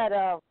 So we had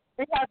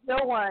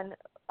Real One.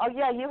 Oh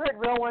yeah, you heard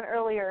Real One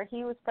earlier.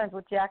 He was friends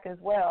with Jack as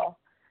well.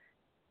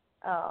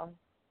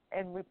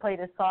 And we played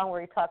a song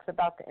where he talks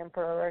about the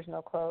Emperor wears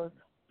no clothes.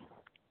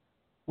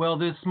 Well,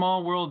 this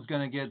small world's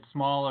going to get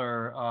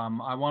smaller.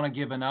 I want to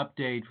give an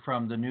update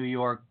from the New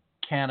York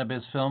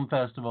Cannabis Film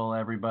Festival,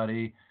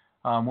 everybody.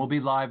 We'll be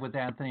live with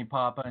Anthony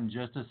Papa in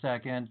just a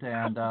second,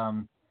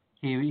 and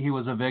he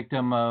was a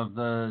victim of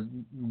the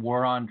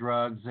war on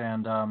drugs,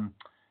 and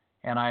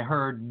I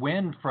heard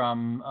wind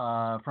from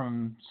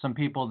some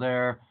people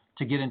there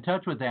to get in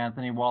touch with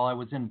Anthony while I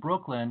was in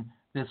Brooklyn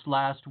this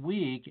last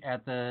week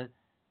at the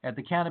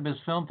Cannabis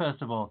Film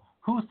Festival.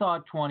 Who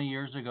thought 20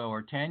 years ago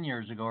or 10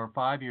 years ago or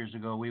 5 years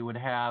ago we would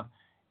have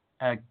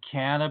a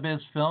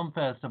cannabis film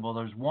festival?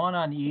 There's one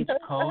on each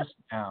coast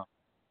now.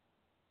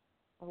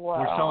 Wow.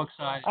 We're so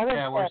excited.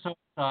 Yeah, we're so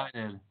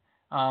excited.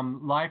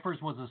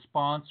 Lifers was a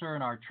sponsor,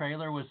 and our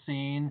trailer was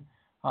seen,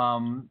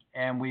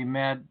 and we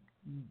met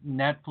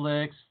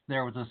Netflix.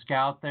 There was a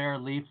scout there.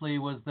 Leafly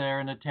was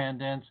there in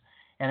attendance,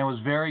 and it was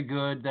very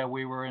good that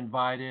we were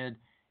invited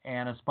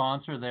and a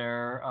sponsor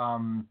there.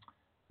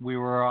 We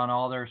were on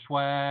all their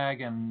swag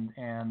and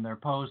their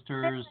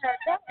posters.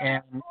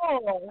 And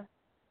cool.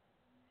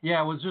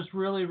 Yeah, it was just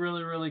really,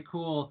 really, really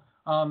cool.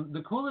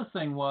 The coolest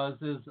thing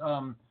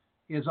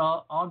is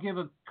I'll give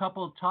a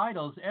couple of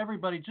titles.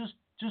 Everybody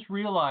just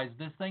realize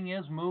this thing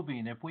is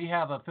moving. If we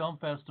have a film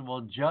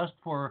festival just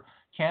for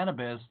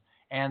cannabis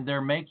and they're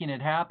making it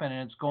happen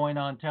and it's going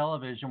on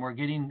television, we're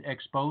getting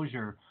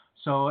exposure.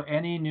 So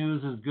any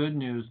news is good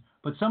news.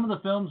 But some of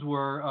the films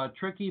were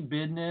Tricky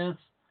Business.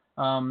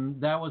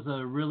 That was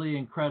a really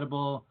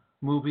incredible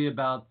movie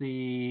about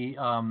the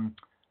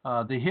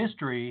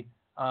history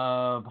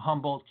of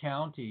Humboldt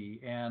County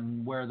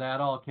and where that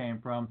all came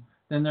from.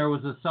 Then there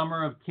was a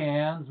Summer of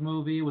Cans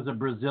movie. It was a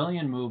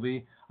Brazilian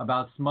movie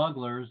about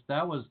smugglers.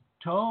 That was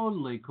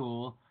totally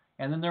cool.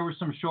 And then there were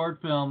some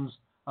short films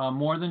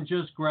More Than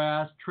Just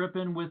Grass,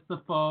 Trippin' with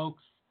the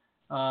Folks,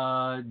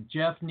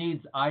 Jeff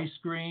Needs Ice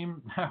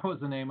Cream, that was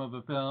the name of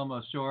a film,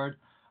 a short,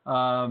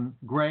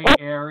 Gray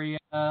Area,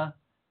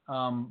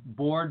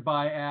 Bored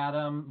by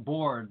Adam,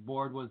 Bored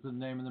was the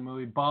name of the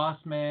movie, Boss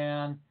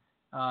Man,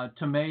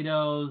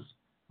 Tomatoes,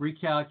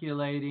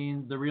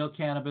 Recalculating, The Real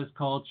Cannabis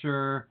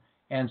Culture,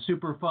 and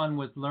Super Fun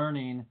with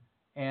Learning,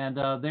 and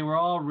they were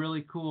all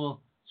really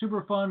cool.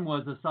 Super Fun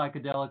was a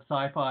psychedelic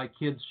sci-fi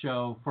kids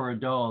show for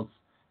adults,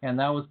 and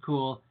that was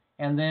cool.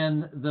 And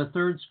then the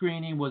third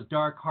screening was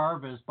Dark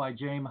Harvest by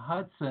James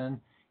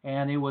Hudson,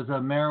 and it was a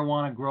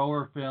marijuana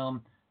grower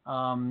film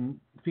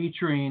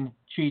featuring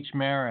Cheech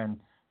Marin.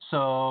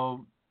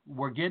 So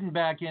we're getting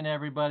back in,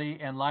 everybody,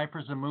 and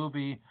Lifers a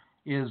Movie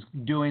is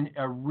doing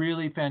a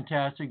really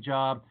fantastic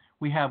job.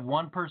 We have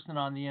one person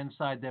on the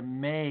inside that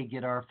may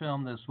get our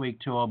film this week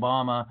to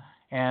Obama,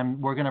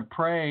 and we're going to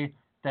pray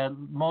that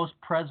most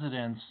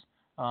presidents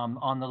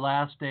on the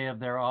last day of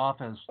their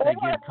office, they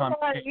give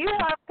communication. You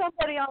have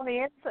somebody on the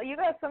inside. You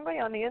got somebody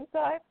on the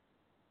inside?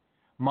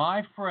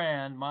 My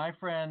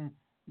friend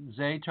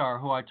Zatar,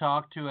 who I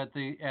talked to at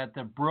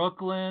the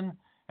Brooklyn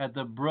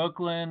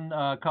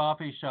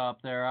coffee shop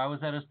there. I was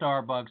at a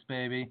Starbucks,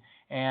 baby,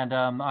 and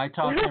I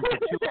talked to him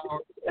for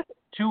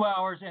 2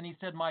 hours, and he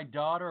said my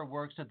daughter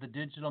works at the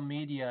digital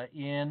media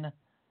in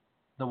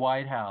the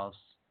White House.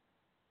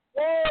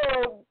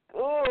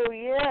 Oh,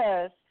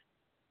 yes.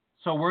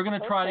 So we're going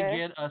to try to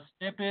get a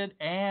snippet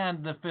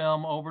and the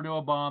film over to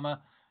Obama,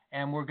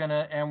 and we're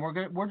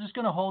just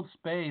going to hold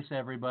space,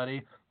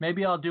 everybody.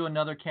 Maybe I'll do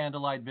another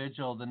candlelight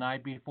vigil the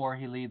night before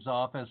he leaves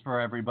office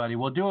for everybody.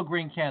 We'll do a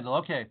green candle.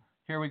 Okay,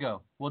 here we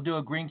go. We'll do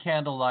a green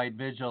candlelight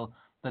vigil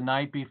the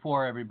night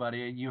before,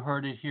 everybody. You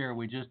heard it here.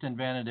 We just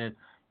invented it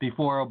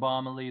before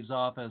Obama leaves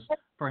office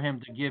for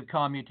him to give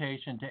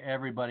commutation to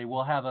everybody.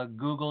 We'll have a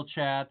Google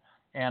chat,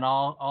 and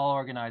I'll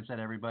organize that,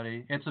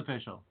 everybody. It's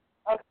official.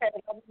 Okay,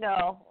 let me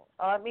know.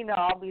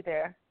 I'll be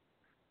there.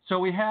 So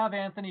we have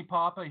Anthony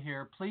Papa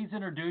here. Please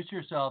introduce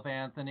yourself,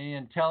 Anthony,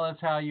 and tell us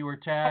how you were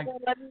tagged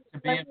to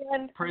be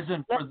in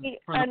prison for the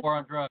war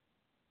on drugs.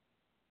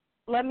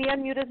 Let me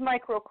unmute his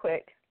mic real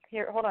quick.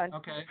 Here, hold on.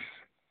 Okay.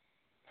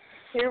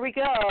 Here we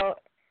go.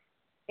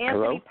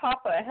 Anthony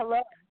Papa,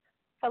 hello.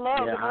 Hello,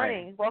 yeah, good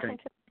morning. Hi. Welcome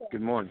to the show.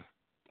 Good morning.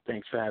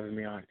 Thanks for having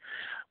me on.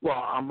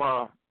 Well, I'm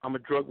a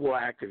drug war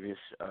activist.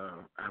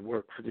 I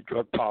work for the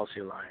Drug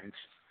Policy Alliance,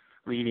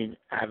 leading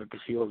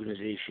advocacy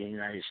organization in the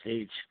United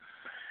States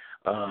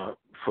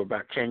for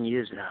about 10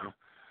 years now.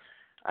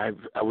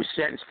 I was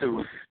sentenced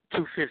to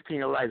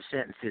 215 life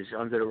sentences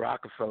under the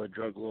Rockefeller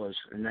drug laws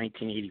in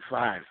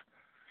 1985.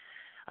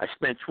 I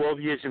spent 12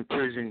 years in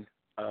prison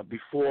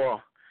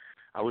before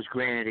I was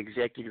granted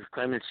executive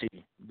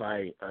clemency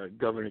by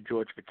Governor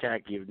George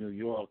Pataki of New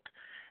York.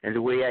 And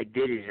the way I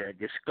did it, I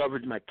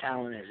discovered my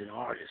talent as an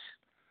artist.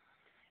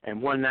 And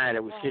one night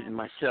I was sitting in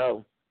my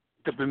cell,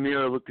 looked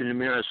in the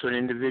mirror, saw an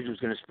individual was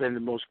going to spend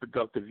the most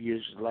productive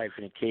years of his life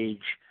in a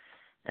cage.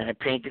 And I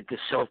painted the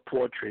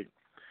self-portrait,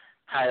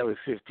 Tyler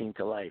 15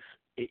 to life.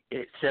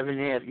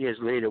 7.5 years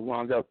later,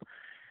 wound up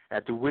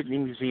at the Whitney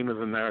Museum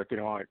of American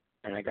Art,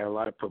 and I got a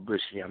lot of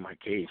publicity on my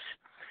case.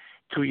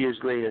 2 years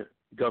later,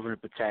 Governor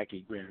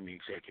Pataki granted me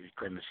executive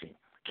clemency.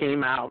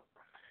 Came out,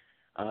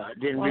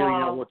 didn't really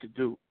know what to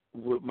do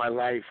with my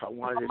life. I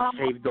wanted to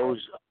save those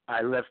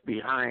I left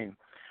behind.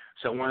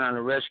 So I went on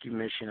a rescue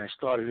mission. I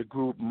started a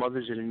group,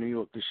 Mothers of the New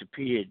York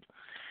Disappeared.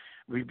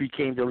 We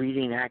became the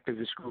leading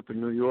activist group in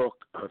New York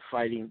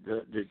fighting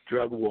the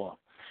drug war.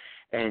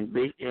 And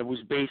it was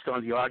based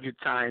on the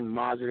Argentine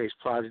Madres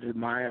Plaza de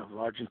Mayo of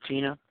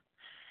Argentina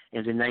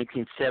in the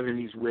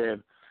 1970s, where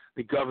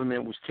the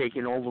government was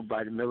taken over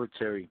by the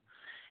military.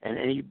 And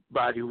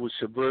anybody who was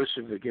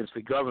subversive against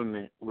the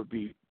government would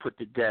be put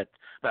to death.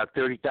 About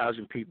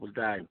 30,000 people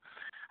died.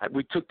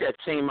 We took that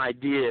same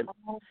idea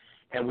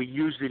and we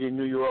used it in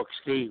New York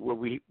State, where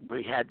we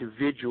had the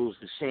vigils,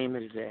 the same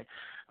as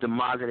the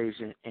Madres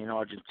in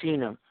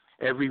Argentina,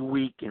 every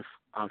week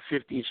on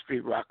 50th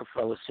Street,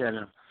 Rockefeller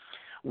Center,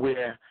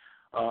 where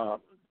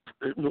all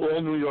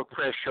New York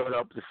press showed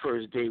up the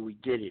first day we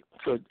did it.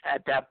 So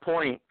at that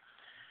point,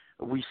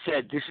 we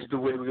said this is the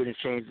way we're going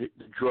to change the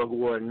drug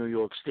war in New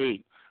York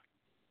State.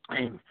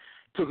 And it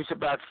took us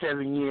about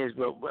 7 years,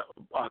 but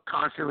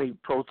constantly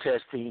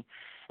protesting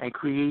and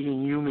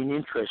creating human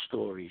interest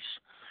stories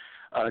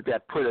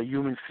that put a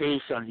human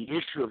face on the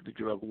issue of the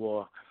drug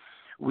war.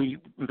 We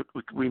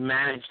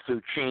managed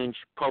to change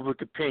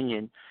public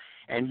opinion,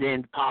 and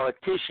then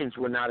politicians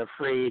were not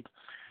afraid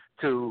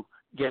to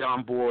get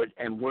on board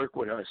and work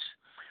with us.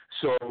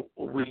 So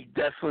we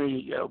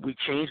definitely we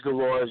changed the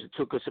laws. It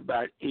took us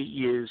about 8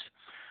 years.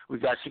 We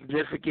got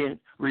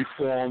significant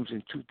reforms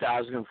in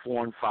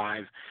 2004 and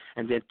 5,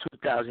 and then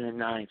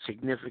 2009,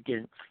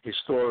 significant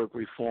historic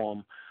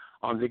reform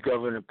under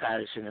Governor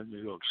Patterson of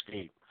New York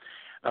State.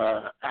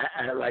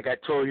 Like I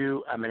told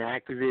you, I'm an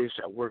activist.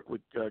 I work with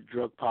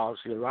Drug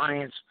Policy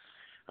Alliance.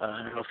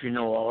 I don't know if you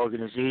know our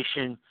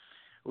organization.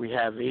 We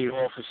have 8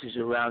 offices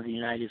around the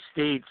United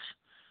States.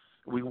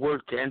 We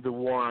work to end the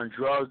war on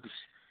drugs.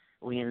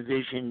 We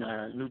envision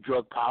new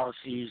drug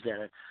policies that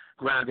are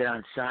grounded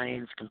on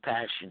science,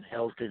 compassion,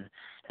 health,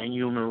 and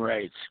human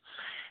rights.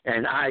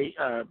 And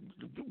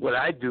what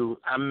I do,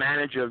 I'm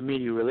manager of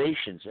media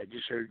relations. I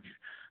just heard you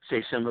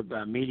say something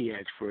about media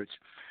experts,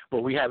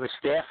 but we have a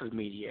staff of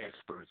media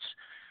experts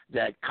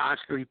that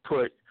constantly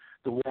put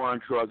the war on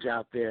drugs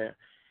out there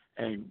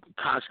and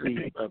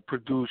constantly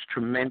produce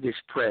tremendous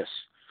press.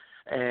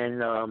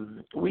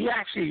 And we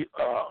actually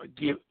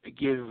give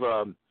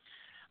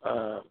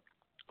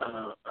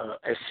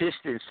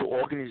assistance to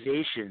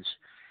organizations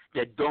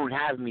that don't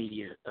have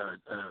media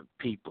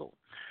people.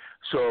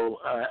 So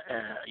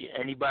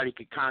anybody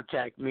could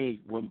contact me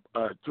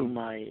through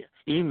my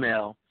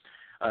email,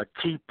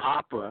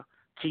 tpapa,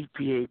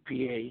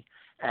 T-P-A-P-A,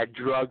 at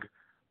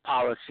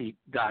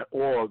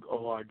drugpolicy.org,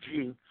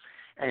 O-R-G.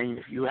 And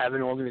if you have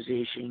an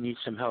organization, you need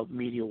some help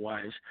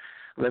media-wise,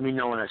 let me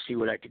know and I'll see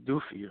what I can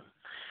do for you.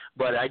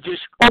 But I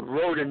just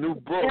wrote a new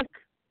book.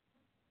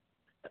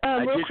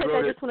 Real quick,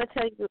 I just want to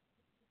tell you,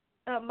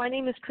 my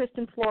name is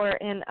Kristin Flor,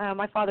 and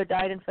my father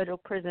died in federal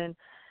prison.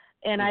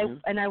 And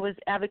I was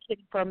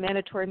advocating for a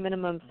mandatory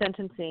minimum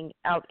sentencing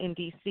out in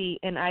D.C.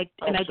 and I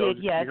did,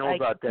 yes. You know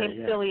about I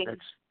became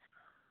affiliated.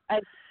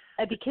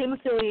 I became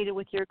affiliated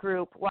with your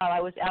group while I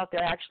was out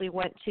there. I actually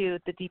went to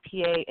the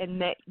DPA and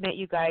met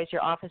you guys,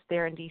 your office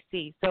there in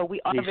D.C. So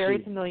we are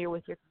very familiar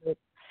with your group.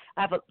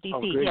 I have a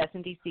D.C. Yes,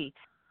 in D.C.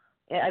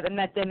 I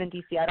met them in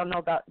D.C. I don't know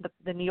about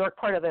the New York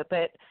part of it,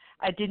 but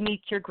I did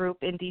meet your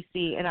group in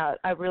D.C. and I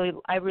really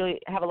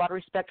have a lot of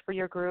respect for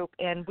your group,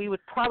 and we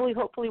would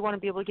hopefully want to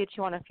be able to get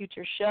you on a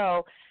future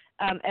show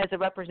as a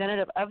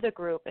representative of the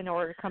group in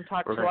order to come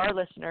talk to our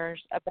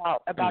listeners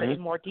about it in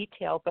more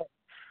detail. But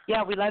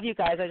yeah, we love you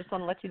guys. I just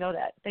want to let you know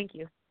that. Thank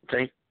you.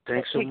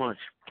 Thanks so much.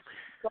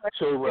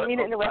 So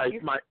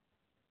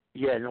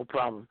yeah, no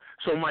problem.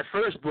 So my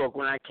first book,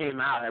 when I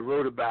came out, I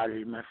wrote about it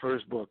in my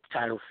first book,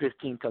 titled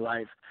 15 to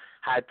Life,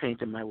 High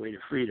Painting My Way to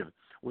Freedom.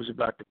 Was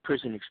about the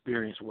prison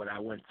experience, what I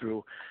went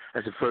through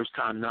as a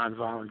first-time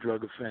nonviolent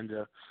drug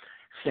offender,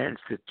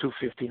 sentenced to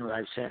 215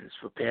 life sentence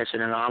for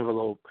passing an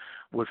envelope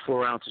with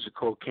 4 ounces of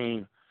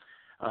cocaine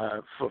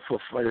for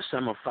the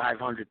sum of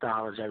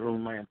 $500. I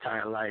ruined my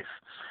entire life.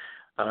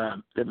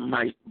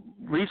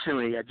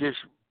 Recently, I just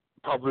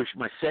published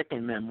my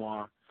second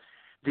memoir,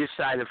 This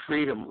Side of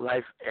Freedom,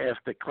 Life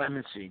After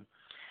Clemency,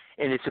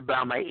 and it's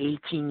about my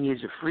 18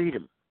 years of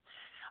freedom.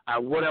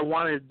 What I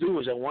wanted to do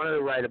is I wanted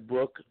to write a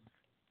book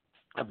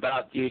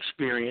about the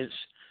experience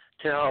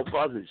to help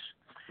others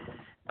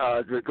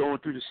that are going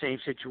through the same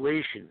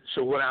situation.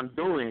 So what I'm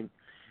doing,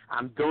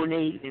 I'm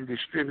donating and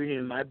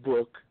distributing my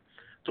book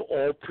to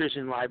all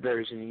prison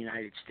libraries in the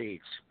United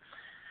States.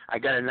 I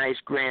got a nice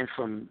grant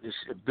from this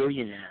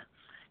billionaire,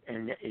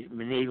 and it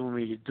enabled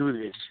me to do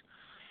this.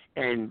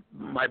 And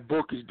my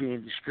book is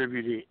being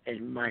distributed,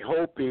 and my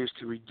hope is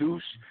to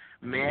reduce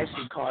mass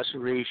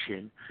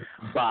incarceration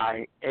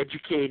by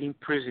educating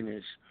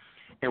prisoners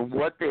and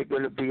what they're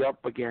going to be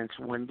up against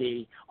when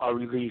they are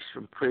released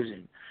from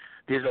prison.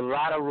 There's a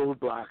lot of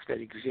roadblocks that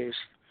exist,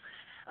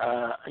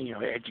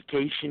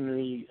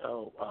 educationally,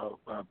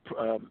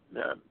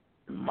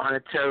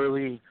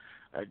 monetarily,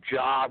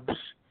 jobs,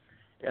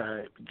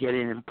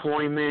 getting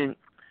employment,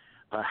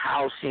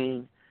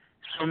 housing,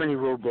 so many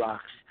roadblocks.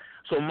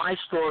 So my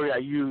story I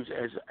use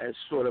as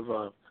sort of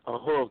a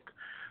hook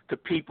to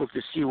people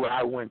to see what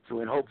I went through,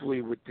 and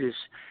hopefully with this,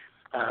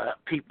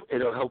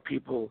 it'll help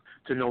people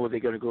to know what they're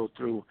going to go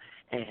through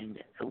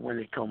and when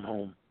they come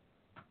home.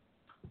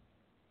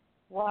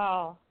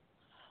 Wow.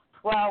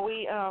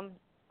 We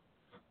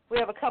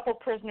have a couple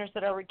prisoners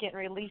that are getting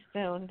released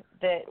soon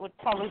that would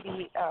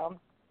probably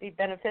be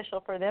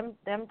beneficial for them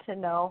to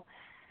know.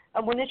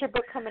 When is your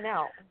book coming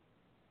out?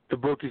 The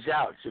book is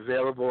out. It's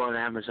available on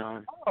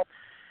Amazon. Oh.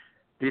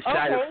 This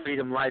Side of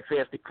Freedom, Life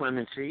After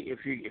Clemency.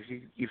 If you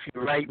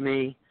write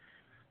me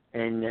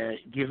and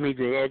give me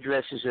the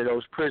addresses of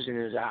those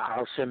prisoners,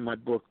 I'll send my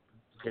book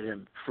to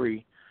them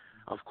free,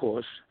 of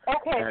course,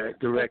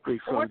 directly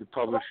from the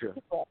publisher.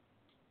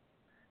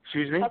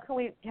 Excuse me? How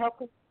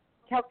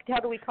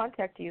do we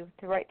contact you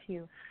to write to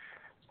you?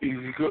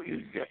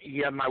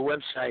 You have my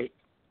website.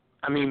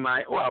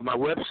 My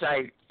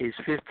website is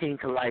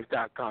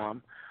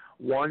 15tolife.com,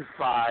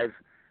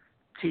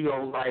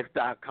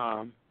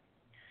 15tolife.com.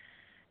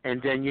 And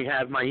then you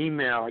have my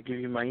email. I give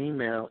you my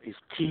email. It's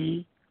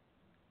T,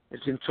 as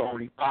in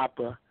Tony,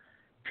 Papa,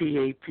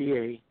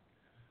 P-A-P-A,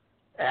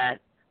 at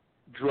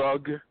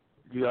drug,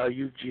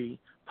 D-R-U-G,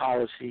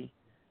 policy,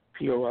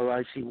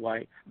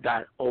 P-O-L-I-C-Y,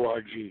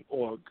 .org,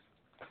 org.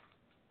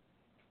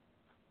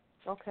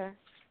 Okay.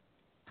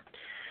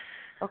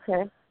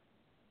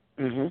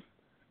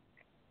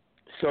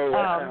 So,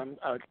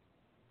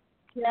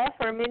 Jeff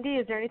or Mindi,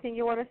 is there anything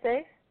you want to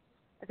say?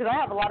 Because I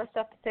have a lot of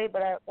stuff to say,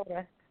 but I want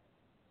to.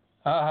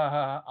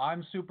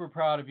 I'm super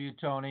proud of you,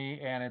 Tony,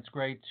 and it's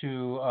great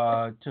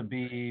to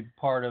be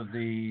part of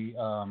the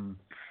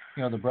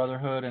the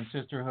brotherhood and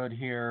sisterhood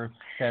here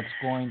that's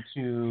going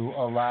to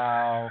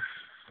allow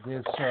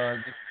this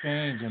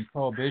change and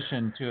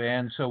prohibition to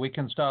end, so we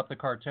can stop the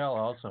cartel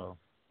also.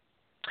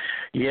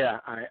 Yeah,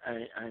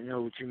 I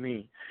know what you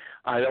mean.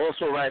 I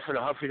also write for the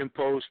Huffington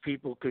Post.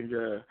 People could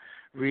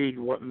read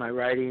what my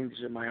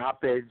writings and my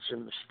op-eds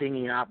and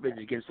stinging op-eds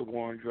against the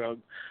war on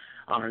drugs.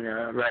 On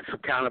write for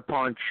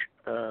Counterpunch,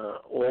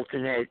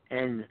 Alternate,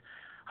 and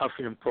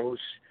Huffington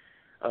Post.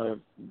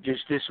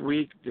 Just this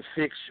week, The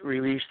Fix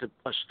released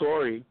a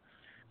story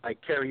by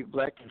Kerry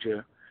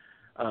Bleckinger,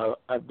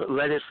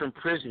 Letters from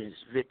Prisoners,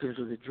 Victims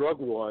of the Drug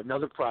War,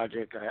 another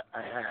project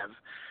I have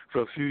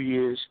for a few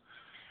years.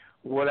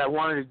 What I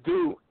wanted to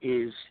do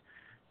is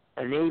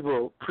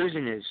enable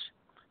prisoners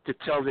to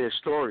tell their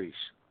stories.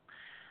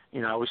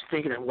 I was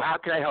thinking, well, how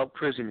can I help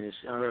prisoners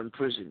who are in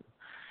prison?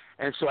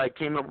 And so I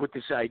came up with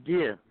this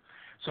idea.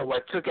 So I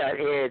took out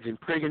ads in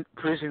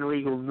Prison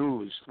Legal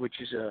News,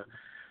 which is a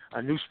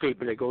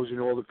newspaper that goes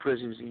in all the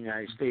prisons in the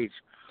United States.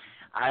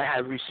 I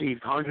have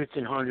received hundreds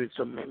and hundreds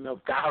of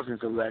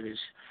thousands of letters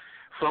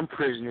from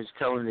prisoners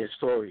telling their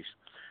stories.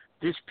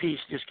 This piece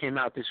just came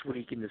out this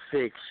week in The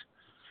Fix,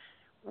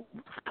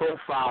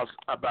 profiles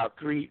about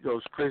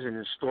those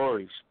prisoners'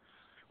 stories.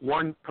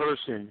 One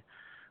person,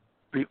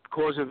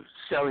 because of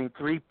selling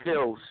three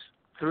pills,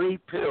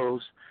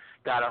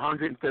 got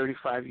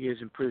 135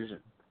 years in prison.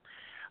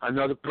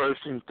 Another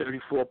person,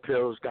 34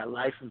 pills, got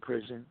life in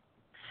prison.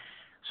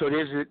 So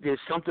there's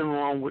something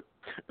wrong with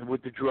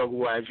the drug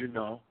war, as you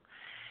know,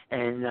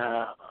 and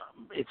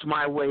it's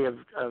my way of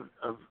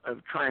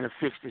trying to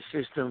fix the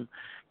system,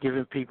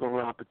 giving people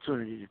an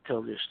opportunity to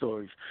tell their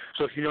stories.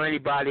 So if you know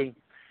anybody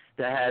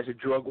that has a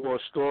drug war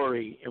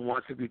story and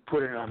wants to be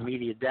put in our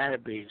media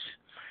database,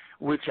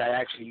 which I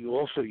actually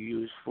also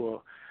use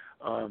for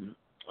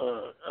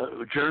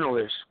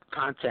journalists,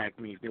 contact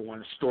me if they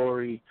want a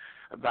story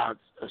about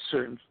a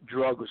certain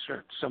drug or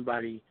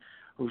somebody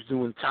who's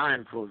doing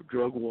time for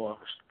drug war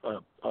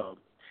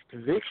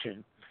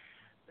conviction.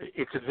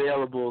 It's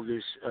available,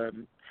 this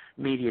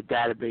media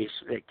database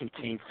that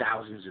contains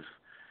thousands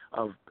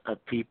of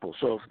people.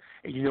 So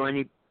if you know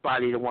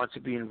anybody that wants to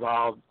be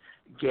involved,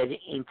 get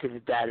into the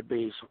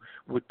database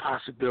with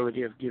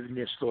possibility of giving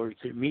their story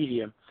to the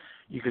media,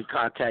 you can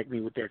contact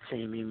me with that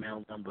same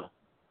email number.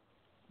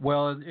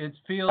 Well, it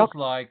feels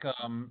like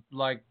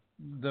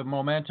the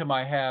momentum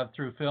I have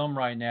through film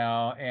right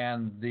now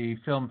and the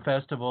film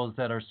festivals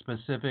that are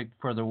specific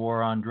for the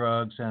war on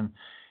drugs and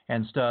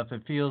stuff.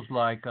 It feels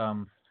like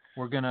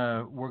we're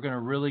gonna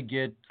really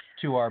get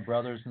to our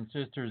brothers and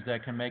sisters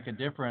that can make a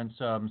difference.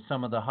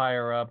 Some of the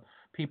higher up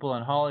people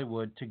in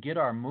Hollywood to get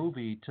our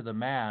movie to the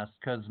mass,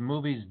 because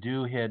movies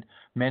do hit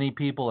many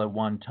people at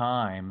one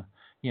time.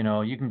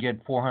 You can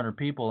get 400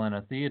 people in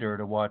a theater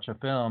to watch a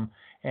film,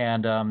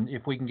 and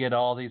if we can get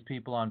all these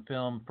people on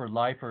film for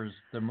Lifers,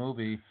 the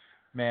movie,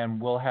 man,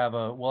 we'll have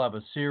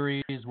a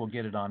series. We'll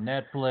get it on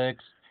Netflix,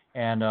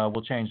 and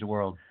we'll change the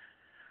world.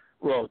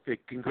 Well,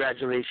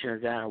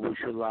 congratulations, Dan. I wish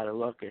you a lot of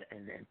luck,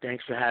 and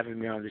thanks for having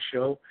me on the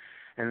show.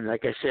 And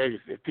like I said,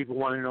 if people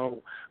want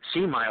to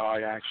see my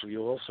art, actually,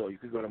 also, you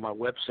can go to my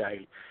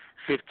website,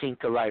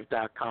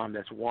 15tolife.com.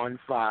 That's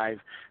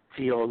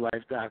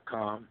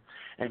 15tolife.com.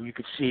 And you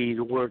can see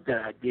the work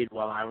that I did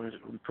while I was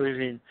in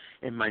prison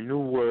and my new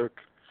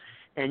work.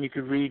 And you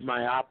can read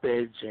my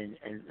op-eds and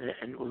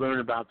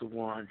learn about the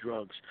war on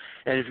drugs.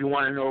 And if you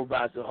want to know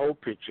about the whole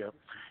picture,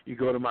 you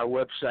go to my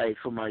website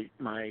for my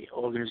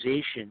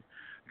organization,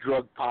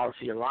 Drug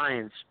Policy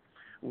Alliance,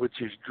 which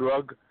is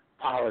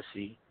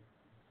drugpolicy.org,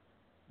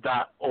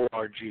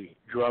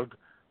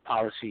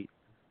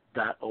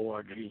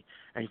 drugpolicy.org,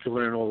 and you can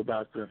learn all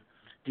about the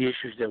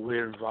issues that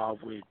we're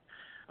involved with,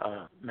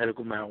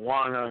 medical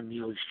marijuana,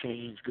 needle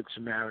exchange, Good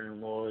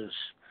Samaritan laws,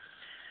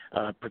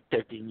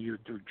 protecting you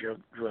through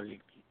drug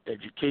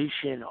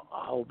education, a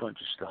whole bunch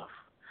of stuff.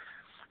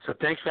 So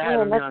thanks for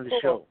having me on the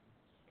show.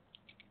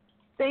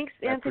 Thanks,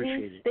 Anthony. I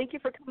appreciate it. Thank you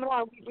for coming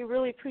on. We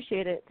really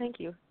appreciate it. Thank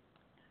you.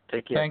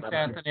 Take care. Thanks, Bye-bye.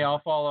 Anthony. I'll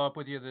follow up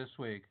with you this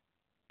week.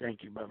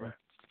 Thank you. Bye-bye.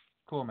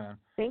 Cool, man.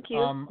 Thank you.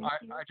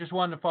 I just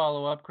wanted to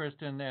follow up,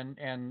 Kristin,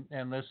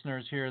 and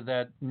listeners here,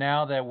 that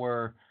now that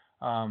we're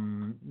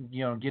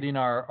getting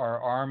our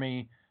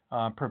army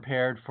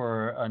prepared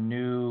for a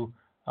new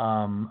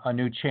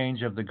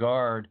change of the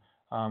guard,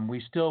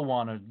 we still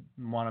want to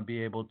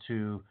be able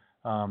to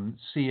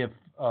see if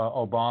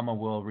Obama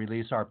will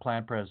release our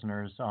plant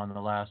prisoners on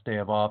the last day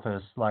of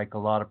office. Like a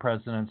lot of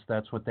presidents,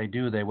 that's what they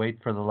do. They wait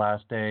for the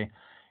last day,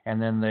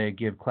 and then they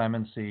give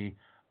clemency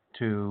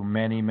to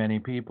many, many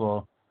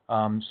people.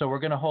 So we're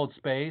going to hold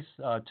space.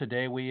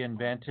 Today we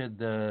invented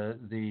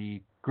the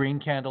green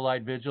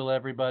candlelight vigil,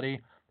 everybody,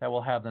 that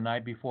we'll have the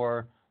night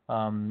before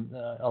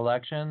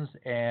elections.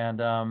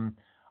 And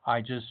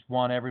I just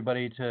want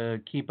everybody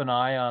to keep an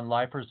eye on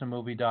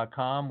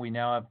lifersthemovie.com. We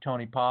now have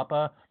Tony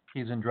Papa.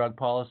 He's in Drug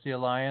Policy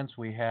Alliance.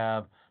 We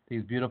have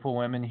these beautiful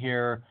women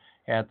here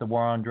at the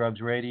War on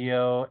Drugs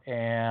Radio.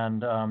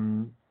 And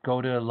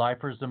go to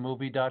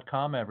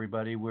lifersthemovie.com,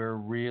 everybody. We're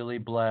really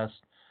blessed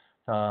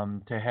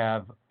to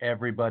have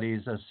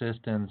everybody's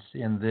assistance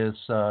in this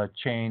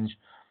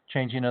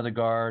changing of the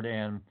guard,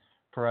 and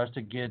for us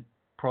to get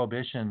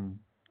prohibition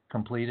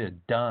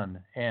completed, done,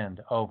 and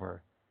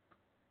over.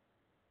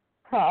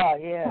 Oh,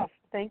 yes.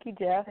 Thank you,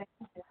 Jeff.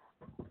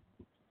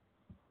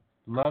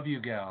 Love you,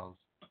 gals.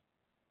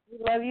 We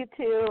love you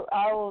too.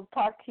 I will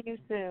talk to you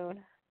soon.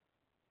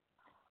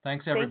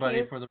 Thanks everybody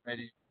Thank you. for the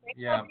radio. Thanks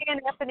Yeah. for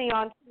bringing Anthony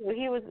on too.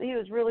 He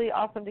was really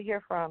awesome to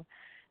hear from,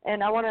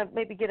 and I want to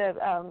maybe get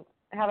have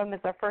him as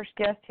our first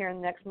guest here in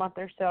the next month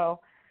or so,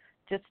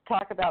 just to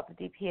talk about the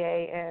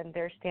DPA and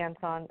their stance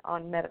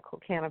on medical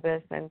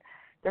cannabis and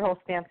their whole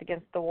stance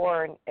against the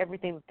war and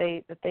everything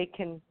that they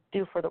can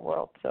do for the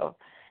world. So,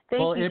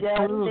 thank you,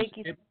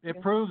 Jeff.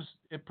 It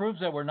proves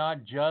that we're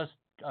not just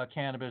a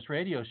cannabis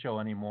radio show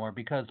anymore,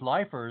 because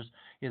Lifers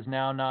is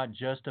now not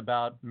just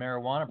about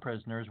marijuana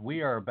prisoners.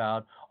 We are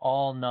about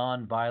all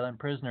non-violent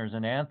prisoners.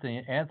 And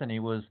Anthony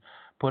was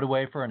put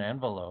away for an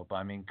envelope.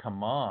 I mean,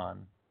 come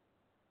on.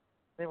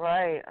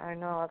 Right. I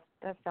know.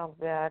 That sounds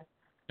bad.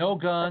 No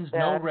guns,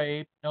 no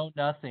rape, no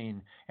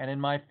nothing. And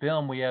in my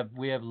film, we have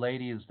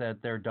ladies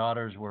that their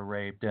daughters were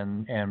raped,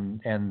 and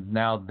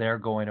now they're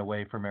going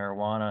away for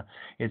marijuana.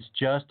 It's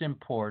just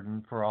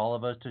important for all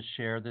of us to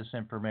share this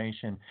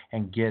information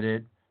and get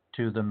it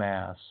to the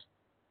mass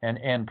and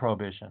end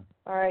prohibition.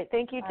 All right.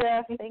 Thank you,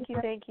 Jeff. Thank you.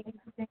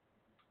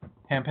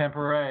 Hemp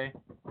hooray.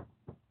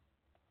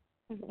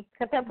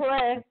 Hemp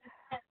hooray.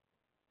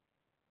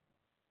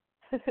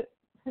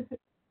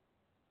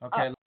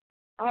 Okay.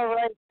 All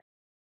right.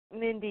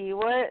 Mindi,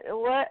 what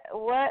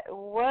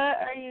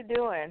are you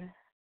doing?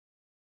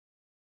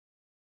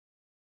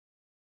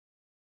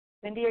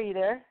 Mindi, are you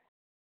there?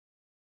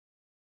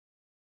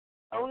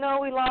 Oh no,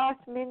 we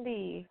lost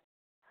Mindi.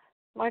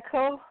 My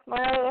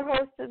other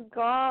host is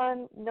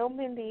gone. No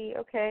Mindi.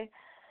 Okay,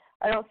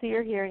 I don't see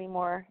her here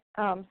anymore.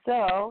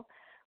 So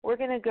we're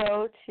gonna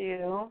go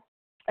to.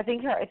 I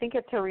think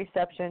it's her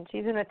reception.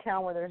 She's in a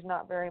town where there's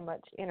not very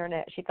much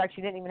internet. In fact,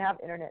 she didn't even have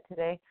internet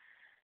today.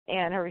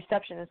 And her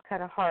reception is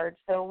kind of hard.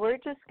 So we're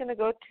just going to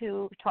go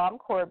to Tom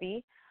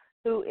Korby,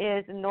 who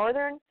is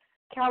Northern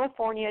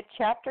California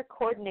chapter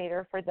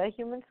coordinator for the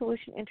Human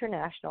Solution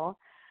International.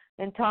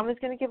 And Tom is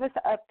going to give us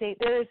an update.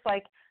 There's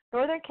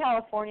Northern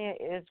California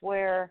is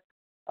where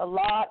a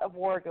lot of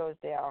war goes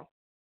down.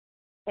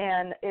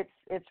 And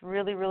it's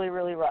really, really,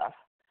 really rough.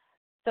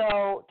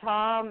 So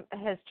Tom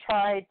has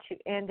tried to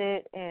end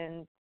it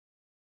and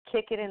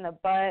kick it in the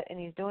butt, and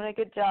he's doing a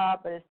good job,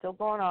 but it's still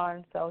going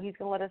on. So he's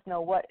going to let us know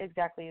what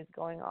exactly is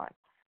going on.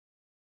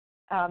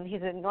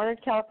 He's a Northern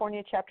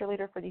California chapter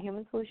leader for the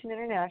Human Solution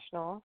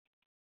International.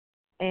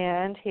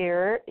 And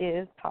here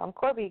is Tom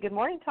Korby. Good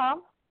morning,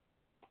 Tom.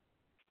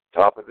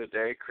 Top of the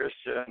day,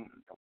 Kristin.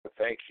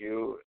 Thank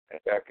you,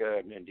 Becca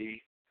and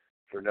Mindi,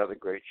 for another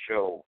great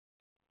show.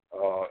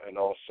 And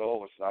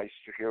also, it's nice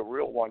to hear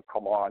Real One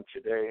come on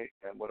today.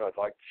 And what I'd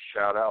like to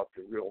shout out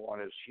to Real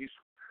One is he's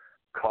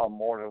come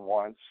more than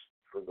once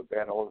for the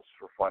Benefield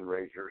for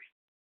fundraisers.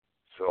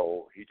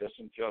 So he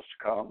doesn't just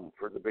come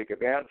for the big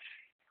events,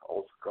 he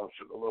also comes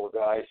for the little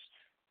guys.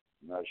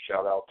 And I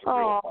shout out to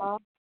Real One.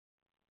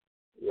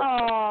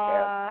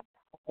 Aww.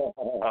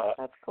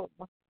 That's cool.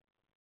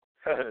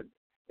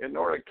 In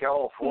Northern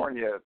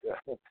California,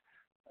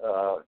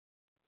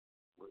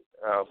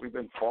 we've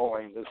been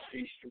following this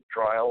Fischer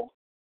trial.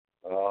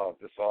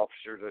 This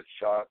officer that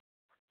shot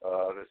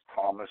this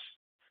Thomas,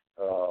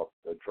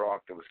 the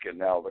drunk that was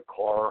getting out of the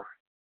car.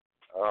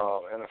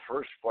 In the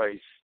first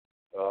place,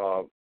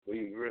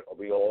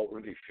 we all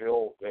really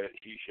feel that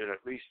he should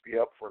at least be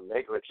up for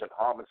negligent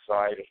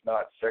homicide, if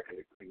not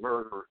second-degree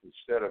murder,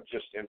 instead of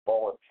just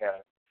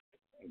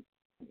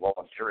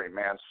involuntary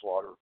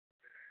manslaughter.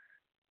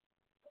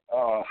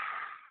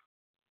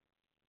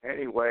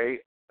 Anyway,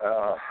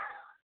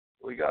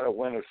 we got a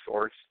win of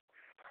sorts.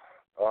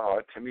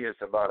 To me,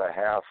 it's about a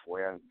half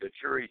win. The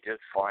jury did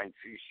find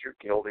Fischer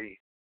guilty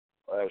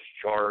as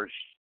charged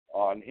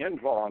on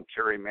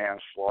involuntary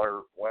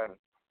manslaughter. When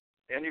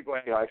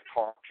anybody I've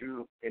talked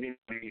to,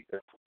 anybody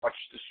that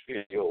watched this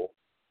video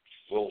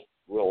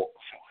will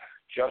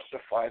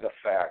justify the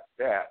fact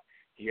that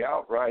he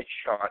outright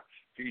shot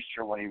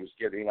Fischer when he was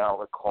getting out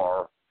of the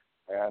car.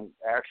 And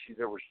actually,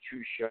 there was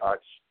two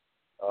shots.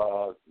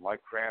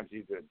 Mike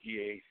Ramsey, the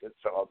DA, said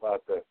something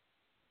about the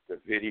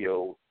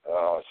video.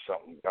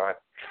 Something got,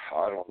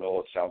 I don't know,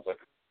 it sounds like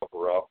a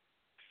cover-up.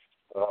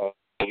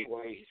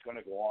 Anyway, he's going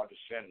to go on to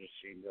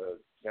sentencing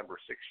December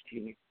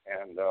 16th,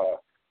 and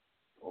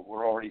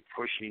we're already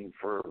pushing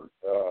for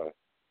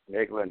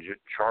negligent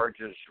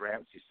charges.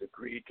 Ramsey's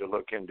agreed to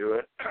look into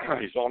it.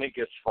 He only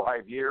gets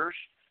 5 years.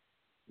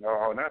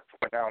 No, and that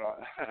point out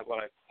when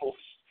I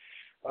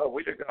post,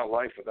 we took on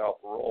life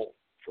without parole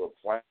for a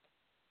plan.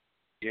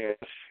 Yes,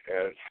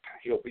 and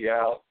he'll be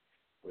out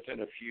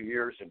within a few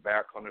years and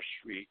back on the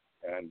street.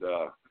 And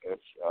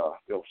it's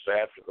feels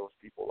sad for those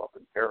people up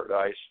in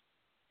paradise.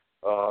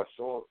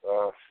 So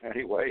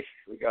anyway,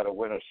 we got a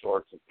win of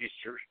sorts. And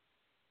Fischer,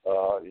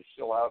 he's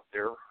still out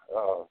there.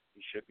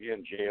 He should be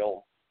in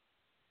jail.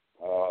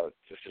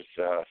 This is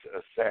a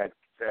sad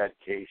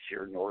case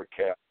here in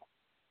NorCal.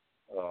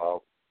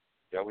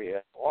 Yeah, we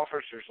have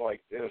officers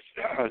like this,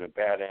 the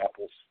bad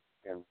apples,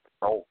 and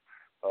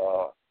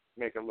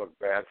make it look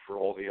bad for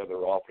all the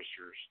other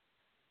officers.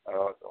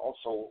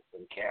 also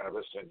in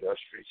cannabis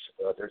industries,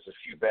 there's a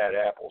few bad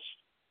apples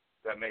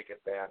that make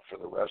it bad for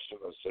the rest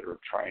of us that are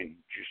trying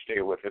to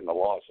stay within the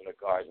laws and the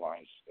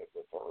guidelines that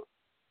are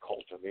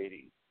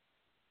cultivating.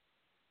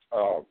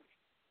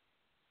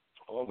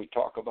 When we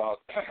talk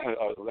about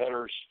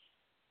letters,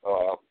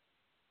 I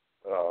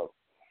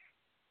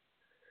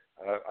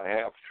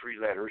have 3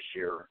 letters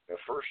here. The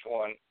first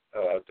one,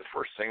 the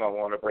first thing I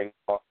want to bring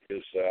up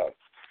is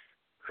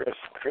Chris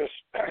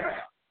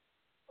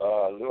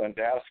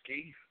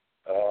Lewandowski.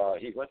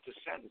 He went to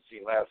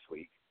sentencing last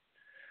week.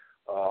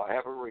 I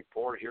have a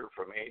report here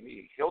from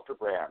Amy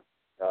Hildebrand,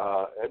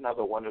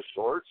 another one of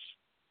sorts.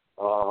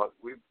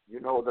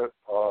 That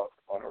on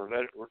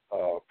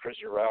our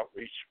prisoner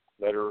outreach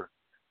letter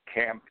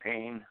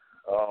campaign,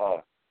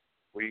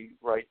 we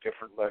write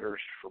different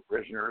letters for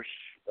prisoners.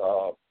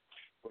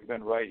 We've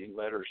been writing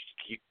letters to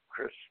keep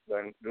Chris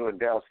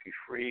Lewandowski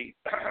free.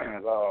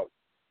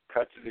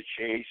 Cut to the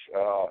chase.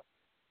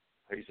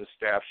 He's a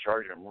staff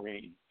sergeant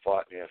Marine,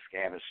 fought in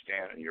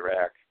Afghanistan and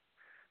Iraq.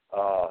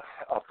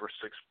 Up for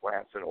 6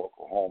 plants in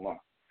Oklahoma.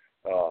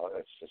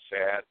 It's a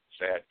sad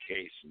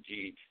case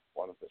indeed,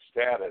 one of the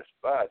saddest.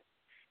 But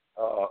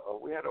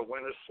we had a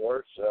win of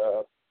sorts.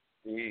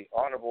 The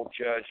Honorable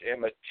Judge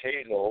Emmett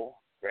Taylor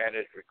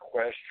granted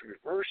request to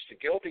reverse the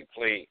guilty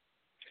plea.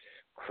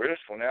 Chris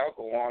will now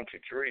go on to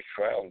jury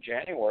trial in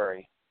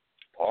January.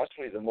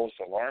 Possibly the most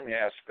alarming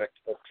aspect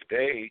of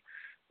today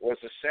was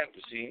the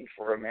sentencing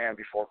for a man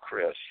before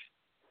Chris.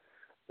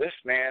 This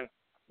man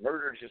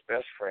murdered his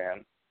best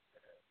friend,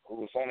 who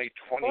was only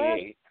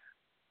 28,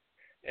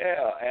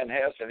 and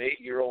has an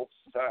 8-year-old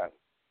son.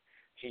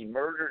 He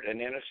murdered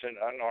an innocent,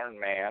 unarmed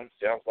man,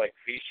 sounds like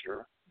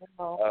Fischer,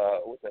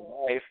 with a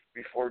knife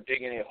before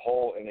digging a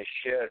hole in a the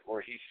shed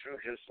where he threw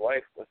his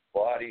lifeless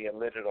body and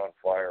lit it on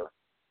fire.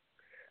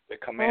 The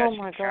Comanche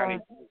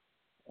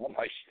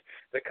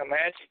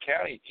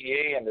County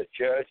DA and the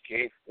judge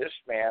gave this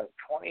man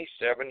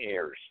 27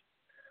 years.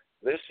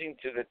 Listening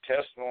to the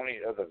testimony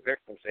of the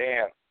victim's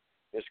aunt,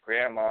 his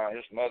grandma,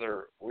 his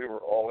mother, we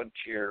were all in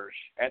tears.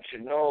 And to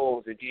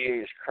know the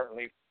DA is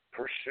currently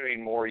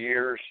pursuing more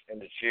years in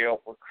the jail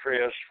for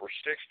Chris for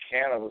 6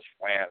 cannabis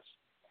plants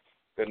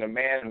than the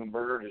man who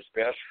murdered his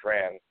best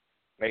friend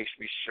makes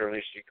me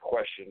seriously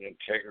question the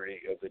integrity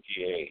of the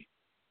DA.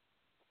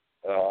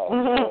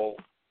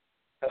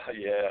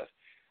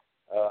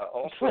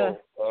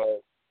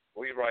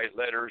 We write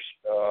letters,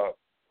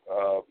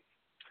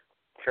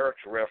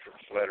 character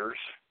reference letters.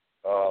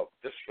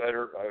 This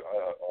letter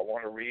I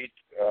want to read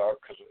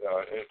because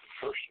it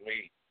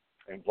personally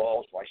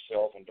involves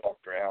myself and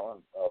Dr.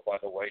 Allen. By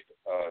the way,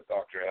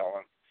 Dr.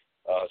 Allen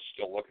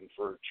still looking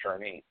for an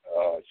attorney.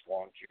 Is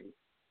going to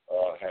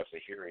have the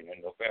hearing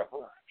in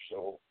November.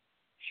 So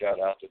shout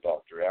out to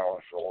Dr.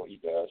 Allen for all he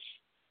does.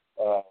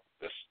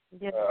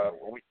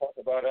 When we talk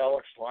about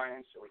Alex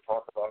Lyons and we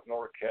talk about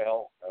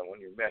NorCal, when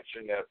you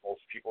mention that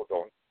most people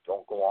don't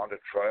go on to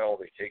trial,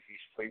 they take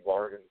these plea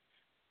bargains.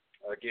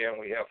 Again,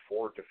 we have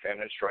 4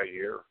 defendants right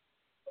here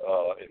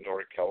in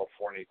Northern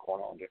California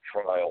going on to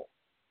trial.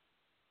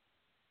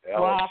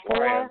 Alex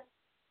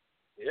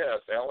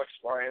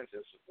Lyons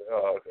is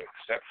the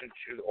exception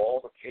to all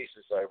the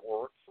cases I've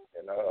worked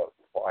in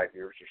 5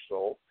 years or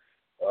so.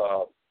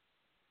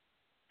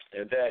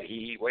 And that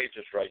he waived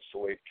his rights to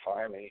waive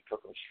time, and he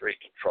took them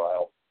straight to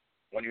trial.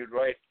 When you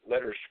write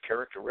letters,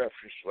 character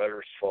reference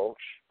letters,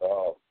 folks,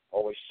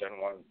 always send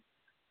one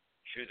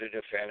to the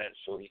defendant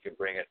so he can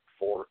bring it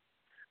forward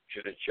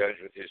to the judge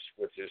with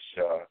his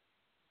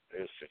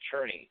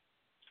attorney.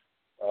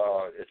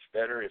 It's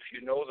better if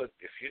you know the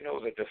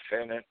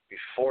defendant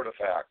before the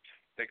fact.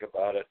 Think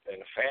about it.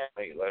 And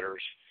family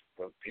letters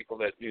from people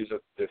that knew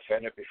the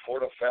defendant before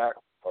the fact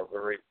are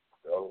very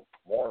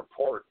more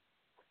important.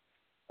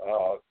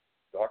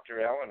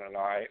 Dr. Allen and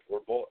I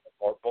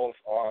are both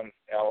on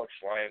Alex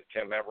Lyons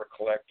 10-member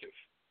collective.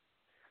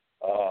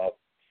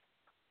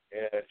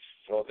 And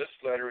so this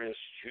letter is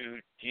to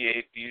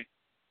DA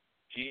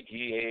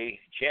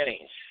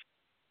Jennings.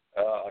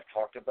 I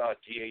talked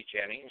about DA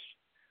Jennings.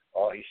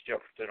 He's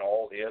different than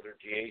all the other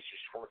DAs.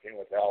 He's working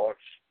with Alex.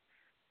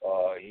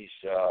 He's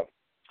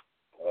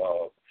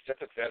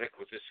sympathetic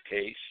with this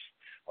case.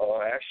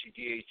 Actually,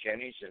 DA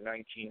Jennings in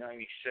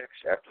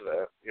 1996, after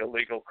the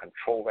Illegal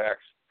Control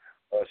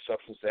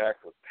Substance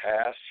Act was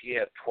passed, he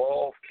had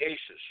 12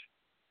 cases,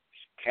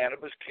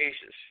 cannabis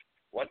cases,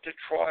 went to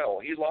trial.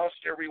 He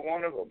lost every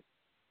one of them.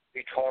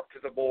 He talked to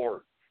the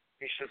board.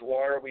 He said,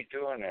 why are we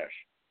doing this?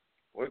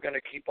 We're going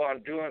to keep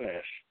on doing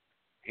this.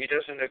 He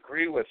doesn't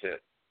agree with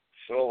it.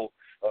 So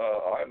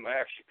I'm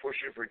actually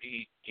pushing for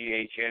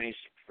DA Jennings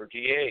for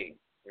DA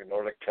in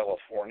Northern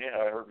California.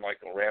 I heard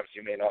Michael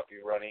Ramsey may not be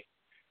running.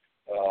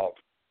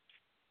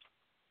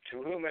 To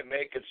whom it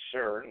may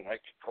concern, I'd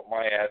like to put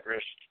my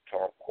address,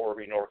 Tom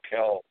Korby,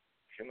 NorCal,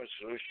 Human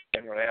Solutions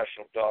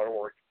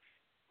International.org,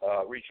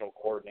 regional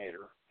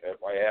coordinator.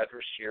 At my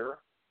address here,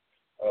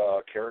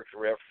 character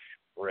ref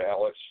for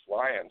Alex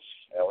Lyons,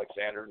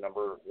 Alexander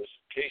number, this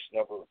case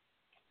number.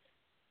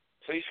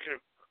 Please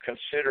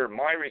consider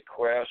my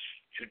request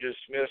to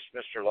dismiss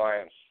Mr.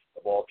 Lyons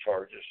of all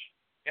charges,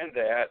 in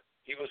that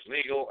he was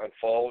legal and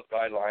followed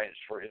guidelines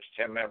for his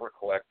 10-member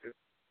collective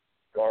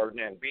garden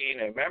and being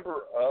a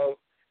member of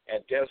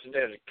and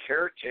designated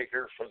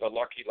caretaker for the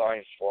Lucky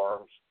Lions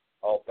Farms.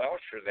 I'll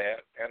vouch for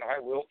that, and I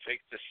will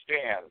take the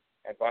stand.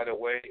 And by the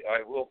way,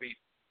 I will be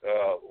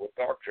with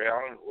Dr.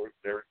 Allen.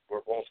 We're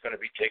both going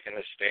to be taking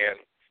a stand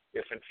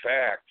if, in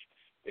fact,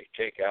 they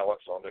take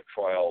Alex on the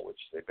trial, which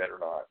they better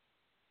not.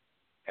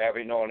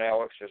 Having known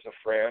Alex as a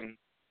friend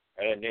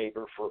and a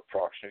neighbor for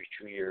approximately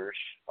 2 years,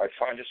 I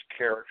find his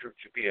character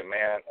to be a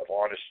man of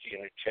honesty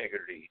and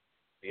integrity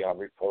beyond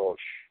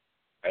reproach,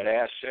 an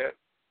asset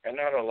and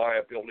not a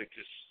liability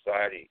to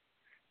society.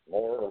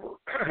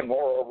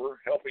 Moreover,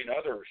 helping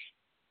others.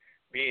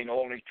 Being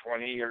only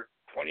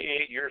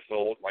 28 years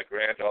old, my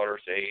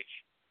granddaughter's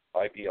age,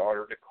 I'd be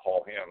honored to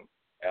call him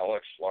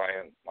Alex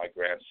Lyon, my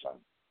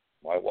grandson.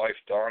 My wife,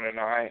 Dawn, and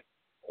I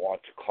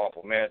want to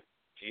compliment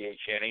D.H.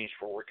 Jennings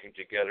for working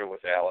together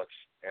with Alex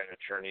and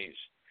attorneys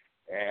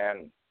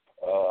and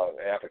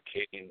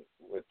advocating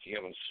with the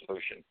Human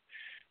Solution,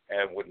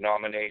 and would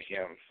nominate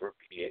him for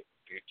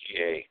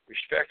PTA.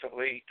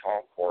 Respectively,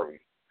 Tom Korby.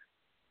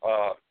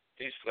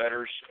 These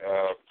letters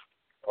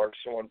are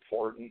so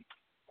important.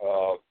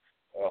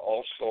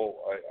 Also,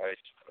 I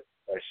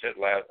said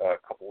a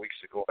couple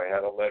weeks ago I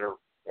had a letter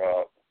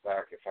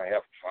back, if I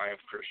have time,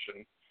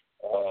 Kristin,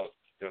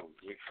 that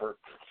we've heard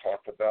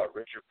talked about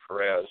Richard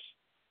Perez.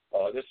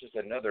 This is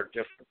another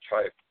different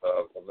type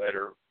of a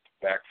letter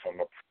back from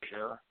a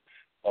prisoner.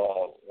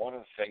 One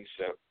of the things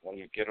that when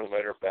you get a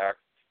letter back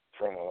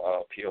from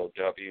a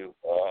POW,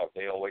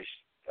 they always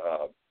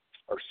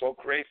are so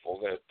grateful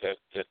that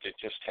they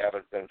just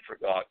haven't been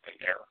forgotten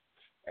there.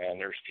 And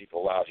there's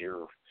people out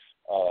here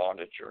on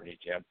the journey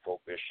to end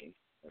prohibition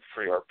and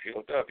free our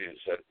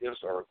POWs. That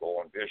is our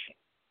goal and vision.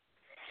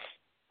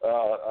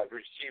 I've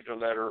received a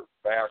letter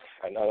back,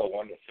 another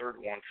one, the third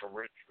one from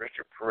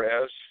Richard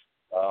Perez.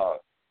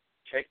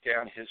 Take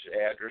down his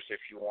address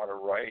if you want to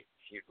write.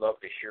 He'd love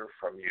to hear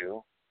from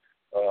you.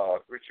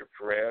 Richard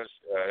Perez,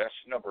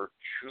 that's number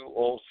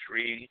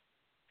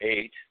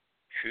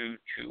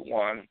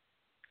 203-8221.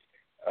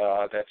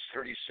 That's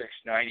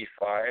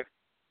 3695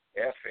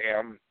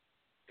 FM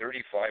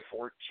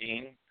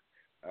 3514.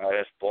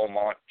 That's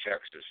Beaumont,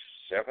 Texas,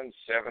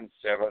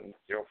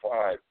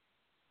 77705.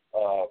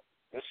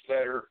 This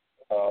letter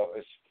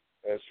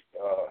is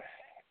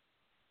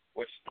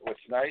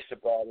what's nice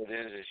about it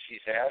is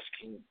she's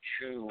asking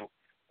to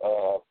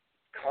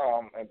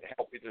come and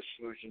help with the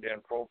solution to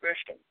end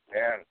prohibition.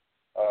 And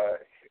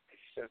he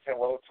says,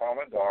 hello, Tom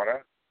and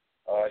Donna.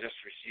 I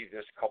just received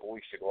this a couple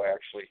weeks ago,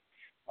 actually.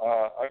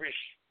 I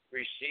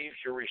received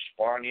your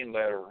responding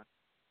letter.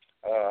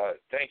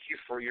 Thank you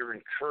for your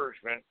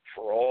encouragement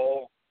for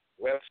all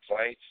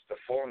websites, the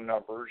phone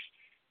numbers.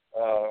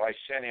 I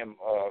sent him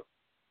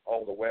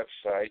all the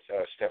websites,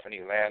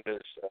 Stephanie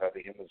Landa's,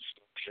 the Human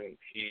Solution.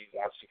 He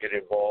wants to get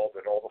involved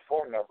in all the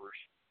phone numbers.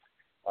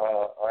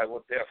 I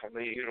will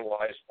definitely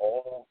utilize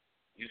all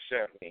you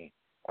sent me.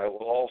 I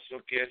will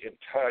also get in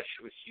touch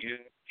with you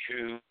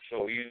too,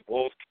 so you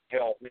both can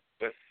help me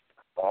with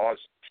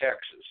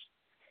Texas.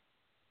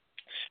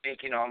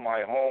 Speaking on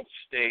my home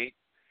state,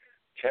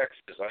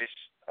 Texas, I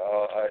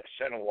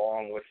sent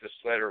along with this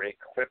letter a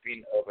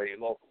clipping of a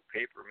local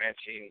paper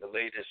mentioning the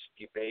latest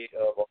debate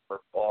of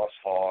our boss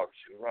hogs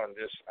who run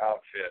this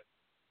outfit.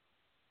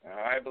 And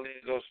I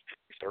believe those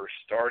people are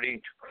starting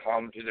to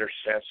come to their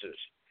senses.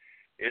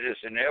 It is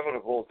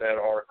inevitable that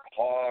our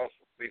cause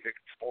will be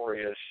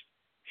victorious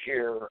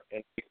here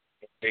in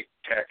big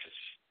Texas.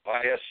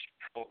 Bias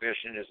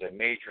prohibition is a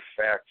major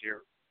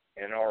factor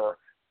in our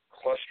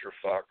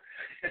clusterfuck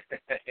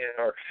in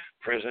our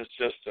prison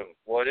system.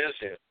 What is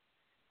it?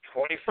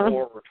 24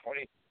 or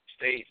 20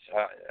 states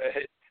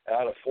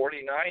out of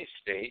 49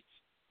 states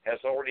has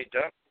already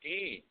done the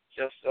deed.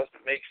 Just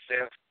doesn't make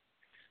sense,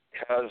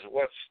 because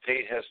what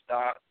state has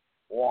not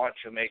want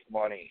to make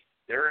money?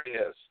 There it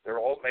is. They're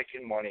all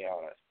making money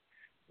on it.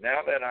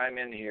 Now that I'm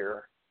in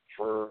here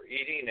for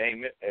eating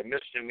a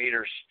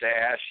misdemeanor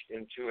stash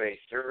into a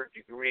third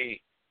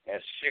degree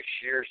and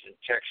 6 years in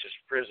Texas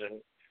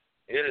prison,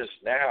 it is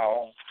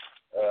now,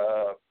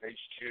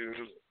 page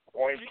 2,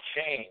 going to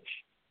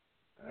change.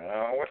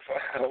 What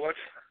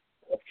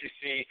you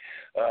see,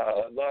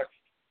 look,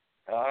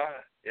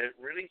 it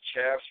really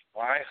chaps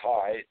my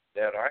hide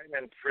that I'm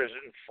in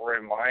prison for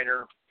a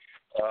minor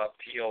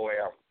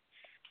POM,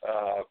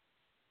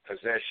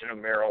 possession of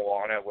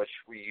marijuana, which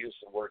we use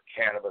the word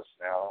cannabis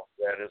now.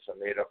 That is a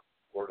made-up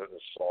word of the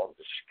song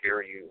to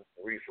scare you.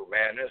 Reefer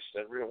madness,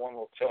 the real one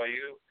will tell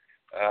you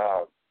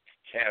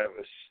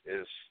cannabis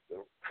is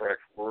the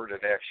correct word,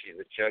 and actually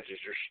the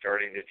judges are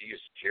starting to use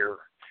it here,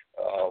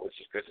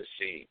 which is good to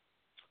see.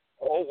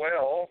 Oh,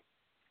 well,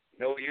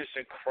 no use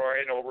in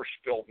crying over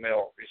spilled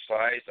milk.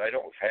 Besides, I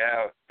don't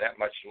have that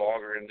much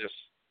longer in this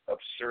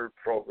absurd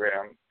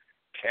program.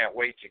 Can't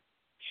wait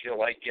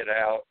till I get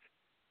out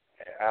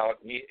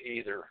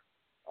either.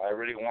 I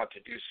really want to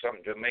do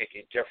something to make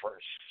a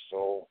difference.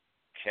 So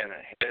can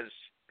heads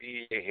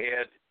be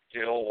ahead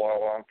still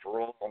while on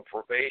parole on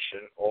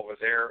probation over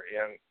there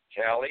in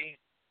Cali.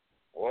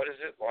 What is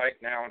it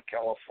like now in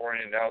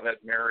California now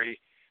that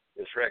Mary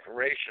is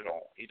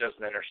recreational? He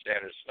doesn't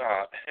understand it's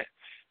not.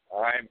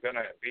 I'm going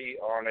to be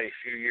on a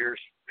few years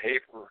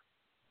paper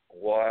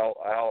while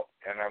out,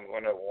 and I'm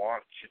going to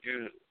want to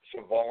do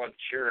some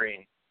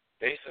volunteering.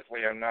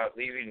 Basically, I'm not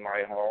leaving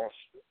my house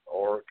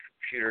or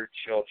computer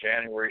till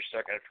January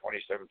 2nd of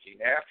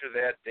 2017. After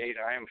that date,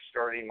 I am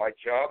starting my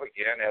job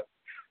again at the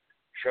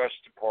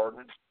Trust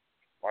Department.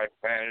 My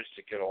plan is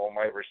to get all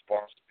my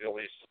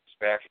responsibilities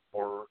back in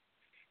order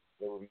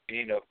the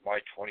remaining of my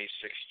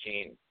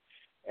 2016.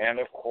 And,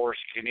 of course,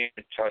 getting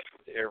in touch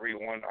with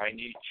everyone I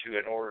need to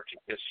in order to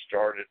get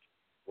started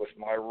with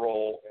my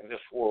role in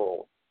this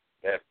world.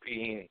 That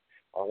being,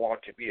 I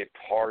want to be a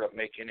part of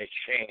making a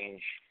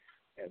change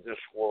in this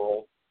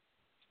world.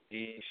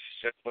 These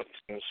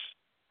citizens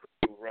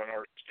who run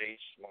our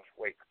states must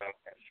wake up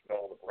and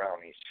smell the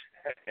brownies.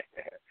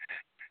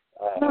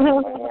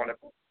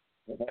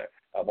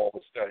 I'm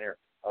almost done here.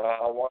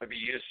 I want to be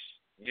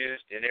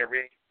used in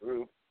every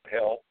group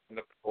help in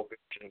the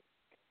prohibition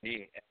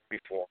needing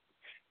reform.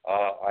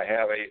 I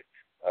have a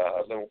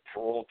little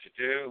parole to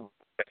do.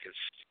 I can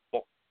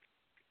still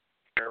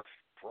care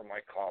for my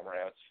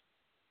comrades.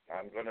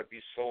 I'm going to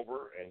be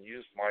sober and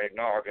use my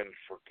noggin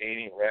for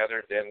gaining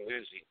rather than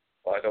losing.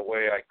 By the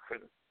way, I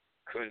couldn't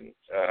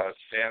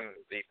send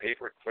the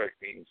paper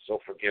clipping, so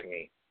forgive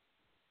me.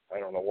 I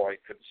don't know why he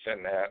couldn't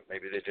send that.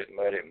 Maybe they didn't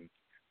let him.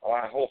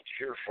 I hope to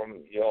hear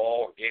from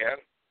y'all again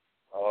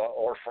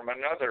or from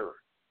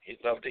another.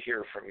 He'd love to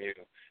hear from you,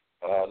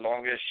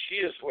 long as she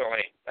is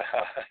willing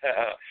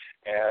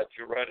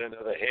to run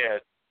into the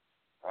head.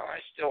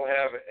 I still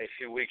have a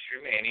few weeks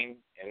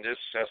remaining in this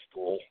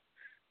cesspool.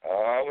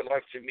 I would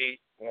like to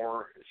meet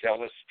more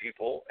zealous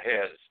people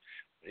heads.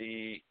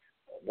 The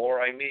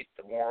more I meet,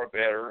 the more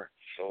better.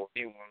 So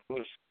anyone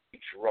who's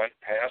right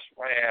past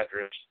my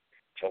address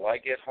till I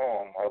get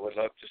home, I would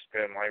love to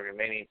spend my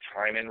remaining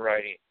time in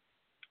writing.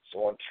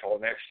 So until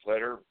next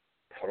letter,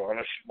 put on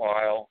a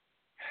smile,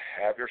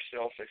 have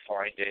yourself a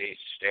fine day,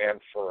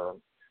 stand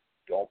firm.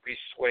 Don't be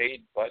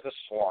swayed by the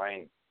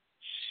swine.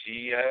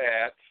 See ya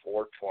at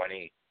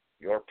 420.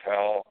 Your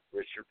pal,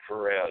 Richard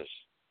Perez.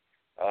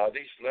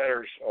 These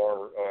letters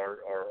are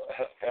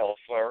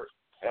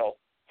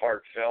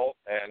heartfelt,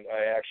 and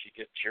I actually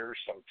get tears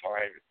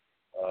sometimes.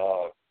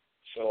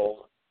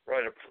 So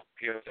write a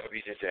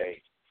POW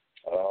today.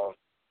 I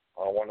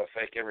want to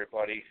thank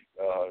everybody.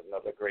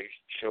 Another great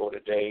show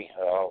today.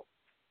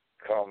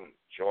 Come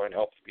join,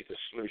 help to be the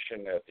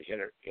solution at the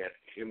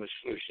Human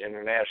Solution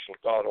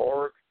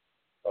International.org,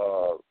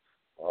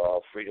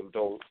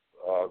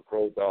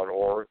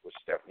 freedomgrow.org with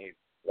Stephanie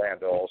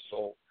Landa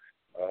also.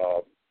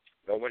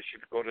 No one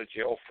should go to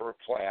jail for a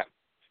plant.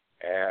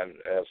 And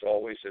as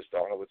always, as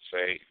Donna would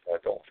say,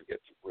 don't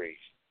forget to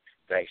breathe.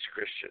 Thanks,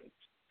 Christian,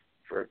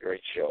 for a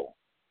great show.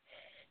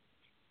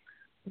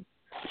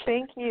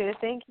 Thank you.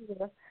 Thank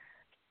you.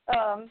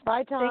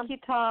 Bye, Tom. Thank you,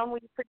 Tom. We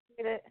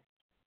appreciate it.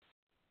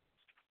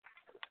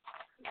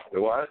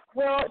 The what?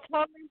 Well,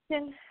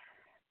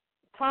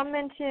 Tom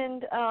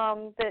mentioned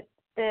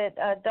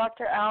that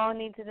Dr. Allen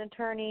needs an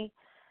attorney.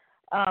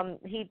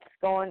 He's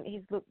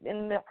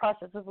in the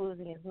process of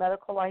losing his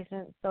medical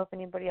license. So if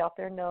anybody out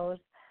there knows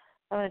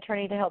an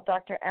attorney to help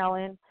Dr.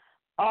 Allen.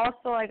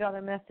 Also, I got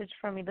a message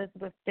from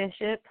Elizabeth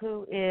Bishop,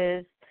 who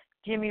is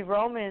Jimmy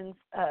Roman's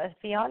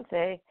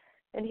fiance,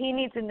 and he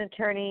needs an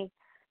attorney.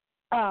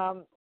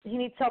 He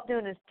needs help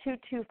doing his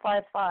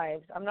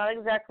 2255s. I'm not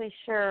exactly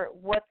sure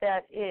what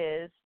that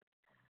is,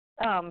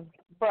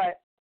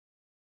 but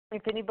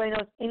if anybody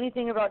knows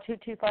anything about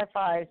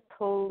 2255s,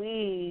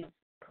 please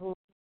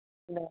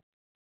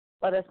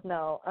let us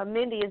know.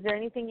 Mindi, is there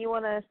anything you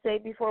want to say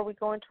before we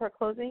go into our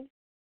closing?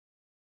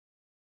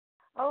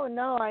 Oh,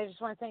 no, I just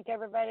want to thank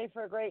everybody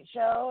for a great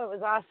show. It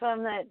was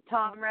awesome that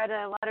Tom read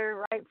a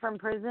letter right from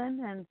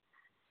prison,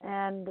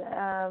 and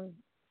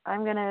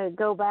I'm going to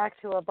go back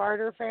to a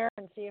barter fair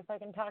and see if I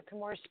can talk to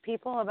more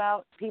people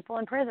about people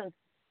in prison.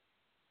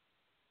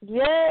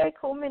 Yay,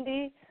 cool,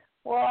 Mindi.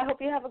 Well, I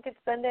hope you have a good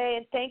Sunday,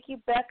 and thank you,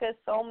 Becca,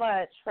 so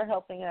much for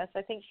helping us.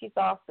 I think she's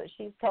off, but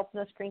she's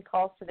helping us screen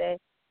calls today.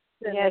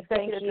 Yes,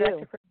 thank you.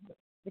 Director for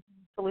the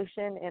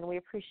Solution, and we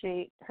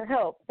appreciate her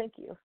help. Thank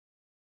you.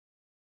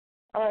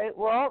 All right,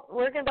 well,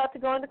 we're about to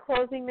go into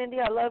closing, Mindi.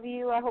 I love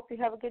you. I hope you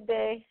have a good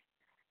day.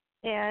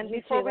 And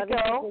before we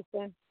go,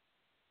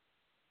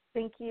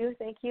 thank you.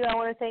 I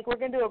want to we're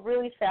going to do a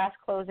really fast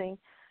closing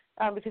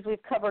because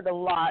we've covered a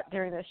lot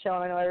during the show.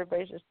 I know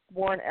everybody's just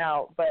worn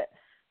out, but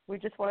we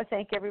just want to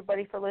thank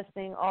everybody for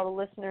listening, all the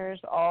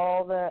listeners,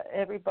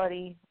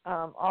 everybody,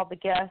 all the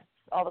guests,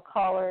 all the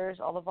callers,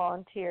 all the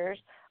volunteers.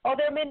 Oh,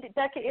 there, Mindi.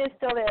 Becca is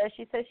still there.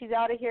 She says she's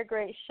out of here.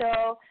 Great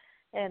show.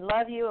 And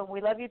love you, and we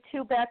love you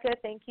too, Becca.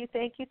 Thank you.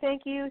 And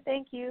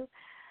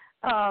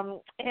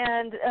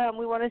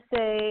we want to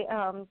say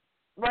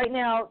right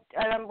now,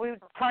 we've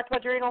talked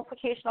about jury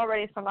nullification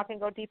already, so I'm not going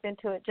to go deep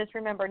into it. Just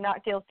remember,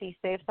 not guilty,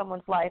 save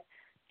someone's life.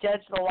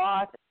 Judge the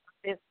law,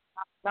 is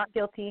not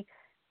guilty,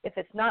 If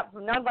it's not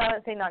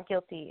nonviolent, say not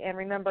guilty. And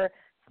remember,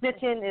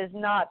 snitching is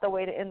not the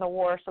way to end the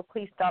war, so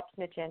please stop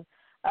snitching.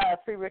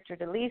 Free Richard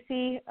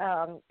DeLisi,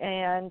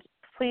 and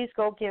please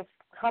go give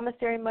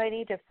commissary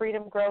money to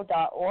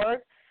freedomgrow.org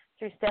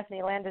through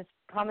Stephanie Landa's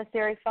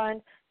commissary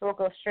fund. It will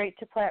go straight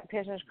to Plant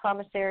Prisoners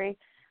Commissary.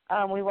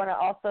 We want to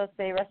also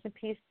say rest in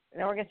peace,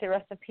 and we're going to say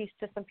rest in peace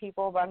to some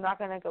people, but I'm not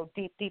going to go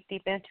deep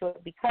into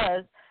it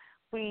because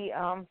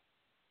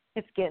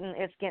it's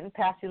getting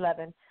past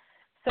 11.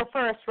 So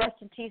first,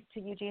 rest in peace to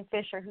Eugene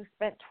Fischer, who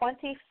spent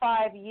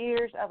 25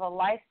 years of a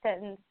life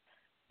sentence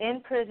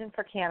in prison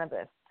for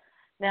cannabis.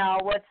 Now,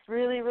 what's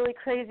really, really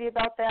crazy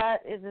about that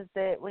is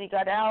that when he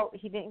got out,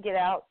 he didn't get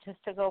out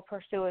just to go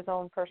pursue his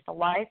own personal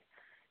life.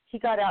 He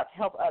got out to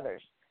help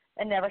others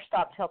and never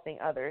stopped helping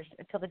others.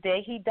 Until the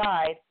day he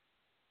died,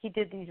 he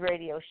did these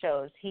radio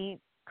shows. He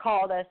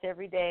called us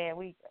every day, and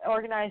we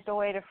organized a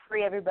way to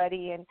free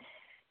everybody. And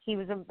he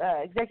was an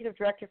executive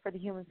director for the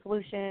Human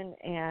Solution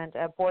and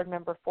a board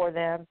member for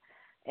them.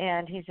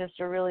 And he's just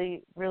a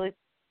really, really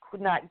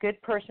not good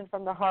person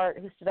from the heart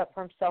who stood up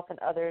for himself and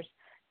others.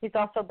 He's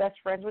also best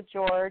friends with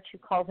George, who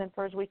calls in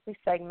for his weekly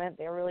segment.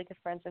 They're really good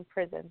friends in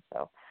prison.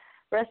 So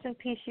rest in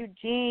peace,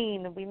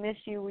 Eugene. We miss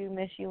you, we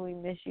miss you, we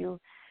miss you.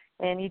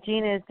 And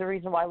Eugene is the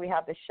reason why we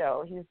have this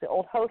show. He's the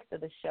old host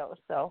of the show.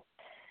 So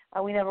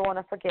we never want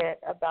to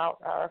forget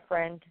about our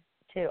friend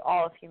to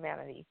all of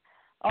humanity.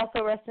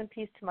 Also, rest in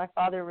peace to my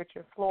father,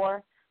 Richard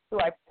Flor,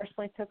 who I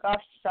personally took off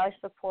child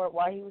support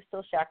while he was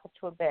still shackled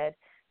to a bed.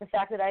 The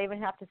fact that I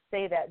even have to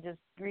say that just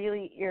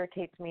really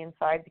irritates me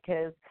inside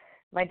because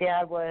my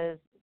dad was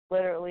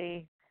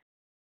literally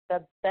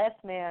the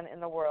best man in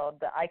the world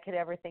that I could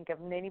ever think of,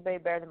 and anybody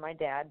better than my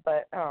dad.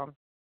 But the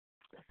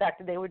fact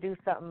that they would do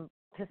something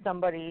to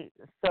somebody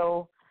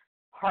so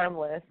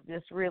harmless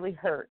just really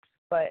hurts.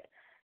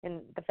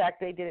 And the fact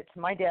they did it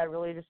to my dad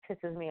really just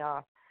pisses me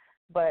off.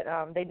 But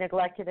they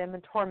neglected him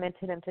and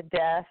tormented him to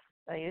death.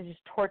 They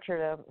just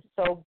tortured him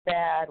so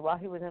bad while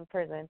he was in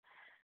prison.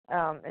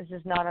 It's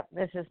just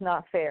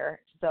not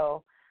fair.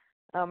 So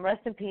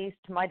rest in peace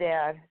to my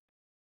dad,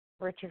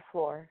 Richard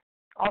Flor.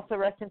 Also,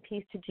 rest in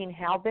peace to Gene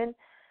Halbin,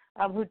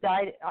 who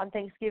died on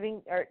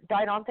Thanksgiving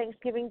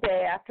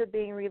Day after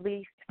being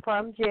released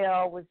from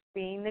jail. Was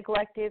being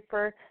neglected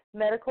for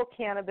medical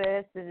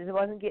cannabis.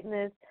 Wasn't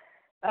getting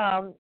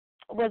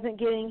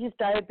his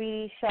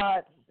diabetes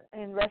shots.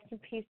 And rest in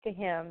peace to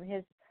him.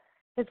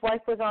 His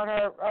wife was on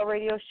our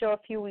radio show a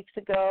few weeks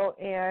ago,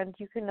 and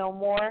you can know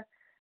more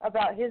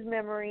about his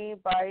memory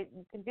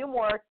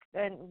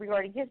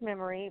regarding his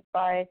memory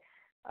by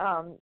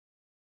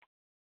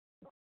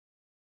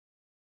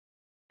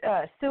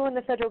suing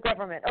the federal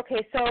government.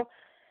 Okay, so,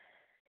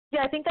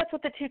 yeah, I think that's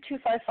what the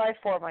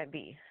 22554 might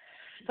be.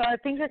 So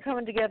things are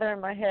coming together in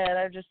my head.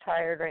 I'm just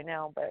tired right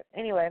now. But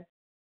anyway,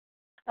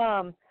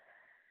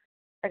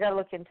 I got to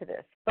look into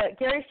this. But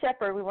Gary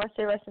Shepard, we want to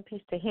say rest in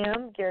peace to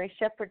him. Gary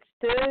Shepard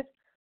stood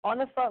on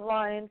the front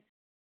lines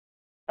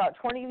about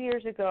 20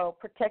 years ago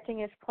protecting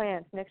his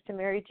plants next to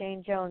Mary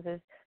Jane Jones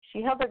as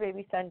she held her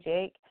baby son,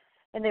 Jake,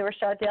 and they were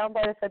shot down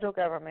by the federal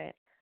government.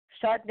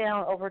 Shot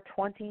down over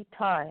 20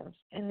 times,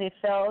 and they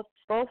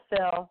both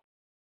fell,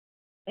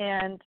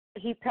 and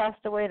he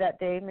passed away that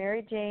day.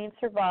 Mary Jane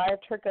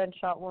survived her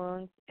gunshot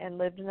wounds and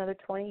lived another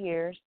 20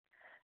 years,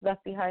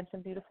 left behind some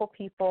beautiful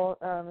people,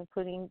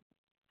 including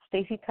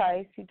Stacey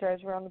Theis, who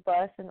drives around the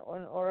bus in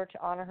order to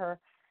honor her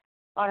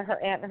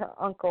aunt and her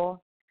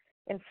uncle,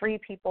 and free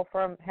people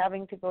from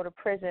having to go to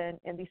prison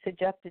and be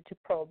subjected to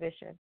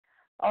prohibition.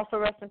 Also,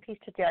 rest in peace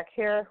to Jack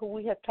Hare, who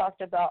we have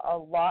talked about a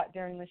lot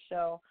during the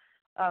show.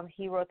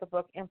 He wrote the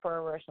book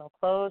Emperor Wears No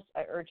Clothes.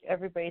 I urge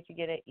everybody to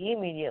get it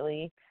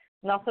immediately.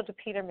 And also to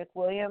Peter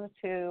McWilliams,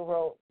 who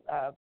wrote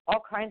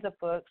all kinds of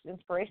books,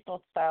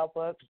 inspirational style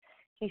books.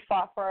 He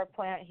fought for our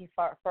plant. He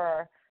fought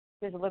for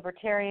He's a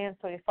libertarian,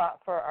 so he fought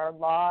for our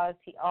laws.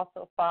 He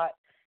also fought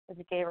as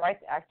a gay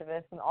rights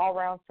activist, an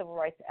all-around civil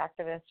rights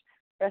activist.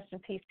 Rest in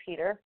peace,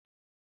 Peter.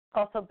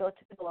 Also, Bill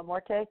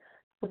Lamorte,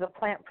 who's a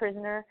plant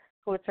prisoner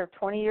who had served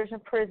 20 years in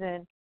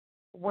prison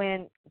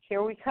when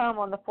here we come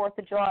on the 4th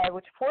of July,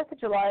 which 4th of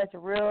July is a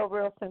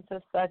real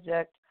sensitive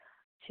subject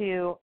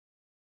to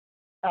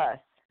us,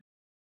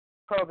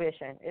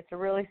 prohibition. It's a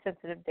really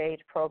sensitive day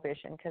to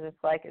prohibition because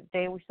it's like a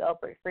day we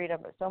celebrate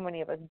freedom, but so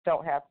many of us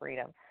don't have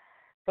freedom.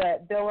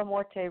 But Bill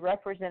Lamorte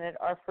represented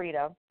our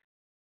freedom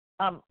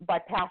by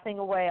passing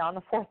away on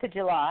the 4th of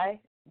July.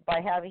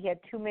 He had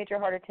 2 major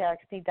heart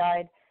attacks. He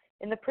died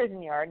in the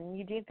prison yard. And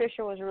Eugene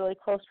Fischer was really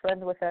close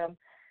friends with him,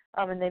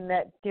 and they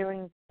met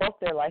during both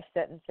their life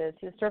sentences.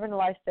 He was serving a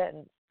life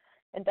sentence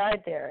and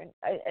died there.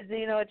 And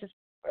it just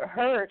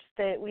hurts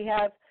that we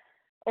have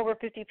over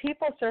 50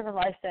 people serving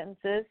life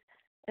sentences,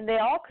 and they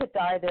all could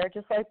die there,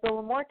 just like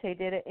Bill Lamorte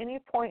did at any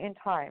point in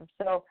time.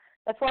 So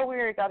that's why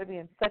we've got to be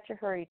in such a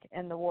hurry to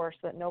end the war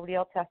so that nobody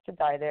else has to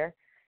die there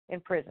in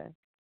prison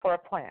for a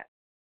plant.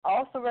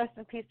 Also, rest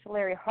in peace to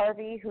Larry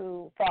Harvey,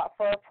 who fought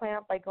for our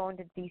plant by going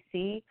to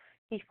D.C.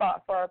 He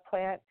fought for our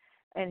plant,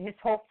 and his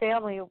whole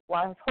family,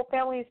 while his whole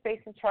family is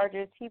facing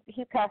charges,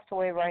 he passed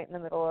away right in the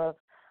middle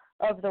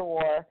of the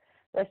war.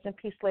 Rest in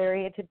peace,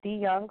 Larry. And to D.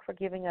 Young for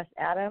giving us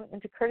Adam.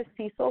 And to Curtis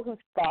Cesal, whose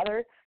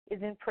father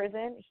is in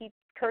prison.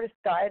 Curtis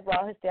died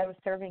while his dad was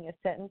serving a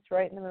sentence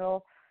right in the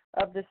middle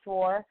of this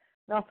war.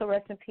 And also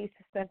rest in peace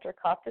to Spencer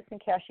Coptis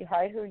and Cassie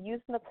Hyde, who are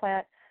using the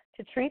plant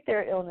to treat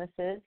their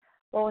illnesses.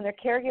 Well, when their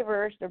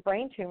caregivers, their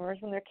brain tumors,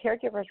 when their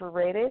caregivers were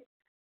raided,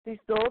 these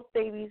little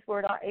babies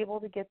were not able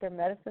to get their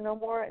medicine no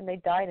more, and they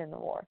died in the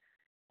war.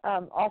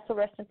 Also,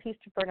 rest in peace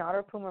to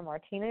Bernardo Puma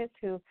Martinez,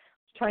 who was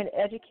trying to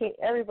educate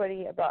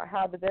everybody about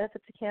how the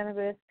benefits of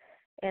cannabis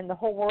and the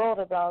whole world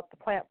about the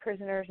plant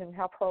prisoners and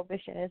how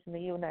prohibition is in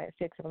the United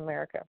States of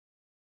America.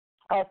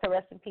 Also,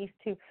 rest in peace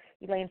to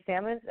Elaine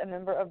Sammons, a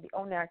member of the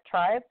Onak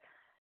tribe.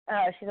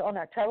 She's an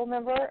Onak tribal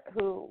member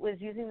who was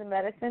using the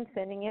medicine,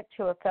 sending it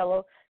to a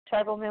fellow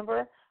tribal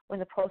member when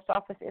the post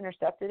office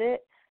intercepted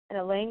it. And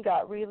Elaine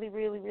got really,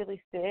 really,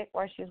 really sick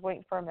while she was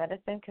waiting for her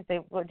medicine because they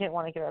didn't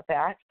want to give it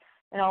back.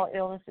 And all her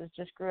illnesses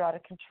just grew out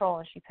of control,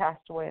 and she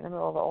passed away in the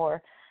middle of the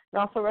war.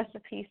 And also rest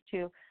in peace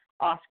to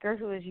Oscar,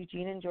 who is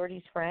Eugene and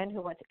Georgie's friend,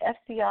 who went to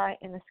FCI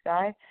in the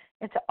sky.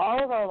 And to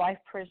all of our life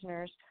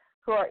prisoners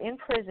who are in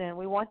prison,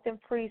 we want them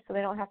free so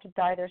they don't have to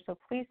die there. So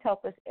please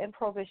help us end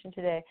prohibition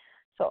today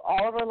so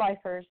all of our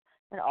lifers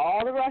and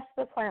all the rest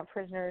of the plant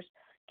prisoners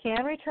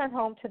can return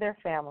home to their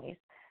families.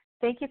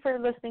 Thank you for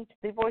listening to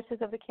the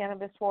Voices of the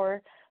Cannabis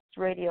War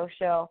radio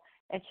show.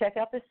 And check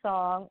out this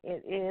song.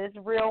 It is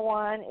a real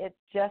one. It's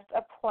just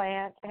a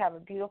plant. Have a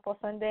beautiful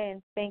Sunday,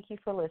 and thank you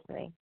for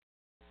listening.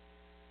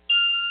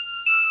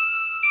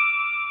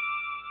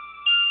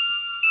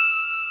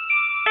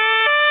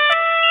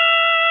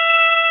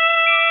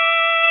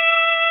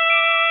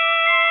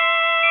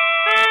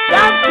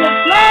 Just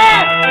a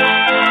plant.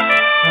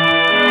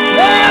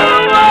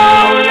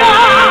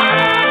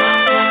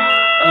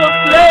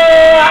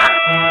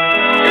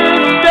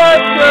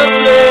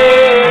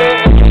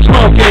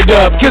 Smoke it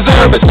up, cause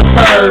herb is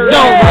superb.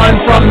 Don't run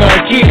from the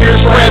cure,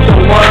 spread the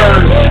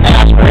word.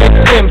 Ask Craig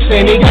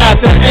Simpson, he got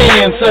the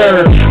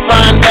answer.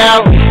 Find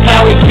out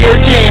how he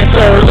cured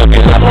cancer. Look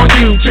it up on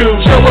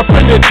YouTube, show a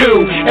friend or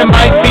two. It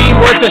might be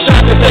worth a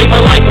shot to save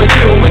a life or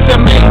two. It's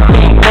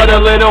amazing what a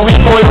little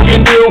hemp oil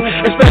can do,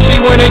 especially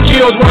when it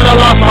kills what I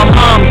lost my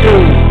mom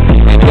to.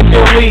 It's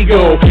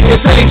illegal, it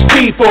saves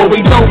people,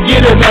 we don't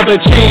get another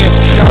chance.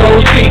 No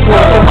sequel,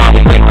 so why we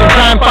take the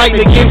time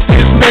fighting against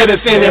this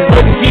medicine and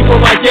putting people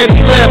like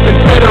Eddie Left in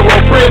federal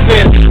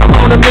prison. I'm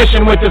on a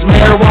mission with this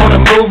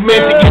marijuana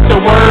movement to get the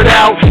word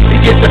out, to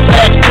get the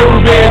facts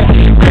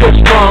proven. Live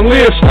strong,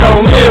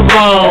 live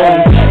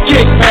long.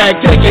 Kick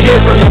back, take a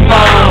hit from the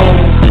bone.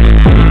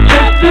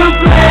 Just a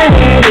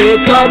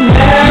planet called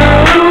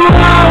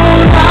marijuana.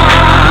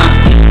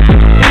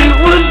 It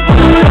was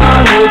put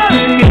on with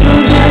the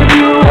music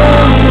you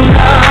own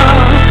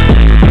now.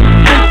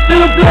 Just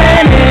a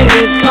planet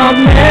is called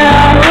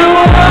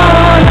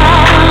marijuana.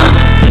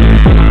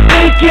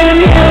 They can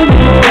heal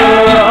the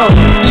world.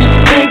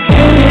 They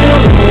can heal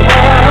the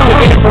world.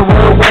 The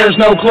emperor wears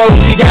no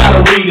clothes, you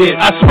gotta read it.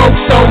 I smoke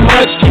so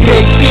much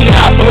THC,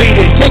 I bleed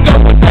it. Take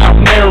up without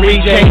Mary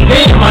Jane,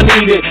 damn I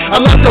need it. I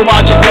love to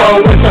watch it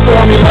grow with the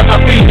formula I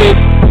feed it.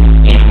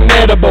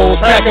 Edibles,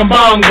 packing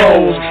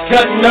bongos,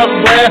 cutting up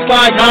grass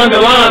like Honda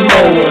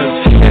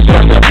lawnmowers. It's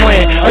just a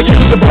plant, a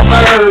usable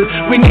herb.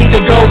 We need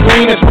to go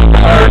green, it's what the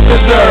earth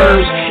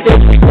deserves. If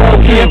we grow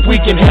hemp, we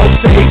can help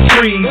save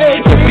trees.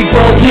 If we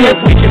grow hemp,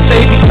 we can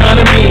save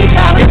economies.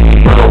 If we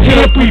grow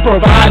hemp, we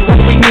provide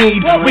what we need.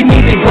 We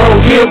need to grow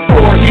hemp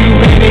for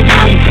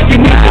humanity. You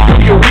need to do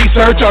your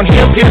research on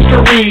hemp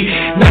history.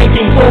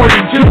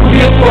 1942,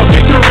 hemp for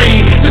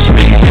victory. Just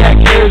read Jack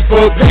Hare's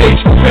book, page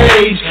for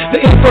page.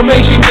 The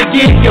information you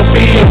get, you'll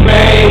be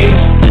amazed.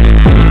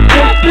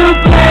 Just a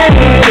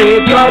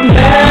planet called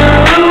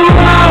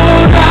marijuana.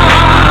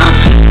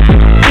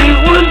 It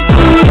was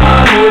put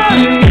on with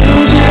the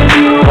music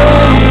you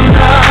own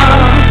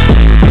now.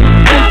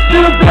 Just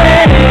a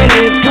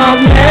planet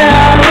called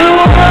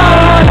marijuana.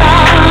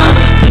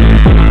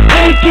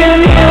 They can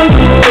heal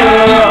the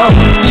world.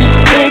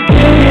 They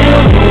can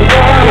heal the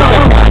world.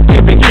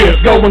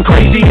 Going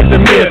crazy is a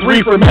myth.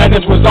 Reefer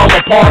madness was all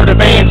a part of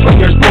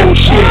Anslinger's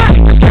bullshit.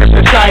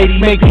 Society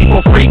make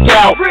people freak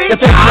out. If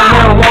they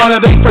smell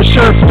marijuana, they for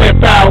sure flip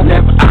out.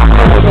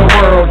 Over the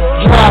world,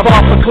 drive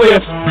off a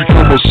cliff,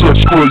 become a sex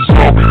crazy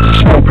zombie,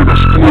 smoking a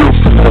spliff.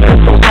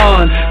 That's so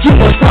fun, too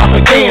much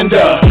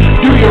propaganda.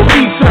 Do your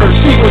research,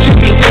 see what you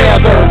can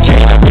gather.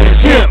 Cannabis,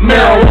 hemp,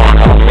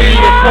 marijuana, weed,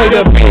 it played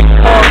a big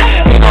part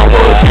in our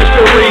world's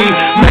history.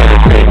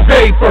 Medicine,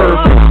 vapor,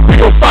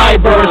 real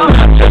fiber. It's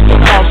not just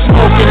about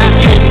smoking and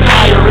getting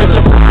higher, it's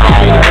a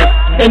provider.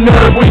 An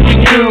herb we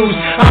can use,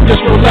 I'm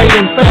just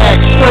relating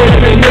facts,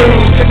 spreading the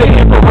news. The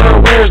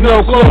emperor wears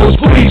no clothes,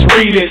 please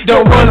read it.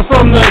 Don't run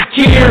from the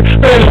cure,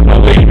 better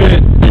believe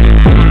it.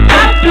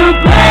 Just a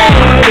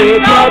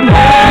planet called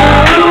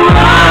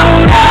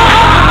marijuana.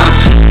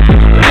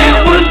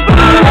 It was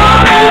put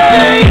on with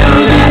the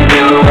music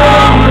you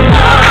own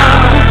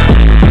now.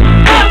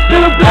 Just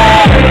a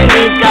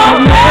planet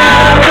called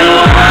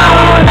marijuana.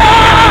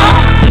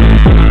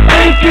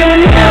 They can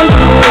heal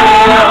the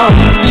world.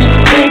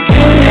 They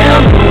can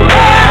heal the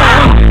world.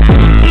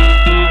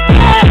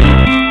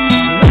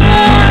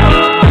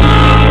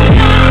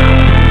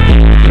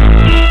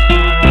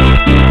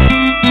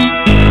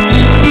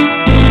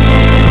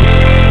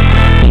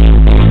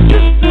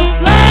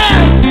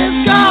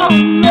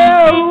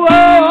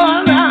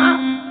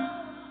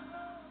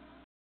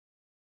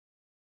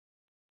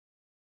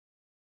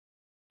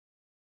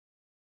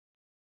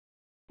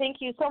 Thank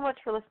you so much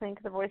for listening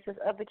to the Voices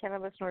of the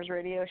Cannabis Wars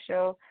radio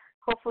show.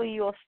 Hopefully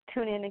you will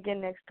tune in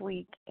again next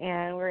week,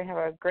 and we're going to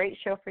have a great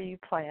show for you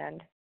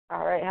planned.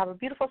 All right, have a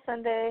beautiful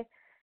Sunday,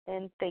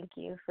 and thank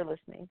you for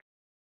listening.